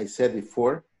like I said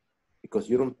before, because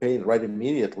you don't pay right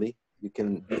immediately, you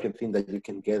can think that you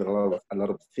can get a lot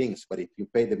of things, but if you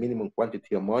pay the minimum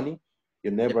quantity of money,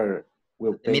 you never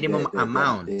will pay minimum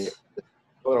amount. The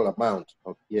total amount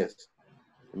of, yes,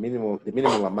 the minimal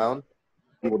amount.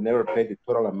 You will never pay the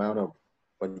total amount of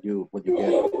what you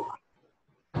get,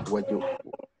 what you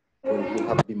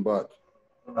have been bought.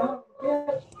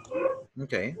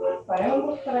 Okay,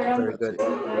 very good.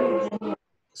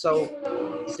 So,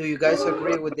 do you guys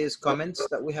agree with these comments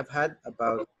that we have had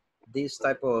about this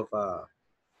type of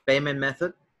payment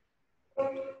method?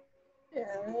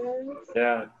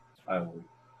 Yeah, I would.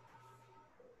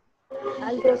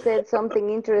 Aldo said something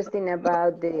interesting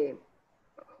about the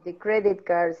credit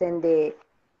cards and the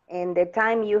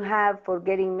time you have for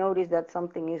getting notice that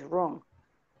something is wrong.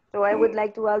 So I would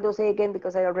like to Aldo say again,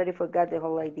 because I already forgot the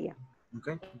whole idea.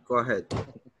 Okay, go ahead.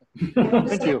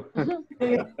 Thank you.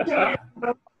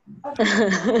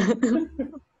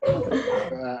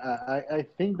 I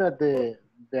think that the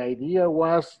idea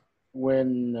was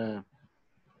when,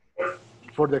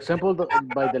 for the example,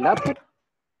 by the laptop.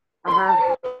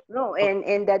 No,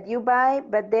 and that you buy,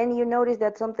 but then you notice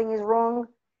that something is wrong,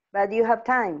 but you have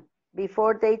time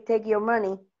before they take your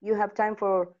money. You have time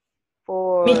for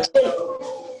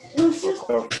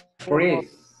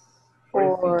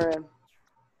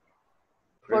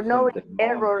knowing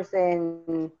errors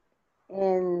and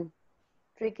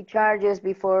tricky charges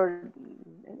before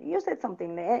you said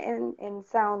something and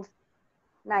sounds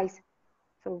nice.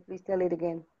 So please tell it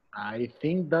again. I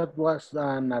think that was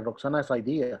Roxana's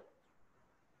idea.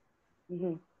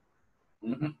 Okay.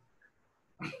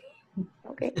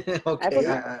 Okay.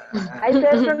 I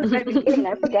said from the very beginning,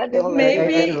 I forgot the whole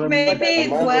idea. Maybe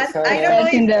it was, I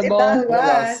don't know if that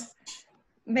was,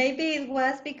 maybe it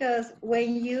was because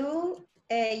when you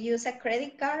use a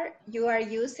credit card, you are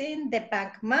using the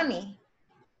bank money,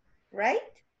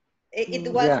 right? It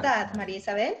was that, Maria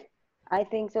Isabel? I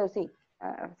think so, sí.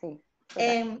 Sí.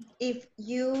 If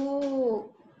you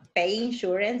pay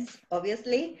insurance,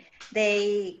 obviously,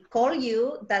 they call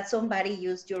you that somebody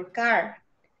used your car.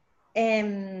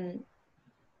 If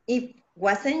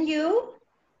wasn't you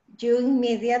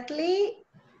immediately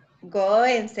go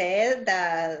and say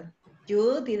that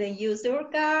you didn't use your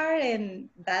car and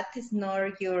that is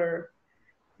not your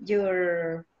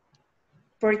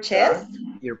purchase.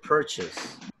 Your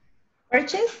purchase.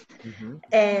 Purchase.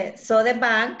 So the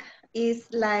bank is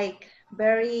like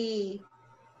very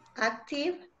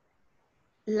active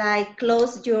like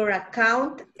close your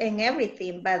account and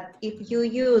everything. But if you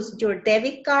use your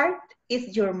debit card,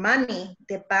 it's your money.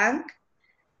 The bank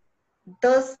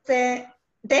does, they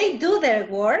do their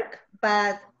work,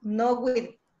 but not with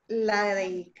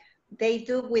like they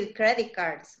do with credit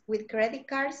cards. With credit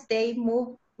cards, they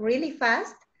move really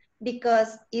fast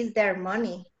because it's their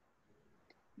money.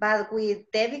 But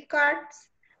with debit cards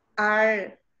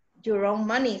are your own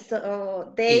money.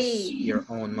 So they, It's your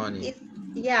own money. it's,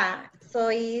 yeah, so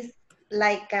it's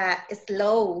like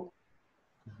slow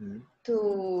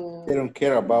to. They don't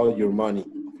care about your money.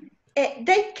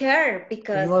 They care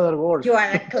because In other words. you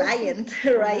are a client,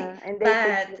 right? And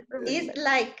they But it's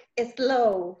like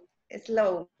slow.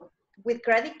 With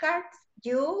credit cards,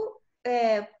 you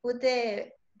put the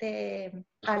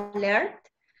alert,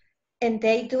 and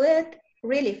they do it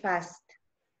really fast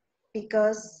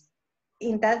because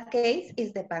in that case,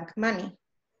 it's the bank money.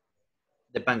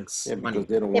 The bank's Yeah, money. because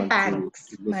they don't The want bank's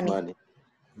to lose money.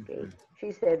 Okay.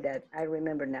 She said that. I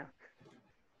remember now.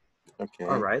 Okay.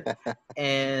 All right.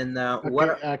 And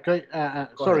Okay,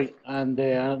 sorry. And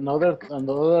another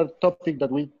topic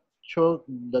that we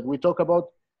talk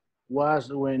about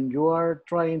was when you are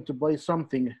trying to buy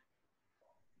something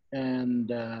and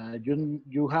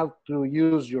you have to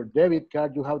use your debit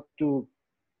card. You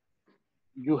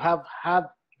have had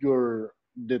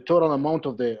the total amount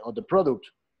of the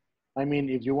product. I mean,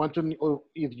 if you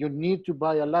need to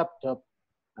buy a laptop,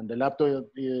 and the laptop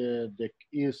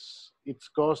its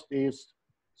cost is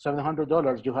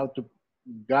 $700, you have to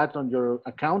get on your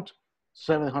account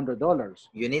 $700.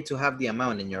 You need to have the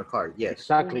amount in your card. Yes.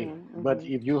 Exactly. But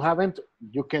if you haven't,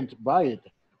 you can't buy it.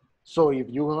 So if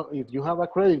you have a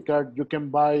credit card, you can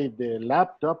buy the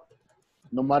laptop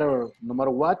no matter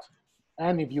what.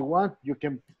 And if you want, you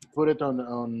can put it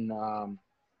on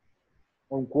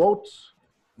quotes,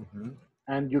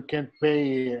 and you can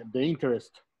pay the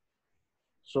interest.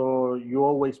 So you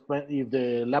always pay, if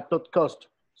the laptop costs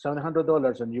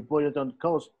 $700 and you put it on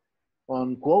quotes,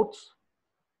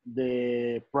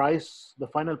 the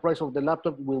final price of the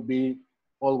laptop will be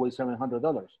always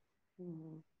 $700.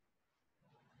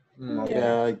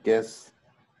 Yeah, I guess.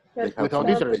 Without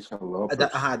interest.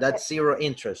 That's zero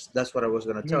interest. That's what I was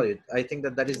going to tell you. I think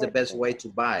that is the best way to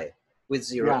buy, with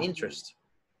zero interest.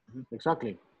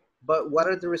 Exactly. But what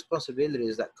are the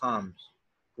responsibilities that comes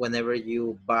whenever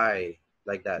you buy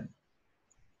like that?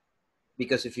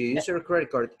 Because if you use your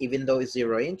credit card, even though it's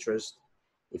zero interest,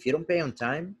 if you don't pay on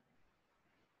time,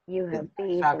 you have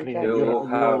fees. Exactly. You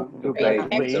have to pay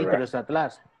interest at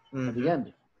last, at the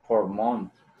end. For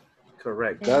month.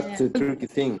 Correct. That's the tricky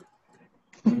thing.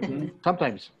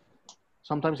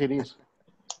 Sometimes it is.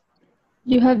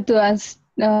 You have to ask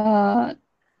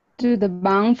to the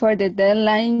bank for the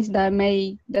deadlines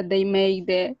that they make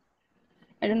the,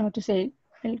 I don't know how to say,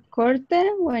 el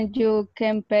corte, when you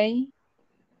can pay.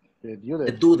 The due date.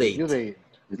 The due date.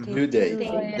 The due date.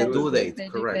 The due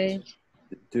date, correct.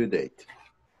 The due date.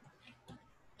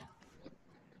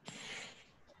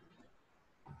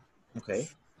 Okay.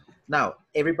 Now,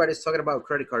 everybody's talking about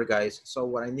credit card, guys. So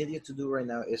what I need you to do right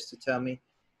now is to tell me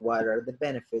what are the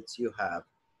benefits you have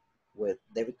with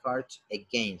debit cards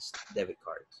against debit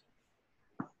cards.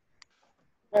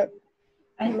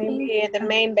 Maybe the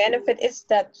main benefit is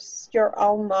that it's your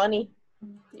own money.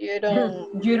 You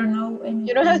don't know anything.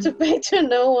 You don't have to pay to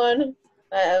no one.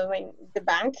 I mean, the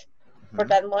bank for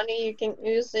that money. You can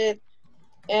use it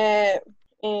in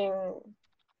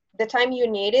the time you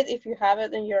need it if you have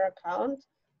it in your account.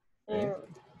 You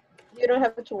don't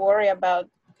have to worry about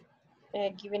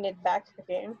giving it back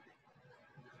again.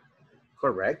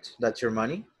 Correct. That's your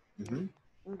money. I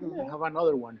have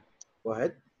another one. Go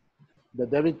ahead. The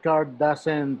debit card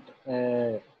doesn't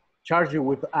charge you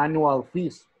with annual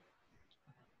fees.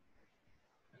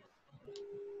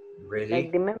 Really?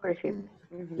 Like the membership.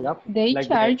 Yep. They like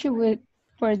charge you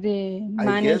for the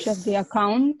manage of the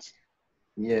account.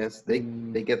 Yes, they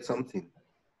get something.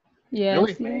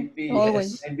 Yes,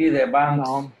 always. Maybe the banks.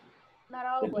 No. Not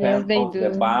always. Depends Yes, they on the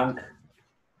do. bank.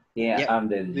 Yeah, and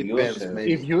the user.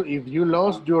 If you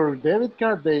lost your debit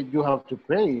card, you have to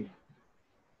pay.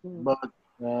 But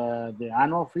the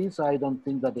annual fees, I don't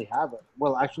think that they have it.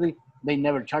 Well, actually, they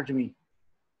never charge me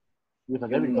with a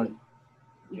debit card.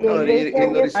 No,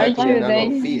 it is actually an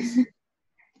annual fees.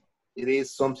 It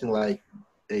is something like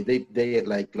they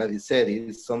like Gladys said, it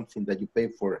is something that you pay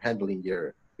for handling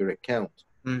your account.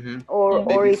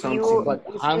 Or if you, but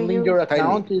handling your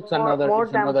account, it's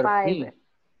another fee.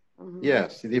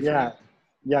 Yes, different.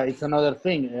 Yeah, it's another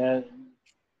thing.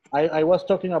 I was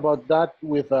talking about that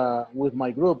with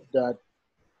my group, that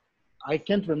I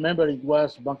can't remember, it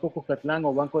was Banco Cuscatlán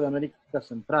or Banco de América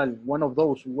Central, one of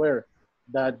those were,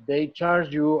 that they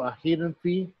charge you a hidden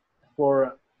fee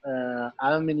for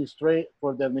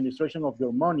for the administration of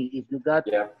your money. If you got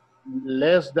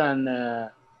less than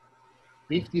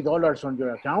 $50 on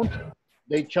your account,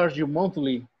 they charge you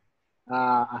monthly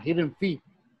a hidden fee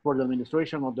for the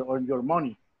administration of on your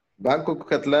money. Banco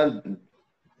Cucatlán,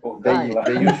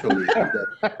 they usually do that.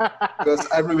 Because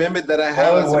I remember that I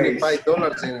have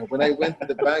 $75, and when I went to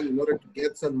the bank in order to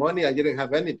get some money, I didn't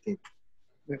have anything.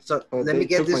 So let me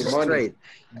get this straight.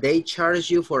 They charge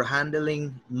you for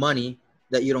handling money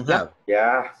that you don't have.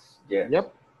 Yes.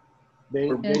 Yep. They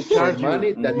charge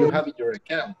money that you have in your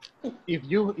account. If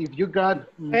you got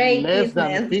Great less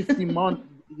business. than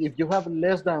if you have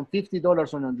less than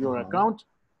 $50 on your account,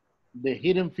 the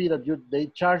hidden fee that they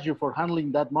charge you for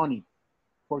handling that money,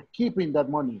 for keeping that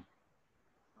money.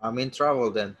 I'm in trouble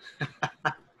then.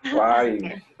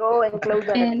 Why? Go and close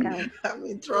that account. I'm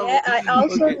in trouble. Yeah, I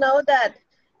also know that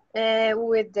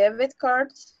with debit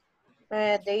cards,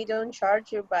 they don't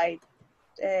charge you by,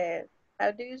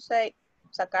 how do you say,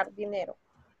 sacar dinero?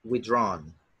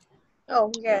 Withdrawn.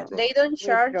 Oh, yeah, they don't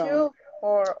charge you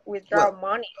for withdraw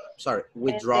money. Sorry,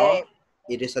 withdraw.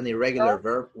 It is an irregular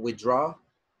verb. Withdraw,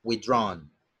 withdrawn.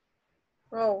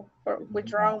 Oh, for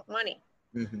withdraw money.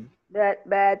 Mm-hmm. But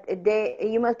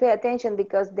you must pay attention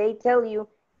because they tell you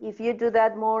if you do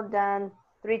that more than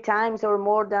 3 times or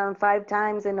more than 5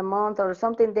 times in a month or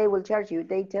something, they will charge you.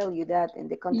 They tell you that in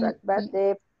the contract, but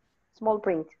the small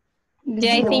print.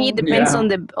 Yeah, I think it depends on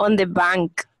the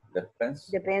bank. Depends.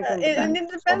 Depends on the bank.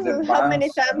 It depends on how many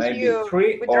times maybe you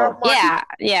 3 withdraw or money.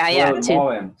 Yeah, too.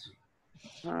 Moment.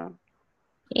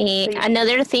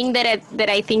 Another thing that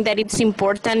I think that it's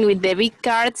important with debit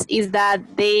cards is that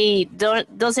they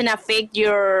doesn't affect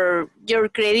your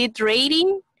credit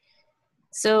rating.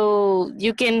 So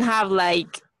you can have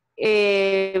like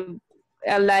a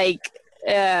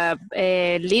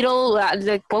little,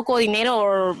 like poco dinero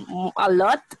or a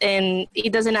lot, and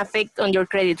it doesn't affect on your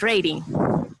credit rating.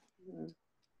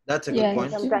 That's a good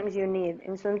point. Sometimes you need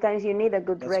a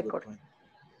good record.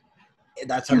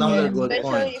 That's another good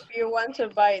Especially point. if you want to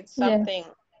buy something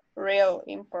real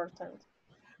important.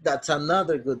 That's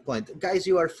another good point. Guys,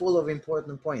 you are full of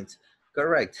important points.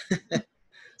 Correct.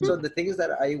 So the thing is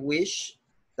that I wish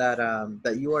that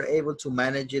that you are able to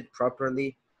manage it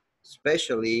properly,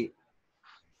 especially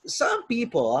some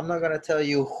people, I'm not going to tell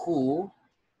you who,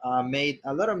 made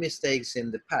a lot of mistakes in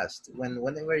the past.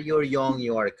 Whenever you're young,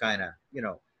 you are kind of,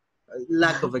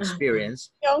 lack of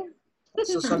experience.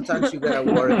 So sometimes you gotta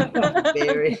work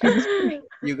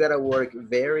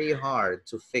very hard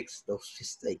to fix those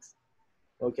mistakes.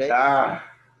 Okay.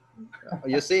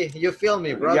 You see, you feel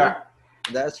me, brother. Yeah.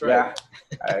 That's right.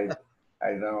 Yeah.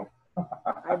 I know.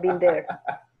 I've been there.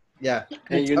 Yeah.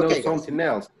 And you know something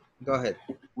else. Go ahead.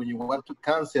 When you want to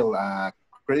cancel a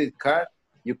credit card,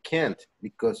 you can't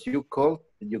because you call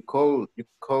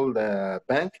the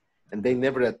bank and they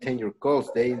never attend your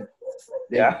calls. They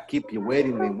keep you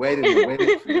waiting and waiting and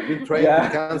waiting. I've been trying to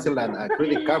cancel a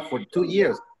credit card for 2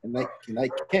 years and I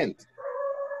can't.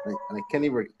 And I can't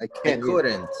even. I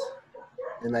couldn't.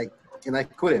 And I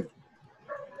couldn't.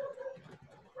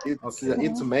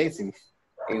 It's amazing.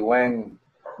 And when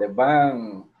the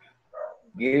bank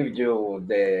gives you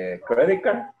the credit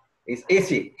card, it's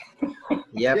easy.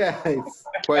 Yep. Yeah, it's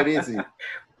quite easy.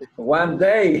 One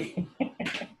day.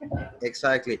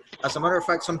 Exactly. As a matter of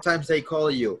fact, sometimes they call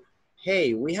you,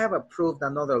 hey, we have approved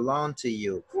another loan to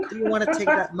you. Do you want to take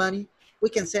that money? We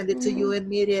can send it to you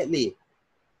immediately.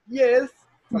 Yes.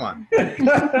 Come on. It's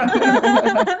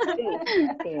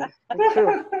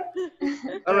true.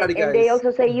 Alrighty, guys. And they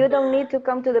also say you don't need to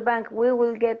come to the bank. We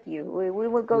will get you. We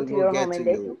will go to your home.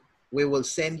 And we will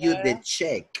send you the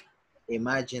check.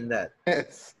 Imagine that.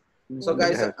 Yes. So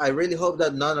guys, I really hope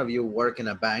that none of you work in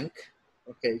a bank.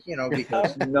 Okay,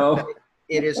 because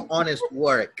it is honest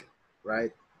work,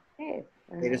 right?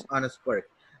 It is honest work.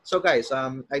 So guys,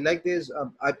 I like this.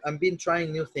 I've been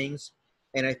trying new things,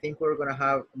 and I think we're gonna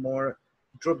have more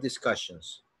group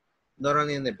discussions, not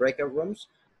only in the breakout rooms,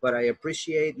 but I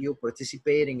appreciate you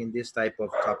participating in this type of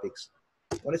topics.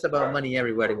 When it's about money,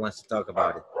 everybody wants to talk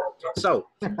about it. So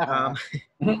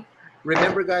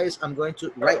remember, guys, I'm going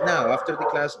to right now after the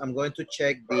class, I'm going to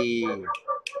check the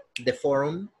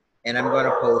forum, and I'm going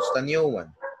to post a new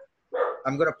one.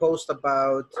 I'm going to post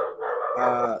about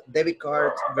debit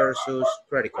cards versus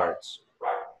credit cards.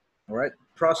 All right,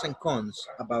 pros and cons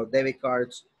about debit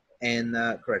cards and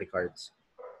credit cards.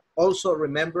 Also,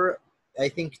 remember, I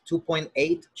think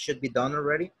 2.8 should be done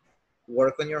already.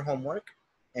 Work on your homework.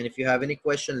 And if you have any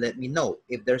question, let me know.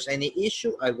 If there's any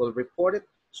issue, I will report it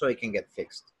so it can get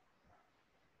fixed.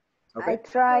 Okay. I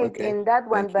tried in that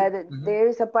one, but there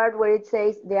is a part where it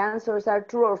says the answers are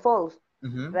true or false.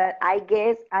 But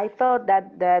I thought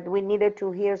that we needed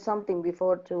to hear something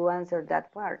before to answer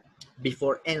that part.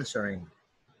 Before answering.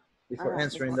 Before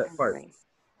answering that part. Answering.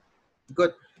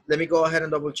 Good. Let me go ahead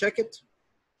and double check it.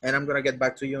 And I'm going to get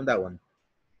back to you on that one.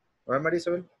 All right,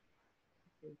 Marisabel?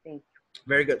 Thank you.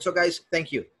 Very good. So, guys,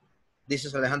 thank you. This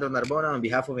is Alejandro Narbona on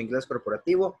behalf of Ingles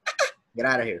Corporativo. Get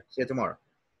out of here. See you tomorrow.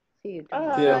 See you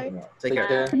tomorrow. Take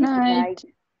care. Good night.